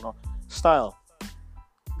shooter and whatnot. Style.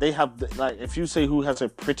 They have if you say who has a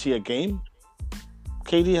prettier game,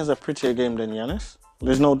 KD has a prettier game than Giannis.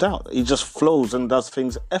 There's no doubt. He just flows and does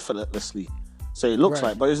things effortlessly. So it looks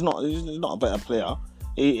like, but he's not a better player.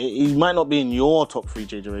 He might not be in your top 3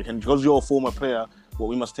 JJ, and because you're a former player,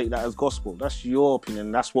 we must take that as gospel. That's your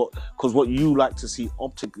opinion. That's because what you like to see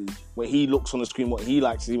optically, where he looks on the screen, what he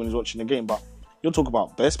likes to see when he's watching the game. But you'll talk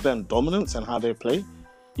about best player and dominance and how they play.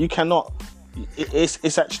 You cannot.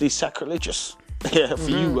 It's actually sacrilegious for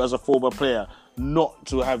you as a former player not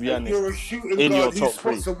to have Giannis You're a shooting in guard your top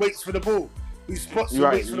who spots 3. and waits for the ball. who spots You're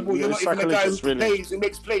and right. waits for the ball. You're You're not even a guy who psychologist, really. plays, who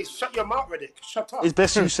makes plays. Shut your mouth, Riddick. Shut up. It's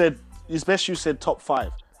best you said top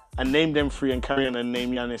 5 and name them 3 and carry on and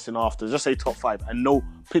name Giannis in after. Just say top 5 and no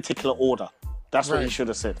particular order. That's what you Right. should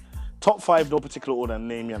have said. Top 5, no particular order, and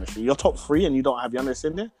name Giannis. You're top 3 and you don't have Giannis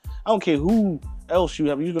in there. I don't care who else you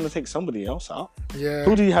have. You're gonna take somebody else out. Yeah.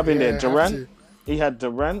 Who do you have in there? have Durant. to. He had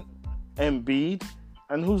Durant, Embiid,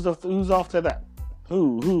 and who's after that?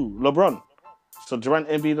 Who? LeBron. So Durant,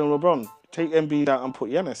 Embiid, and LeBron. Take Embiid out and put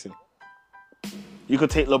Giannis in. You could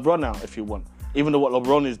take LeBron out if you want. Even though what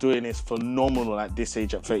LeBron is doing is phenomenal at this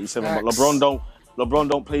age at 37, but Facts. LeBron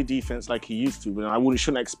don't play defense like he used to. And I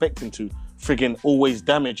shouldn't expect him to. Friggin' always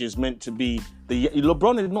damage is meant to be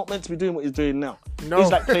LeBron is not meant to be doing what he's doing now. No. He's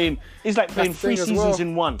like playing the 3 thing as seasons well.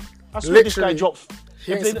 in one. I swear this guy Literally. drops.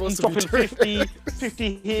 He ain't He's supposed to be dropping doing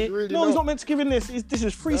 50 here. Really No, he's not. not meant to give him this. This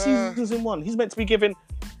is 3 seasons in one. He's meant to be given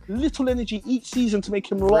little energy each season to make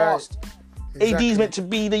him last. Exactly. AD's meant to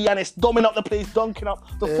be the Giannis, domming up the place, dunking up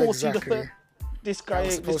the 40, the Exactly. 30. This guy That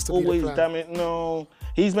was ain't supposed just to be the always, plan. damn it, no.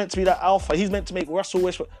 He's meant to be that alpha. He's meant to make Russell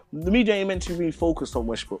Westbrook. The media ain't meant to be focused on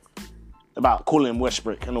Westbrook. About calling him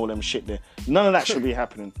Westbrook and all them shit there. None of that should be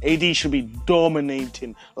happening. AD should be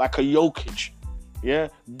dominating like a Jokic. Yeah?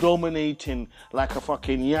 Dominating like a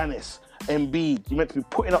fucking Giannis. Embiid. You're meant to be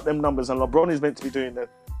putting up them numbers, and LeBron is meant to be doing the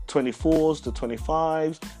 24s, the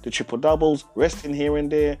 25s, the triple doubles, resting here and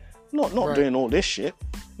there. Not Right. doing all this shit.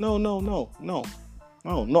 No, not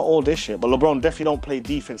all this shit. But LeBron definitely don't play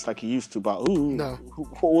defense like he used to. But No.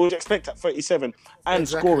 what would you expect at 37 and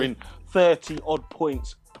Exactly. scoring 30 odd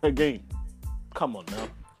points per game? Come on now.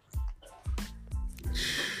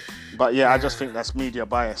 But yeah, I just think that's media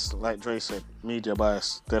bias, like Dre said. Media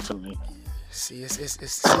bias, definitely. See,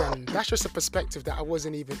 and that's just a perspective that I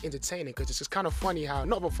wasn't even entertaining, because it's just kind of funny how,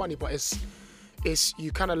 not about funny, but it's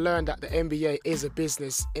you kind of learn that the NBA is a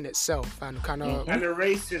business in itself, and kind of And a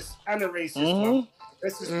racist, man.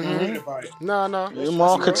 Let's just be real about it. no. Your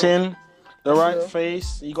marketing, the right real.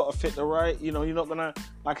 face, you got to fit the right, you're not going to,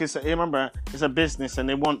 like I said, remember, it's a business and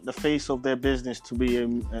they want the face of their business to be,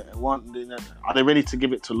 are they ready to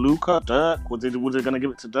give it to Luka, Dirk? Was they going to give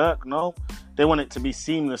it to Dirk? No. They want it to be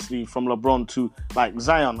seamlessly from LeBron to, like,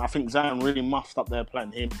 Zion. I think Zion really muffed up their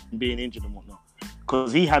plan, him being injured and whatnot.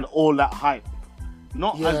 Because he had all that hype.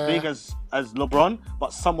 Not as big as LeBron,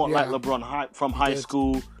 but somewhat like LeBron hype from high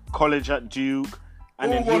school, college at Duke,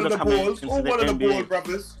 and then he was coming into All the one of the NBA. Ball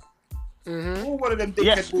brothers. All one of them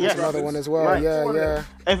Yes, dickhead yes. Ball Another brothers. one as well. Right. Yeah.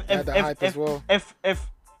 Had the hype as well. If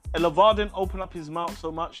LeVar didn't open up his mouth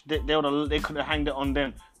so much, they could have hanged it on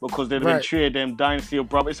them, because they'd have been Right. three of them dynasty of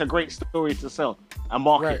brothers. It's a great story to sell and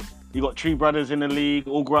market. Right. You got 3 brothers in the league,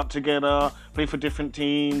 all grew up together, play for different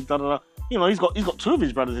teams. Da da da. He's got 2 of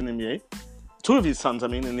his brothers in the NBA, 2 of his sons, in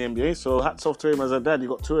the NBA. So hats off to him as a dad. You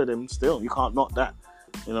got 2 of them still. You can't knock that,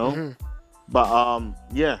 But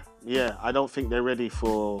yeah, I don't think they're ready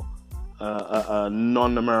for a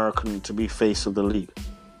non-American to be face of the league.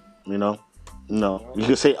 No. You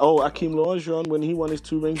could say, Akeem Olajuwon when he won his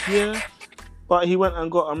 2 rings, but he went and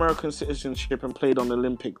got American citizenship and played on the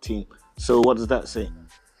Olympic team. So what does that say?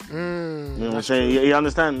 You know what I'm saying? You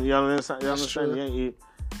understand? You understand? true. Yeah,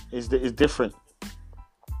 it's different.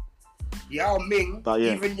 Yao Ming, But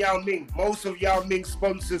yeah. even Yao Ming, most of Yao Ming's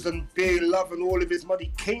sponsors and Bay Love and all of his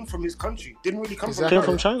money came from his country. Didn't really come Exactly. Came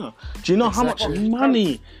from China. Do you know how much Exactly.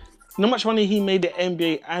 money? You know how much money he made the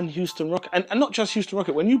NBA and Houston Rocket, and not just Houston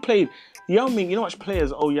Rocket. When you played Yao Ming, you know how much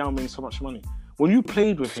players owe Yao Ming so much money. When you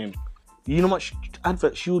played with him, you know how much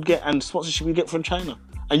adverts you would get and sponsorship you get from China,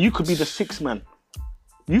 and you could be the 6th man,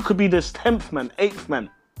 you could be the 10th man, 8th man.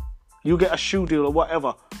 You get a shoe deal or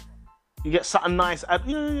whatever. You get something nice.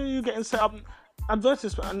 You're getting set up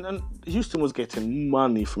advertisement, and Houston was getting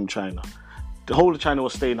money from China. The whole of China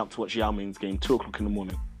was staying up to watch Yao Ming's game, 2:00 in the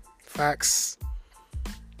morning. Facts.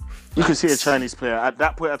 You could see a Chinese player at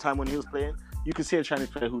that point of time when he was playing. You could see a Chinese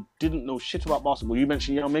player who didn't know shit about basketball. You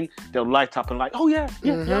mentioned Yao Ming, they'll light up and like, oh yeah,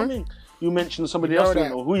 Yao Ming. You mentioned somebody else, you that.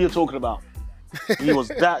 know who you're talking about. He was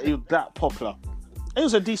that popular. He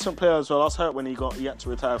was a decent player as well. I was hurt when he had to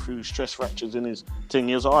retire through stress fractures in his thing.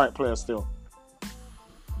 He was an alright player still.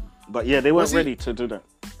 But yeah, they weren't Was he- ready to do that.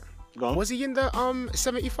 Go on. Was he in the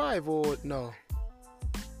 75 or no?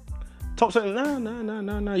 Top 7?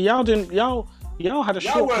 No. Yao didn't. Yao had a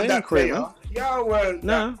Yao short weren't playing that career. player. Man. Yao weren't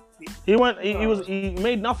No, that. he went. He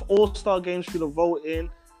made enough All-Star games through the voting,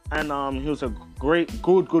 and he was a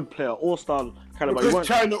good player, All-Star caliber. He Because weren't,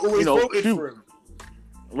 China always voted for him.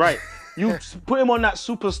 Right. You put him on that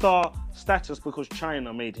superstar status because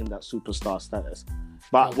China made him that superstar status.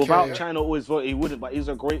 But without China always voting, he wouldn't. But he was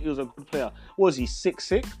a good player. What was he,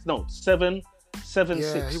 6'6"? No, 7'7",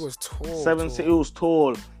 7'6". Yeah, he was tall. 7'6". He was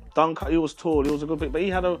tall. Dunk. He was tall. He was a good pick. But he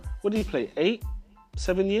had what did he play? 8,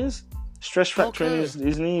 7 years. Stress fracture in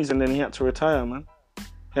his knees, and then he had to retire, man.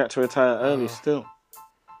 He had to retire early still.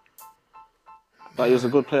 But he was a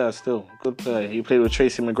good player still. Good player. He played with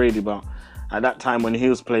Tracy McGrady, but at that time when he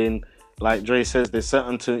was playing, like Dre says, there's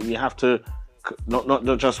you have to,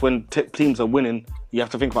 not just when teams are winning, you have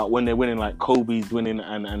to think about when they're winning, like Kobe's winning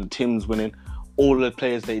and Tim's winning. All the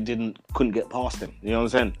players couldn't get past him. You know what I'm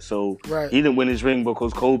saying? So he didn't win his ring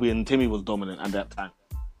because Kobe and Timmy was dominant at that time.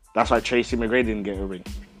 That's why Tracy McGrady didn't get a ring.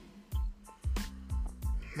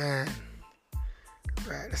 Man.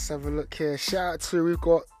 Right, let's have a look here. Shout out to, we've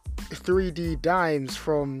got 3D Dimes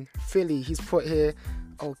from Philly. He's put here,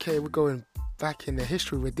 okay, we're going back in the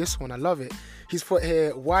history with this one. I love it. He's put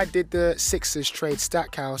here, why did the Sixers trade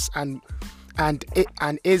Stackhouse and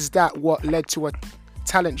is that what led to a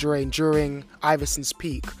talent drain during Iverson's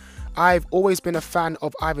peak? I've always been a fan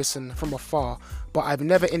of Iverson from afar, but I've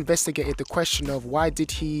never investigated the question of why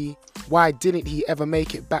didn't he ever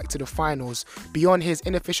make it back to the finals? Beyond his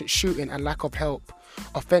inefficient shooting and lack of help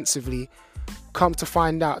offensively, come to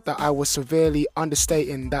find out that I was severely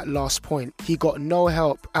understating that last point. He got no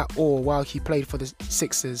help at all while he played for the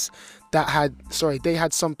Sixers. They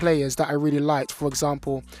had some players that I really liked, for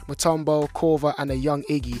example, Mutombo, Korver and a young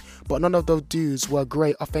Iggy, but none of those dudes were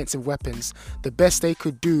great offensive weapons. The best they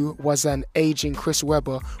could do was an aging Chris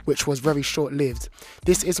Webber, which was very short-lived.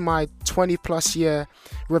 This is my 20-plus year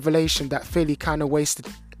revelation that Philly kind of wasted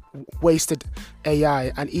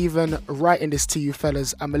AI, and even writing this to you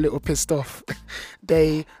fellas, I'm a little pissed off.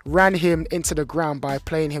 They ran him into the ground by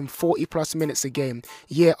playing him 40 plus minutes a game,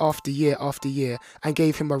 year after year after year, and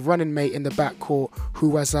gave him a running mate in the backcourt who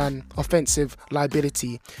was an offensive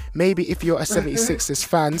liability. Maybe if you're a 76ers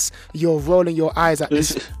fans, you're rolling your eyes at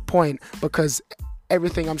this point because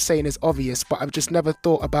everything I'm saying is obvious, but I've just never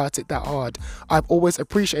thought about it that hard. I've always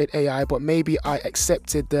appreciated AI, but maybe I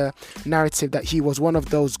accepted the narrative that he was one of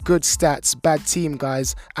those good stats, bad team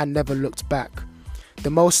guys and never looked back. The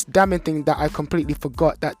most damning thing that I completely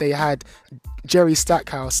forgot that they had Jerry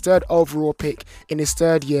Stackhouse, 3rd overall pick in his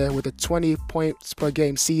 3rd year with a 20 points per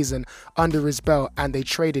game season under his belt, and they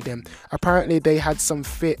traded him. Apparently they had some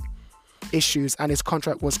fit issues and his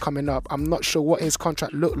contract was coming up. I'm not sure what his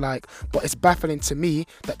contract looked like, but it's baffling to me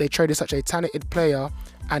that they traded such a talented player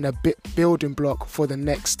and a building block for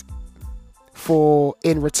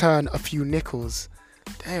in return a few nickels.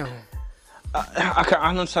 Damn. I can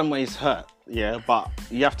understand why he's hurt, yeah, but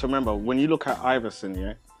you have to remember when you look at Iverson,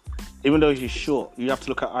 yeah, even though he's short, you have to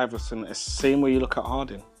look at Iverson the same way you look at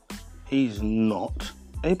Harden. He's not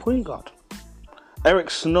a point guard.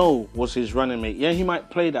 Eric Snow was his running mate. Yeah, he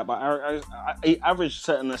might play that, but he averaged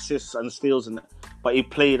certain assists and steals in that. But he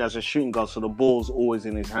played as a shooting guard, so the ball's always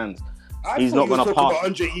in his hands. He's not going to pass.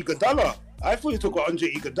 Andre Iguodala. I thought you talked about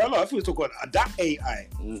Andre Iguodala. I thought you talked about that AI.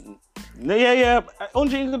 Yeah.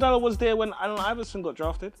 Andre Iguodala was there when Allen Iverson got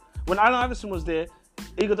drafted. When Allen Iverson was there,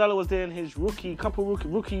 Iguodala was there in his rookie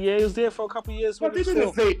year. He was there for a couple of years. But they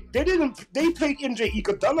played Andre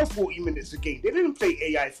Iguodala 40 minutes a game. They didn't play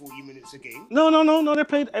AI 40 minutes a game. No. They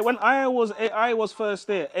played when AI was first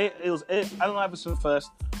there. It was Allen Iverson first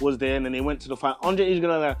was there, and then they went to the final. Andre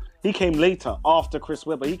Iguodala, he came later after Chris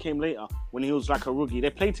Webber. He came later when he was like a rookie. They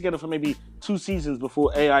played together for maybe 2 seasons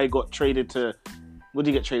before AI got traded to. What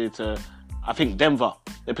did he get traded to? I think Denver.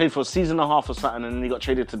 They played for a season and a half or something, and then he got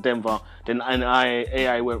traded to Denver. Then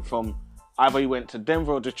AI went from either he went to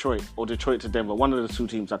Denver or Detroit to Denver. One of the 2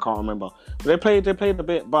 teams, I can't remember. But they played a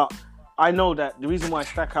bit, but I know that the reason why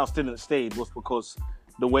Stackhouse didn't stay was because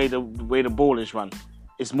the way the ball is run.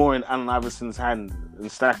 It's more in Allen Iverson's hand than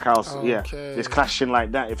Stackhouse. Okay. Yeah, it's clashing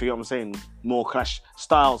like that. If you get what I'm saying, more clash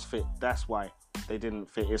styles fit. That's why they didn't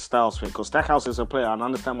fit. His styles fit because Stackhouse is a player, and I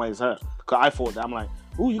understand why he's hurt. Because I thought that I'm like,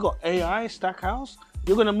 oh, you got AI Stackhouse.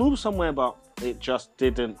 You're going to move somewhere, but it just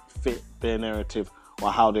didn't fit their narrative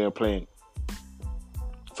or how they were playing.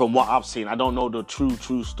 From what I've seen, I don't know the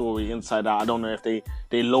true story inside out. I don't know if they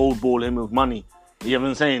lowball him with money. You know what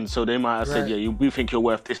I'm saying? So they might have said, yeah, we think you're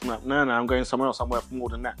worth this. No, I'm going somewhere else. I'm worth more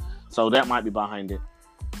than that. So that might be behind it.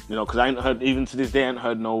 You know, because I ain't heard, even to this day, I ain't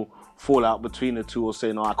heard no fallout between the two or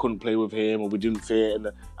saying, no, I couldn't play with him or we didn't fit.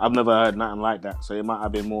 And I've never heard nothing like that. So it might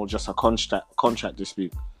have been more just a contract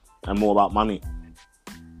dispute and more about money.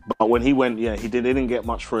 But when he went, yeah, they didn't get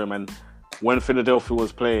much for him. And when Philadelphia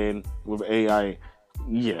was playing with AI,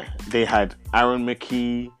 yeah, they had Aaron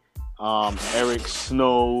McKee, Eric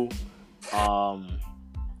Snow,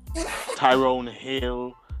 Tyrone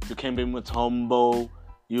Hill, Dikembe Mutombo,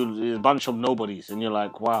 a bunch of nobodies. And you're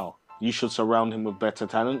like, wow, you should surround him with better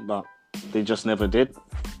talent, but they just never did.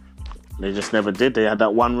 They just never did. They had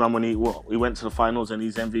that one run when he went to the finals and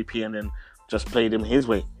he's MVP, and then just played him his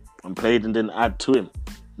way and played and didn't add to him.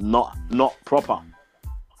 Not proper.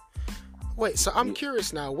 Wait, so I'm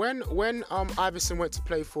curious now. When Iverson went to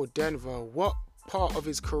play for Denver, what part of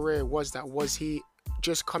his career was that? Was he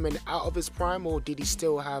just coming out of his prime, or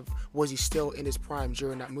was he still in his prime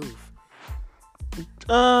during that move?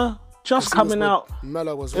 Just coming out.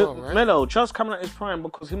 Melo as well, right? Melo just coming out his prime,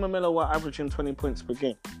 because him and Melo were averaging 20 points per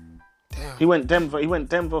game. Damn. He went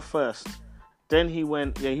Denver first. Then he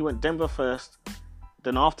went Denver first.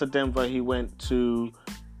 Then after Denver, he went to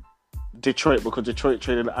Detroit, because Detroit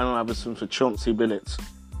traded Allen Iverson for Chauncey Billups.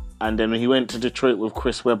 And then he went to Detroit with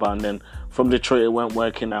Chris Webber, and then from Detroit it weren't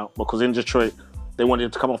working out, because in Detroit they wanted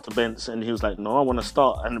him to come off the bench, and he was like, no, I want to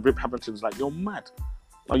start. And Rip Hamilton was like, you're mad.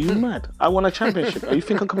 Are you mad? I won a championship. You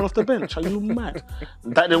think I'm coming off the bench? Are you mad?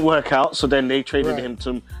 That didn't work out, so then they traded him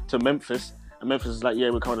to Memphis. And Memphis is like,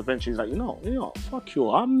 yeah, we're coming off the bench. He's like, you know, fuck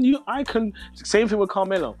you. I can. Same thing with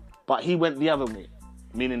Carmelo, but he went the other way,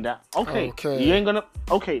 meaning that okay. You ain't gonna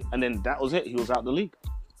and then that was it. He was out the league.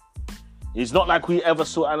 It's not like we ever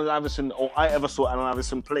saw Allen Iverson, or I ever saw Allen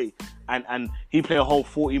Iverson play, and he played a whole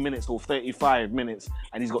 40 minutes or 35 minutes,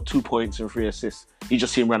 and he's got 2 points and 3 assists. You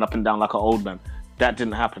just see him run up and down like an old man. That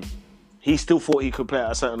didn't happen. He still thought he could play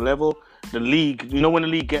at a certain level. The league, you know, when the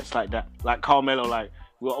league gets like that, like Carmelo, like,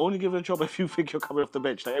 we'll only give you a job if you think you're coming off the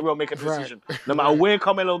bench. Like, everyone make a decision. Right. No matter where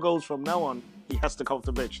Carmelo goes from now on, he has to come off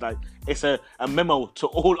the bench. Like, it's a memo to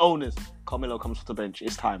all owners. Carmelo comes off the bench.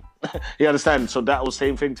 It's time. You understand? So that was the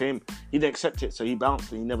same thing to him. He didn't accept it, so he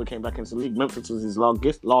bounced and he never came back into the league. Memphis was his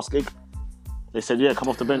last gig. They said, yeah, come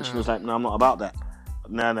off the bench. And he was like, no, I'm not about that.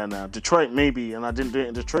 No. Detroit, maybe. And I didn't do it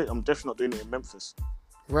in Detroit. I'm definitely not doing it in Memphis.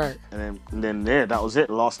 Right. And then that was it.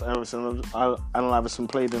 The last Allen Iverson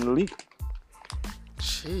played in the league.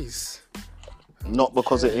 Jeez. Not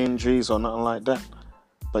because of injuries or nothing like that.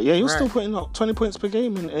 But yeah, he was still putting up 20 points per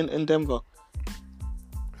game in Denver.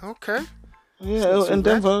 Okay. Yeah, in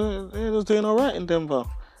Denver, he was doing all right in Denver.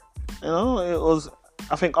 You know, it was,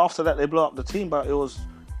 I think after that they blew up the team, but it was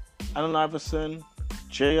Allen Iverson,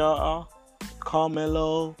 J.R.,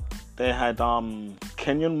 Carmelo, they had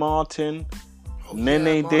Kenyon Martin,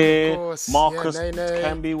 Nene there, Marcus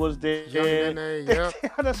Camby was there. Nene, yeah. They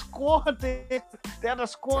had a squad there. They had a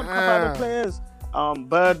squad, couple other players.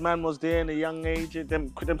 Birdman was there in a young age.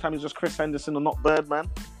 Them time it was just Chris Henderson or not Birdman.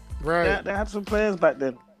 Right. They had some players back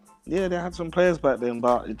then. Yeah, they had some players back then,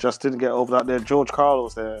 but it just didn't get over that. There, George Karl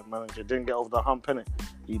was their manager. Didn't get over the hump, innit?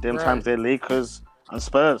 Times their Lakers and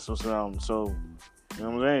Spurs was around. So, you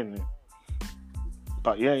know what I'm saying?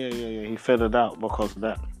 But yeah. He feathered out because of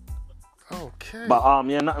that. Okay. But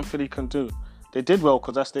nothing Philly can do. They did well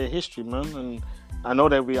because that's their history, man. And I know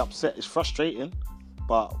they'll be upset. It's frustrating,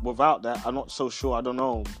 but without that, I'm not so sure. I don't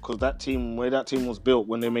know, because that team was built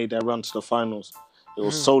when they made their run to the finals, it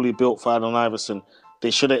was solely built for Allen Iverson.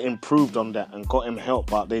 They should have improved on that and got him help,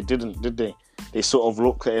 but they didn't, did they? They sort of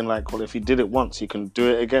looked at him like, well, if he did it once, he can do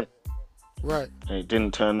it again. Right. And it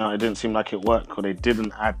didn't turn out. It didn't seem like it worked because they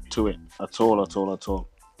didn't add to it at all.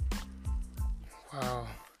 Wow.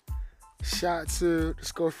 Shout out to,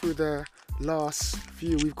 let's go through the last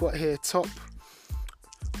few we've got here. Top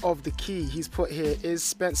of the key he's put here is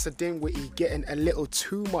Spencer Dinwiddie getting a little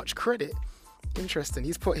too much credit. Interesting.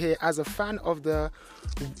 He's put here, as a fan of the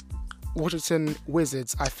Washington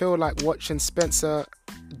Wizards, I feel like watching Spencer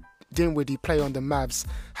Dinwiddie play on the Mavs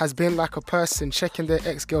has been like a person checking their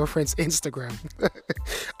ex-girlfriend's Instagram.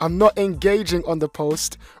 I'm not engaging on the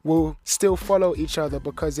post. We'll still follow each other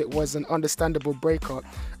because it was an understandable breakup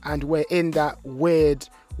and we're in that weird,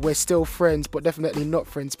 we're still friends but definitely not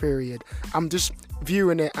friends period. I'm just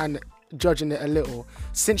viewing it and judging it a little.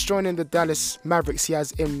 Since joining the Dallas Mavericks, he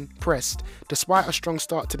has impressed. Despite a strong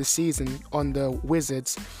start to the season on the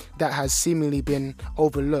Wizards that has seemingly been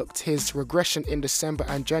overlooked, his regression in December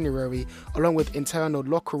and January, along with internal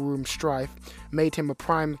locker room strife, made him a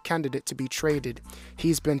prime candidate to be traded.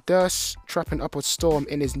 He's been thirst trapping up a storm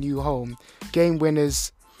in his new home. Game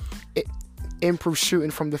winners, improved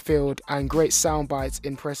shooting from the field, and great sound bites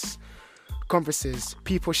in press conferences.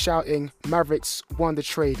 People shouting, Mavericks won the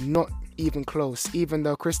trade, not even close, even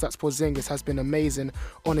though Kristaps Porzingis has been amazing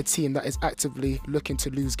on a team that is actively looking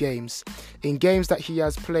to lose games. In games that he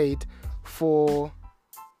has played for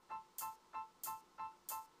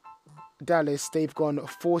Dallas, they've gone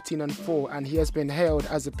 14-4, and he has been hailed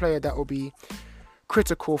as a player that will be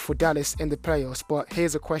critical for Dallas in the playoffs. But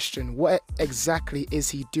here's a question: what exactly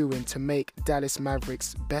is he doing to make Dallas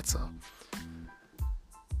Mavericks better?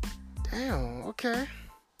 Damn, okay.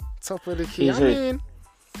 Top of the key.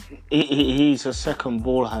 He's a second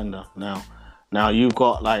ball handler now. Now you've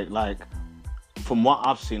got like from what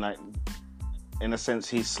I've seen, like in a sense,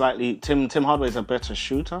 he's slightly Tim Hardaway is a better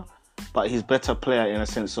shooter, but he's better player in a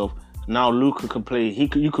sense of now Luka can play.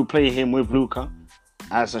 You could play him with Luka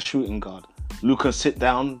as a shooting guard. Luka sit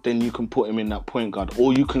down, then you can put him in that point guard,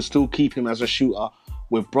 or you can still keep him as a shooter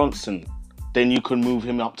with Bronson. Then you can move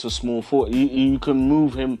him up to small forward. You can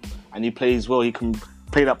move him, and he plays well. He can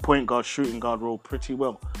play that point guard, shooting guard role pretty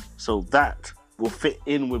well. So that will fit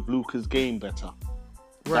in with Luka's game better.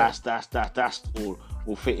 Right. That's all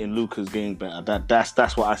will fit in Luka's game better.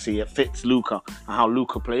 That's what I see. It fits Luka and how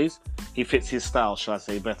Luka plays. He fits his style, shall I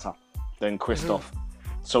say, better than Kristoff.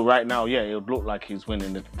 So right now, yeah, it would look like he's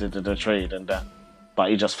winning the trade and that, but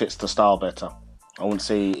he just fits the style better. I wouldn't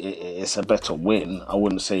say it's a better win. I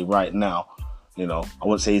wouldn't say right now, I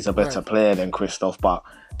wouldn't say he's a better player than Kristoff, but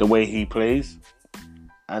the way he plays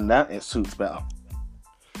and that, it suits better.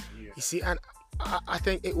 You see, and I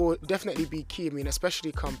think it will definitely be key. I mean,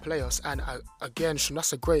 especially come playoffs. And again, Sean,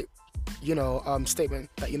 that's a great, statement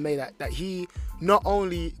that you made. That he not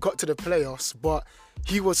only got to the playoffs, but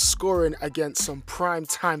he was scoring against some prime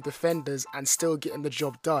time defenders and still getting the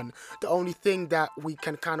job done. The only thing that we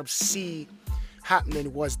can kind of see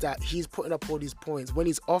happening was that he's putting up all these points when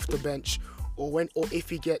he's off the bench, or if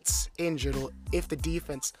he gets injured, or if the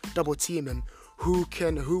defense double team him.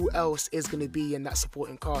 Who else is going to be in that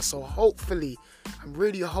supporting cast? So hopefully, I'm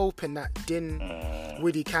really hoping that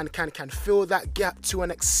Dinwiddie can fill that gap to an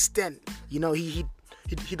extent. He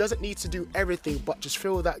doesn't need to do everything, but just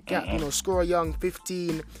fill that gap. Score a young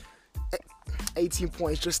 15, 18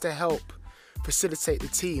 points just to help facilitate the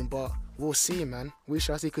team. But we'll see, man. We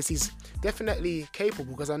shall see, because he's definitely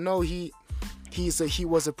capable. Because I know he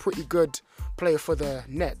was a pretty good player for the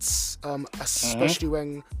Nets, especially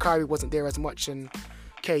when Kyrie wasn't there as much and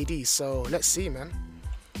KD. So let's see, man.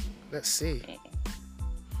 Let's see.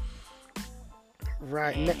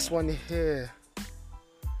 Right, next one here.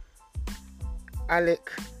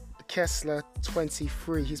 Alec Kessler,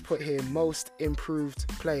 23. He's put here most improved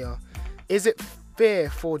player. Is it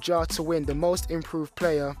fair for Ja to win the most improved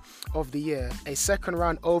player of the year? A second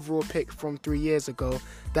round overall pick from 3 years ago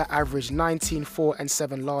that averaged 19, 4 and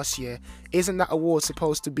 7 last year. Isn't that award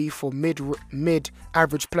supposed to be for mid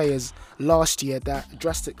average players last year that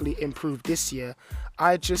drastically improved this year?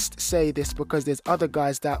 I just say this because there's other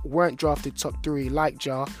guys that weren't drafted top 3 like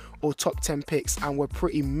Ja, or top 10 picks and were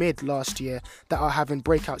pretty mid last year that are having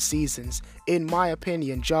breakout seasons. In my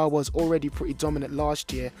opinion, Ja was already pretty dominant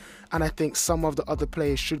last year, and I think some of the other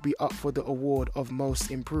players should be up for the award of most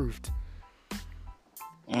improved.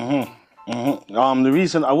 The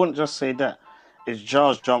reason I wouldn't just say that is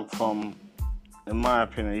Ja's jumped from, in my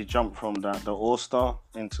opinion, he jumped from the All-Star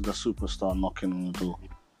into the superstar knocking on the door.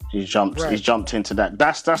 He's jumped into that.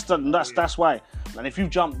 That's why. And if you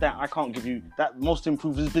jump that, I can't give you that. Most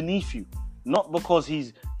improved is beneath you, not because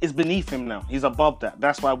it's beneath him now. He's above that.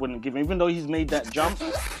 That's why I wouldn't give him, even though he's made that jump.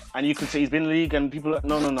 And you could say he's been in the league, and people are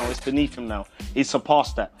no, it's beneath him now. He's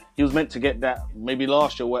surpassed that. He was meant to get that maybe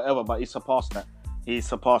last year, or whatever, but he surpassed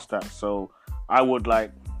that. So I would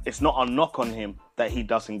it's not a knock on him that he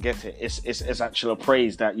doesn't get it. It's actually a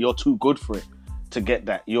praise that you're too good for it to get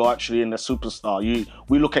that. You're actually in the superstar.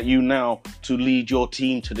 We look at you now to lead your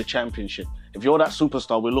team to the championship. If you're that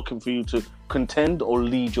superstar, we're looking for you to contend or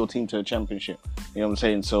lead your team to the championship. You know what I'm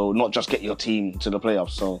saying? So not just get your team to the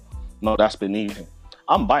playoffs. So no, that's beneath him.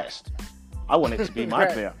 I'm biased. I want it to be my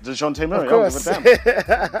player, DeJounte Murray.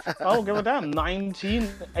 I don't give a damn. 19,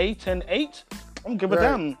 8 and 8. I don't give a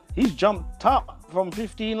damn. He's jumped up from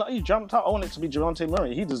 15. He's jumped up. I want it to be DeJounte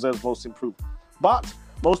Murray. He deserves most improved. But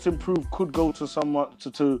most improved could go to someone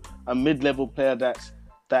to a mid-level player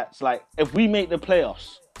that's like, if we make the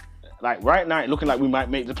playoffs, like right now, it's looking like we might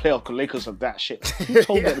make the playoffs because Lakers are that shit. Who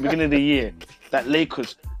told at the beginning of the year that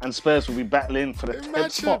Lakers and Spurs will be battling for the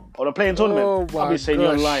 10th spot or the playing tournament? I'll be saying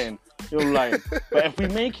you're lying. But if we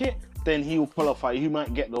make it, then he will qualify. He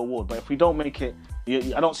might get the award. But if we don't make it,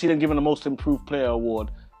 I don't see them giving the most improved player award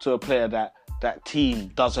to a player that team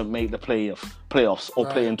doesn't make the playoffs or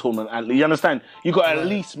playing tournament. And you understand? You got to at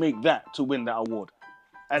least make that to win that award.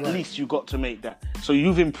 At least you got to make that. So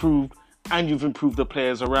you've improved, and you've improved the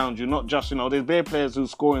players around you. Not just, there's bare players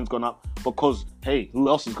whose scoring's gone up because, hey, who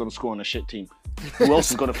else is going to score on a shit team? Who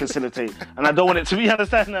else is going to facilitate? And I don't want it to be,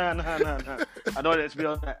 understand? No. I don't want it to be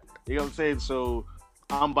on that. You know what I'm saying? So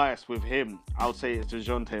I'm biased with him. I would say it's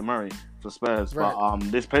DeJounte Murray for Spurs. Right.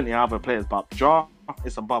 But there's plenty of other players. But Ja,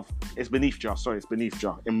 it's beneath Ja. Sorry, it's beneath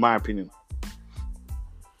Ja, in my opinion.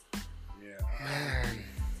 Man.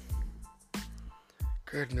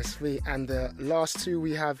 Goodness me. And the last two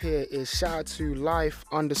we have here is shout out to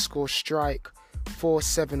life_strike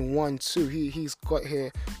 4712. He's got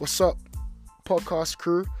here. What's up, podcast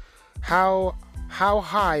crew? How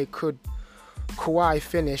high could Kawhi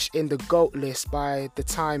finish in the GOAT list by the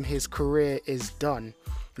time his career is done?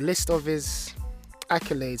 List of his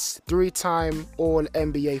accolades: 3-time All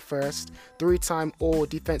NBA first, 3-time All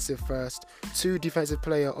Defensive first, 2 Defensive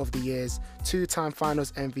Player of the Years, 2-time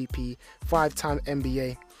Finals MVP, 5-time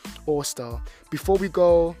NBA All-Star. Before we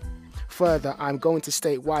go further, I'm going to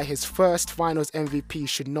state why his first Finals MVP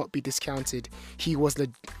should not be discounted. He was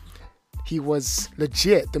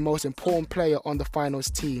legit the most important player on the Finals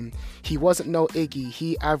team. He wasn't no Iggy.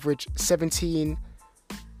 He averaged 17,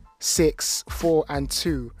 6, 4, and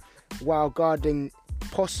 2 while guarding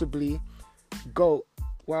possibly the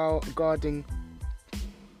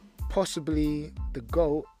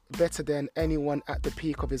GOAT better than anyone at the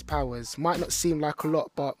peak of his powers. Might not seem like a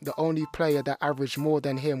lot, but the only player that averaged more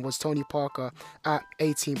than him was Tony Parker at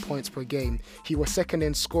 18 points per game. He was second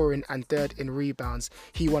in scoring and third in rebounds.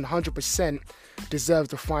 He 100% deserves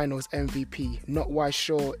the Finals MVP. Not why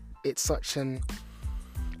sure it's such an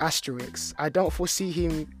asterisk. I don't foresee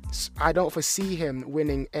him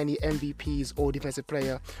winning any MVPs or Defensive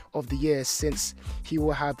Player of the Year, since he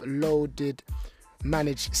will have loaded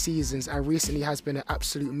managed seasons and recently has been an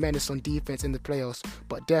absolute menace on defense in the playoffs,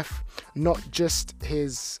 but not just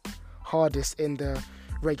his hardest in the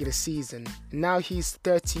regular season. Now he's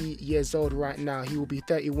 30 years old right now. He will be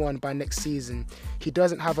 31 by next season. He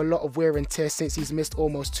doesn't have a lot of wear and tear since he's missed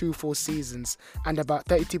almost 2 full seasons and about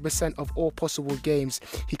 32% of all possible games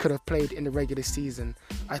he could have played in the regular season.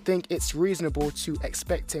 I think it's reasonable to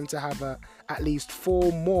expect him to have at least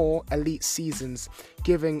 4 more elite seasons,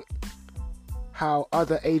 given how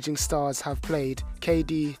other aging stars have played.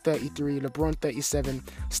 KD 33, LeBron 37,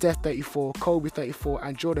 Steph 34, Kobe 34,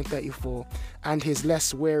 and Jordan 34, and his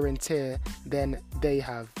less wear and tear than they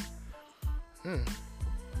have. How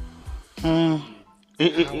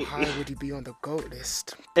high would he be on the GOAT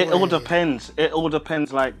list? It all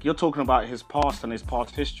depends. Like, you're talking about his past and his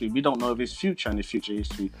past history. We don't know of his future and his future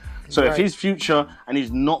history. So if his future and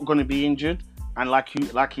he's not going to be injured, and like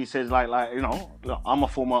he says, like you know, I'm a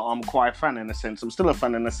Kawhi fan in a sense. I'm still a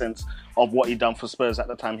fan in the sense of what he done for Spurs at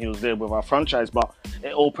the time he was there with our franchise. But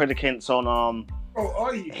it all predicates on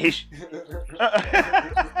are you? Yes,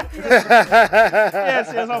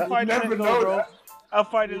 I'll finally let go, bro. I'll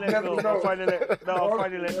finally let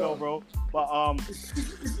go, bro. But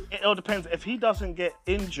it all depends. If he doesn't get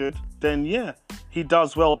injured, then yeah, he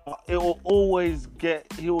does well. But he will always get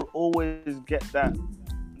that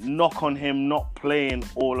knock on him not playing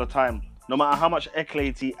all the time. No matter how much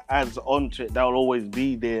accolades he adds onto it, that will always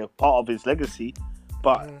be there, part of his legacy.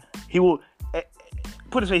 But he will,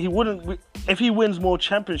 put it this way, he wouldn't, if he wins more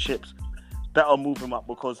championships, that'll move him up,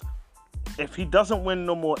 because if he doesn't win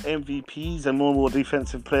no more MVPs and more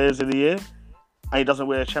Defensive Players of the Year, and he doesn't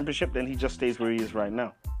win a championship, then he just stays where he is right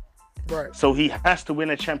now. Right. So he has to win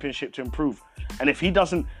a championship to improve. And if he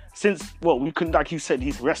doesn't, we couldn't, like you said,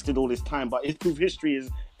 he's rested all this time, but his proof history is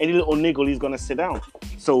any little niggle, he's going to sit down.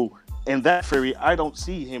 So in that theory, I don't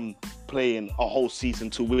see him playing a whole season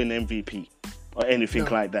to win MVP or anything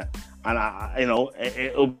like that. And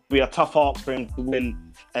it'll be a tough ask for him to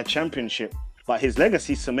win a championship. But his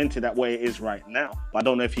legacy cemented that way it is right now. But I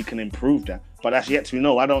don't know if he can improve that. But that's yet to be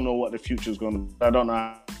known. I don't know what the future's going to be. I don't know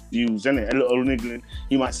how to use in it. A little niggling,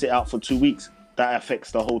 he might sit out for 2 weeks. That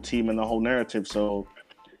affects the whole team and the whole narrative. So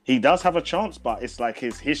he does have a chance, but it's like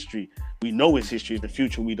his history. We know his history. The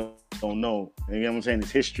future we don't know. You know what I'm saying?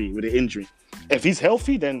 His history with the injury. If he's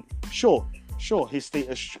healthy, then sure, his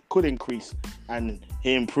status could increase and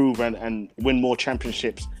he improve and win more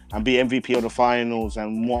championships and be MVP of the finals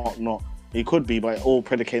and whatnot. He could be, but all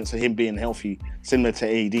predicates on him being healthy, similar to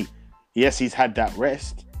AD. Yes, he's had that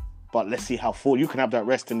rest, but let's see how far you can have that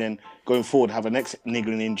rest and then going forward have a next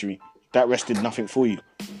niggling injury. That rest did nothing for you.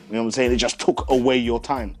 You know what I'm saying? It just took away your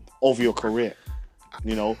time of your career.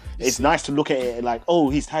 You know, it's nice to look at it like, oh,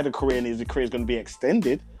 he's had a career and his career is going to be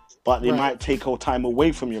extended, but it might take our time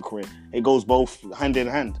away from your career. It goes both hand in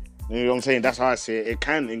hand. You know what I'm saying? That's how I see it. It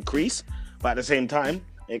can increase, but at the same time,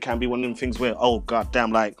 it can be one of them things where, oh, God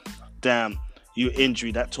damn, your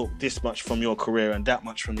injury that took this much from your career and that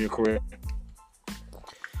much from your career.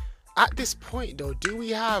 At this point, though, do we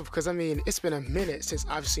have, because I mean, it's been a minute since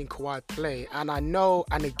I've seen Kawhi play, and I know,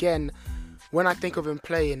 and again, when I think of him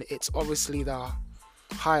playing, it's obviously the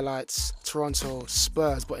highlights, Toronto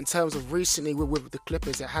Spurs, but in terms of recently with the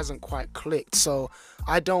Clippers, it hasn't quite clicked. So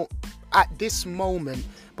I don't, at this moment,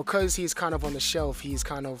 because he's kind of on the shelf, he's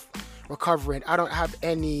kind of recovering, I don't have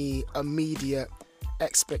any immediate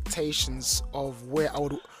expectations of where I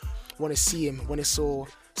would want to see him when it's all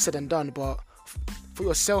said and done. But for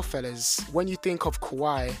yourself, fellas, when you think of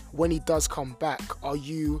Kawhi, when he does come back, are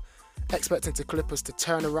you expecting the Clippers to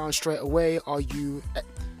turn around straight away? Are you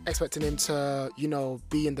expecting him to,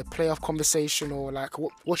 be in the playoff conversation? Or like,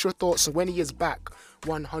 what's your thoughts when he is back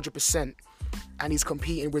 100% and he's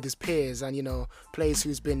competing with his peers and, players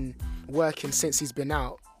who's been working since he's been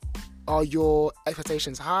out? Are your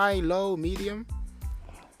expectations high, low, medium?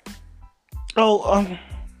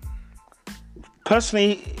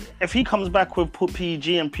 Personally, if he comes back with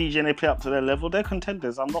PG and they play up to their level, they're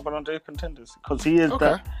contenders. I'm not going to do contenders because he is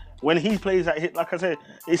that. When he plays that hit, like I said,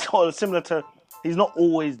 it's sort of similar to, he's not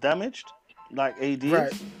always damaged like AD.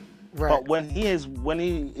 Right. But when he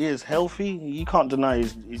is healthy, you can't deny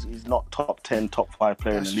he's not top 10, top 5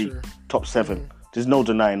 player in the league, true. top 7. There's no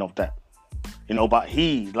denying of that. But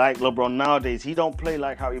he, like LeBron nowadays, he don't play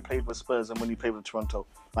like how he played with Spurs and when he played with Toronto.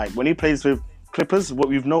 Like when he plays with Clippers, what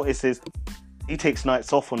we've noticed is he takes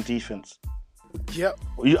nights off on defense. Yep.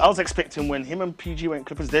 I was expecting when him and PG went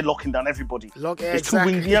Clippers, they're locking down everybody.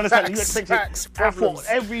 Exactly. You understand? You Facts, expected. I thought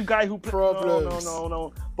every guy who plays. Problems.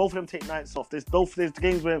 No. Both of them take nights off. There's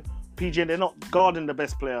games where PG, they're not guarding the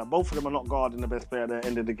best player. Both of them are not guarding the best player at the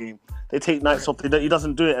end of the game. They take nights off. He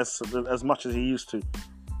doesn't do it as much as he used to.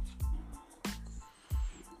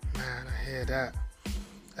 Man, I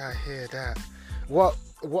hear that. What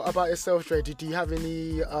about yourself, Dre? Do you have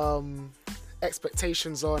any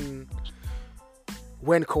expectations on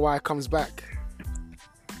when Kawhi comes back?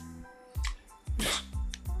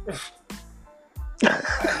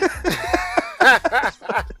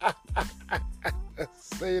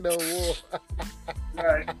 Say no more.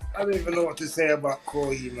 Like, I don't even know what to say about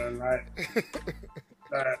Kawhi, man. I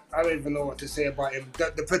don't even know what to say about him.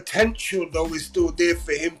 The potential, though, is still there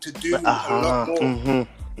for him to do a lot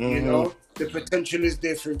more. The potential is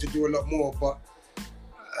there for him to do a lot more, but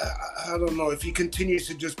I don't know if he continues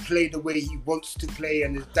to just play the way he wants to play,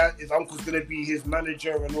 and his uncle's gonna be his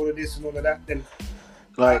manager and all of this and all of that. Then,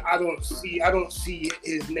 I don't see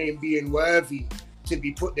his name being worthy to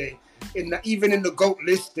be put there. Even in the GOAT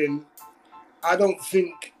listing, I don't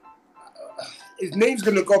think his name's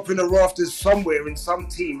gonna go up in the rafters somewhere in some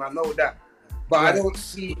team. I know that, but I don't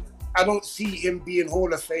see him being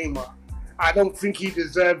Hall of Famer. I don't think he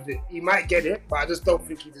deserves it. He might get it, but I just don't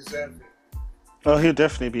think he deserves it. Oh, he'll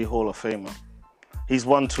definitely be Hall of Famer. He's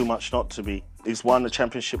won too much not to be. He's won the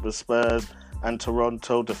championship with Spurs and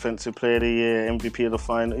Toronto, Defensive Player of the Year, MVP of the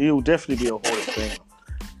final. He'll definitely be a Hall of Famer.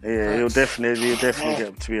 Yeah, he'll definitely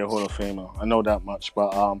get to be a Hall of Famer. I know that much.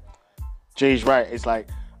 But Jay's right. It's like,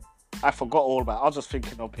 I forgot all about it. I was just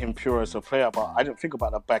thinking of him pure as a player, but I didn't think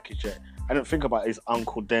about the baggage yet. I didn't think about his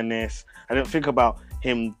uncle Dennis. I didn't think about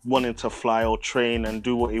him wanting to fly or train and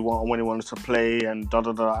do what he wanted when he wanted to play and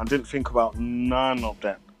da-da-da. I didn't think about none of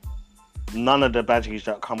that. None of the baggage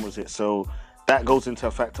that come with it. So that goes into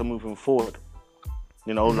a factor moving forward.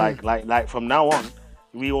 Like from now on,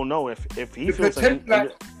 we all know if he feels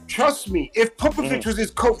trust me, if Popovich was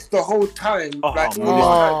his coach the whole time,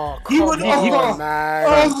 he would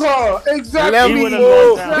exactly.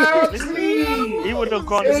 He would have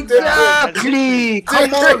gone exactly.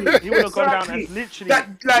 Come on, he would have gone down as literally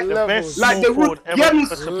the best they small would. forward ever.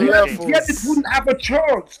 Giannis wouldn't have a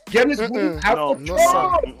chance. Giannis wouldn't have a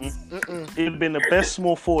chance. He'd been the best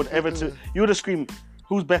small forward ever to. You would have screamed,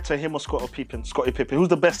 who's better, him or Scottie Pippen? Who's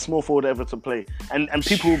the best small forward ever to play? And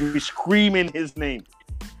people will be screaming his name.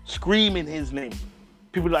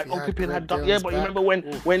 People are like, Pippen had done. Yeah, but you remember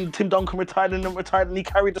when Tim Duncan retired and he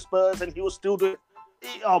carried the Spurs and he was still doing.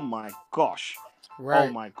 Oh my gosh. Right.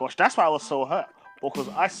 Oh my gosh. That's why I was so hurt. Because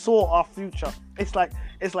I saw our future. It's like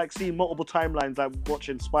seeing multiple timelines, like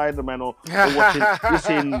watching Spider-Man or watching. You're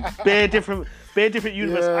seeing bare different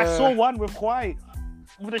universes. Yeah. I saw one with Kawhi.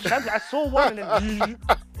 With the champion, I saw one and then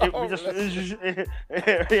you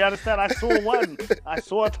understand? I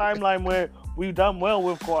saw a timeline where we've done well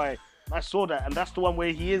with Kawhi. I saw that, and that's the one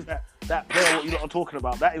where he is that player what you lot are talking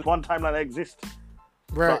about. That is one timeline that exists.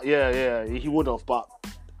 Right. But yeah, he would have. But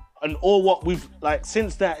and all what we've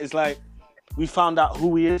since that is we found out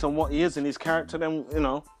who he is and what he is and his character. Then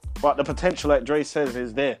but the potential, like Dre says,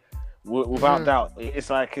 is there without doubt.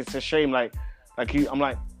 It's a shame. I'm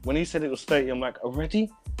like. When he said it was 30, I'm like, already?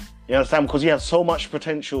 You understand? Because he had so much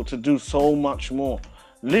potential to do so much more.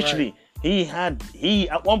 Literally, he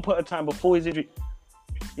at one point in time before his injury,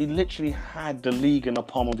 he literally had the league in the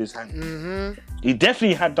palm of his hand. Mm-hmm. He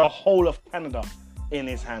definitely had the whole of Canada in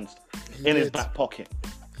his hands, his back pocket.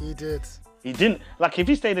 He did. He didn't, if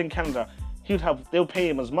he stayed in Canada, they'll pay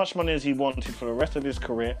him as much money as he wanted for the rest of his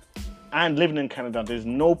career. And living in Canada, there's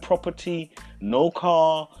no property, no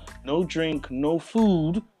car, no drink, no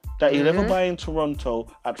food that he'll ever buy in Toronto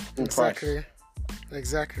at full price.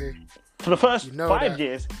 Exactly. For the first You know 5 that.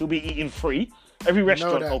 years, he'll be eating free. Every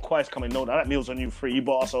restaurant, that. oh, Qui's coming. No, that meal's on you free. You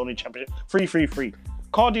bought us only championship. Free.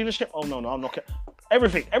 Car dealership, oh, no, I'm not.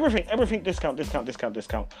 Everything, discount.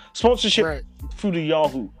 Sponsorship Right. through the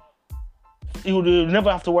Yahoo. He would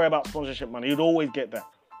never have to worry about sponsorship money. He'd always get that.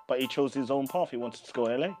 But he chose his own path. He wanted to go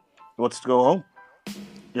LA. He wanted to go home.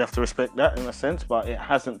 You have to respect that in a sense, but it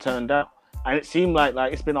hasn't turned out. And it seemed like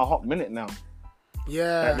it's been a hot minute now.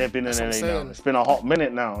 Yeah. That they've been in that's what I'm LA saying. now. It's been a hot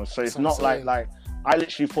minute now. So it's That's what not I'm like saying. I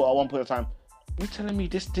literally thought at one point in time, you telling me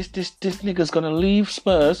this nigga's gonna leave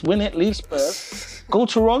Spurs, win it, leave Spurs, go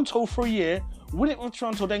Toronto for a year, win it with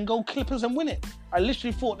Toronto, then go Clippers and win it. I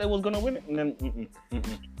literally thought they was gonna win it, and then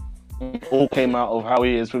it all came out of how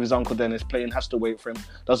he is with his uncle Dennis, playing, has to wait for him,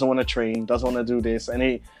 doesn't want to train, doesn't want to do this, and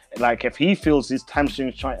he, like, if he feels his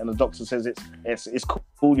hamstring's tight and the doctor says it's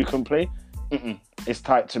cool, you can play, it's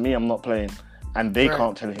tight to me, I'm not playing, and they Right.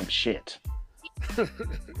 can't tell him shit.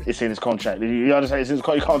 It's in his contract. You understand? It's in his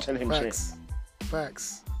contract. You can't tell him shit.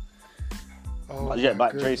 Facts. Oh, But yeah, my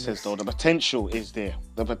like Dre goodness. says though, the potential is there.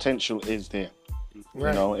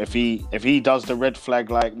 Right. You know, if he does the red flag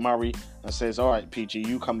like Murray and says, "All right, PG,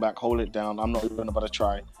 you come back, hold it down. I'm not even about to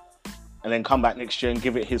try," and then come back next year and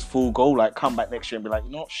give it his full go, like come back next year and be like,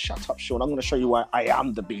 "You know what? Shut up, Sean. I'm going to show you why I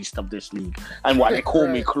am the beast of this league and why they call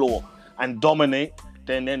me Right. Claw," and dominate.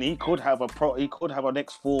 Then he could have a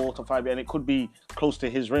next 4 to 5 years, and it could be close to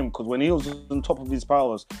his rim, because when he was on top of his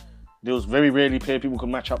powers, there was very rarely people could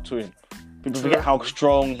match up to him. People forget how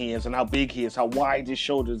strong he is and how big he is, how wide his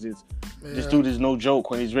shoulders is. This dude is no joke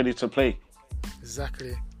when he's ready to play.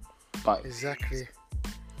 Exactly. But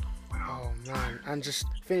Oh man, and just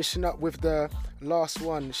finishing up with the last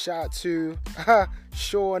one. Shout out to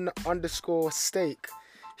Sean_Steak.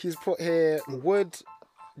 He's put here, would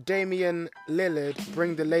Damian Lillard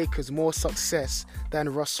bring the Lakers more success than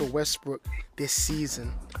Russell Westbrook this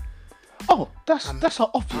season? that's an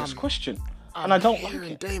obvious question, and I don't like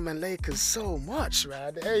hearing it. Damian Lakers so much,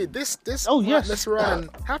 man. Hey, this yes. let's run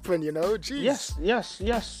happen, you know. Jeez. Yes.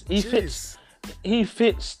 Jeez. He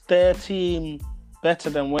fits their team better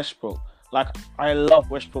than Westbrook. Like, I love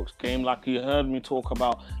Westbrook's game. Like, you heard me talk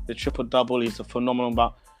about the triple double. He's a phenomenal.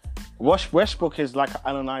 But Westbrook is like an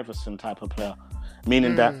Allen Iverson type of player,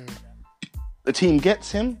 meaning that the team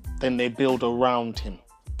gets him, then they build around him.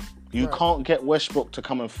 You can't get Westbrook to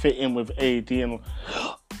come and fit in with AD and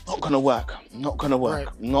not gonna work.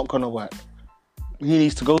 He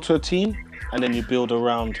needs to go to a team and then you build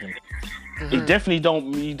around him. You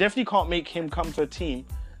definitely can't make him come to a team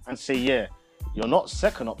and say, yeah, you're not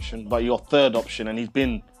second option, but you're third option, and he's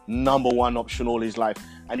been number one option all his life.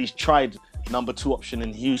 And he's tried number 2 option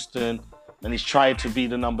in Houston, and he's tried to be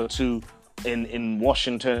the number 2 in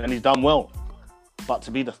Washington, and he's done well. But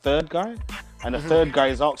to be the third guy, and the third guy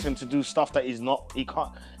is asking him to do stuff that he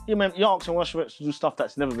can't. You're asking Russell Westbrook to do stuff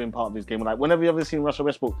that's never been part of his game. Like, whenever you ever seen Russell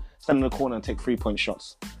Westbrook stand in the corner and take 3-point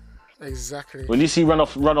shots. Exactly. When you see run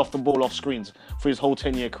off the ball off screens for his whole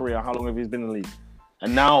 10-year career, how long have he been in the league?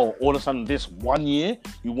 And now, all of a sudden, this 1 year,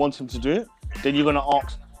 you want him to do it, then and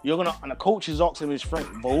the coach is asking his friend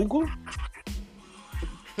Vogel?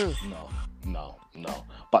 No.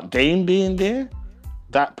 But Dame being there,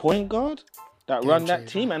 that point guard, that run that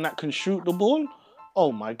team and that can shoot the ball,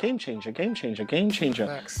 oh my, game changer.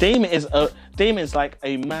 Facts. Dame is like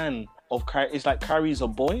a man of Kyrie. It's like Kyrie's a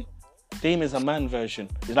boy. Dame is a man version.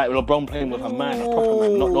 It's like LeBron playing with a man, a proper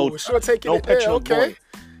man, no petulant boy.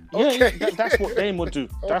 Yeah, that's what Dame would do.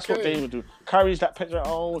 That's what Dame would do. Kyrie's that picture.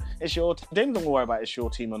 Oh, it's your team. Dame don't worry about it's your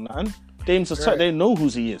team or nothing. Dame's a they know who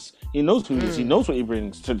he is. He knows who he is. He knows what he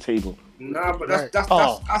brings to the table. Nah, but that's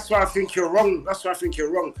why I think you're wrong.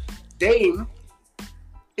 Dame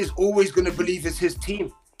is always going to believe it's his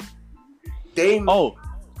team. Dame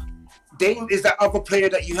is that other player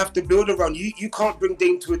that you have to build around. You can't bring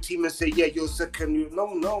Dame to a team and say, yeah, you're second.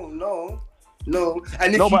 No.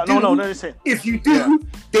 And if you do,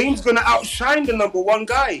 Dame's going to outshine the number 1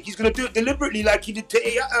 guy. He's going to do it deliberately like he did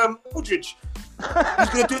to Aldridge. He's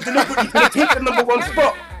going to do it deliberately. He's going to take the number 1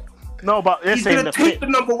 spot. No, but he's going to take the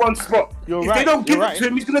number 1 spot. If they don't give it to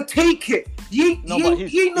him, he's going to take it. He ain't no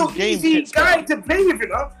easy guy to play with, you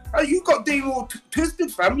know. You got Dame all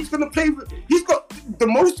twisted, fam. He's going to play with. He's got the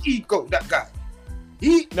most ego, that guy.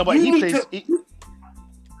 He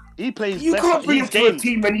plays. You can't bring him to a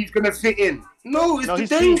team and he's going to fit in. No, it's the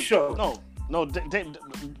Dame show. No. Put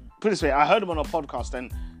it this way, I heard him on a podcast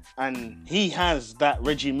and he has that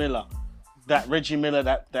Reggie Miller,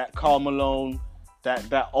 that Karl Malone,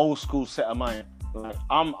 that old school set of mind. Like,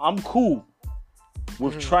 I'm cool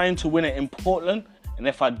with trying to win it in Portland, and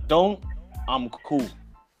if I don't, I'm cool.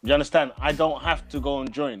 You understand? I don't have to go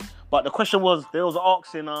and join. But the question was, there was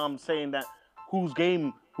asking, saying that who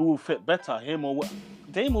will fit better, him or what?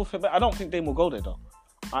 Dame will fit better. I don't think Dame will go there though.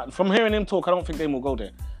 From hearing him talk, I don't think Dame will go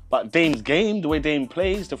there. But Dame's game, the way Dame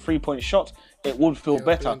plays, the 3-point shot, it would feel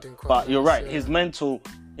better. But you're right, his mental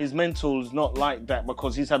is not like that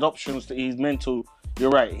because he's had options. He's mental. You're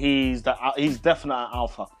right. He's definitely an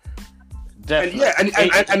alpha. Definitely.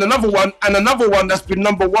 And another one that's been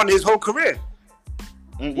number one his whole career.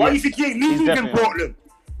 Why do you think he ain't leaving Portland?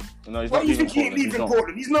 No, he's Why not do you think he leaving ain't leaving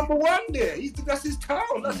Portland? He's number one there. That's his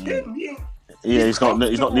town. That's him. He's not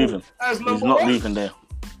leaving. He's not leaving there.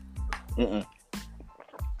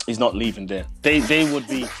 He's not leaving there. They would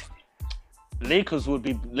be. Lakers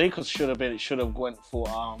should have went for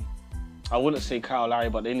I wouldn't say Kyle Lowry,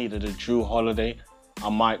 but they needed a Drew Holiday,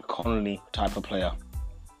 a Mike Conley type of player.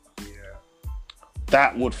 Yeah.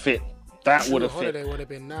 That would fit. That would have fit. Holiday would have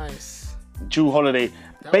been nice. Drew Holiday,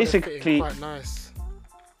 That basically, quite nice.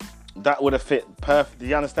 that would have fit perfect.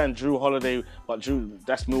 You understand Drew Holiday, but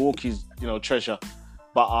that's Milwaukee's, treasure.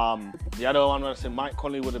 But the other one, I said Mike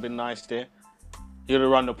Conley would have been nice there. He would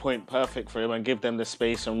have run the point perfect for him and give them the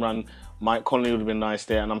space and run. Mike Conley would have been nice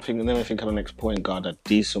there. And let me think of the next point guard, a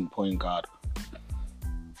decent point guard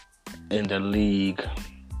in the league.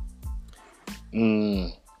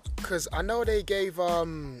 Because I know they gave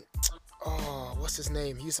what's his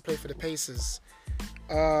name? He used to play for the Pacers.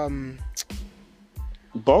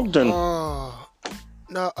 Bogdan.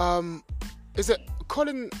 Is it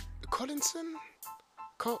Collinson?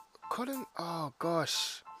 Colin? Oh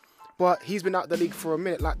gosh. But he's been out of the league for a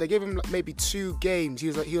minute. Like they gave him maybe 2 games. He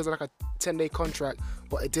was like a 10-day contract,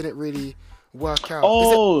 but it didn't really work out.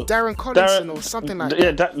 Oh, is it Darren Collinson or something like that?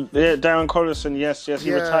 Yeah, Darren Collinson. Yes,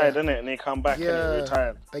 he retired, didn't it? And he come back and he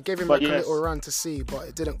retired. They gave him a little run to see, but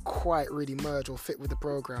it didn't quite really merge or fit with the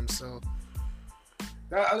program. So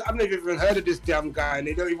I've never even heard of this damn guy, and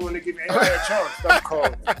they don't even want to give him a chance. That's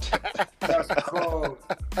cold. That's cold.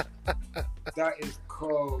 That is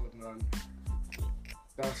cold, man.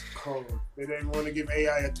 That's cold. They don't even want to give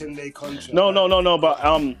AI a 10-day contract. No. But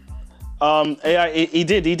AI, he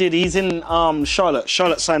did. He's in Charlotte.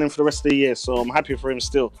 Charlotte signed him for the rest of the year, so I'm happy for him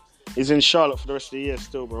still. He's in Charlotte for the rest of the year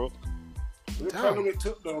still, bro. Look how long it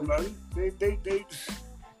took though, man. They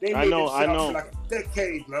made I know. for like a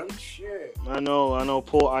decade, man. Shit. I know.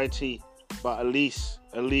 Poor IT, but at least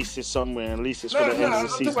it's somewhere. At least it's for the end of the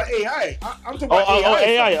season. I'm talking about AI. I'm talking about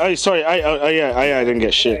AI. AI. Sorry. AI didn't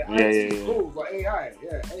get shit. Yeah. Cool, but AI.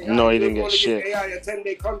 No, he didn't get shit. Give AI a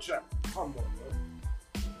 10-day contract. Come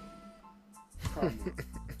on, man.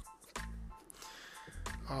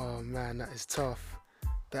 Oh man, that is tough.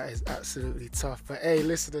 That is absolutely tough. But hey,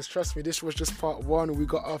 listeners, trust me, this was just part 1. We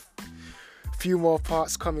got a few more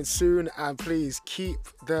parts coming soon, and please keep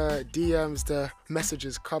the DMs, the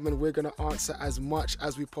messages coming. We're gonna answer as much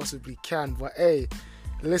as we possibly can. But hey,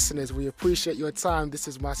 listeners, we appreciate your time. This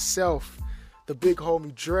is myself, the big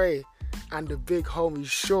homie Dre, and the big homie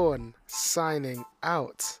Sean signing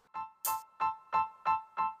out.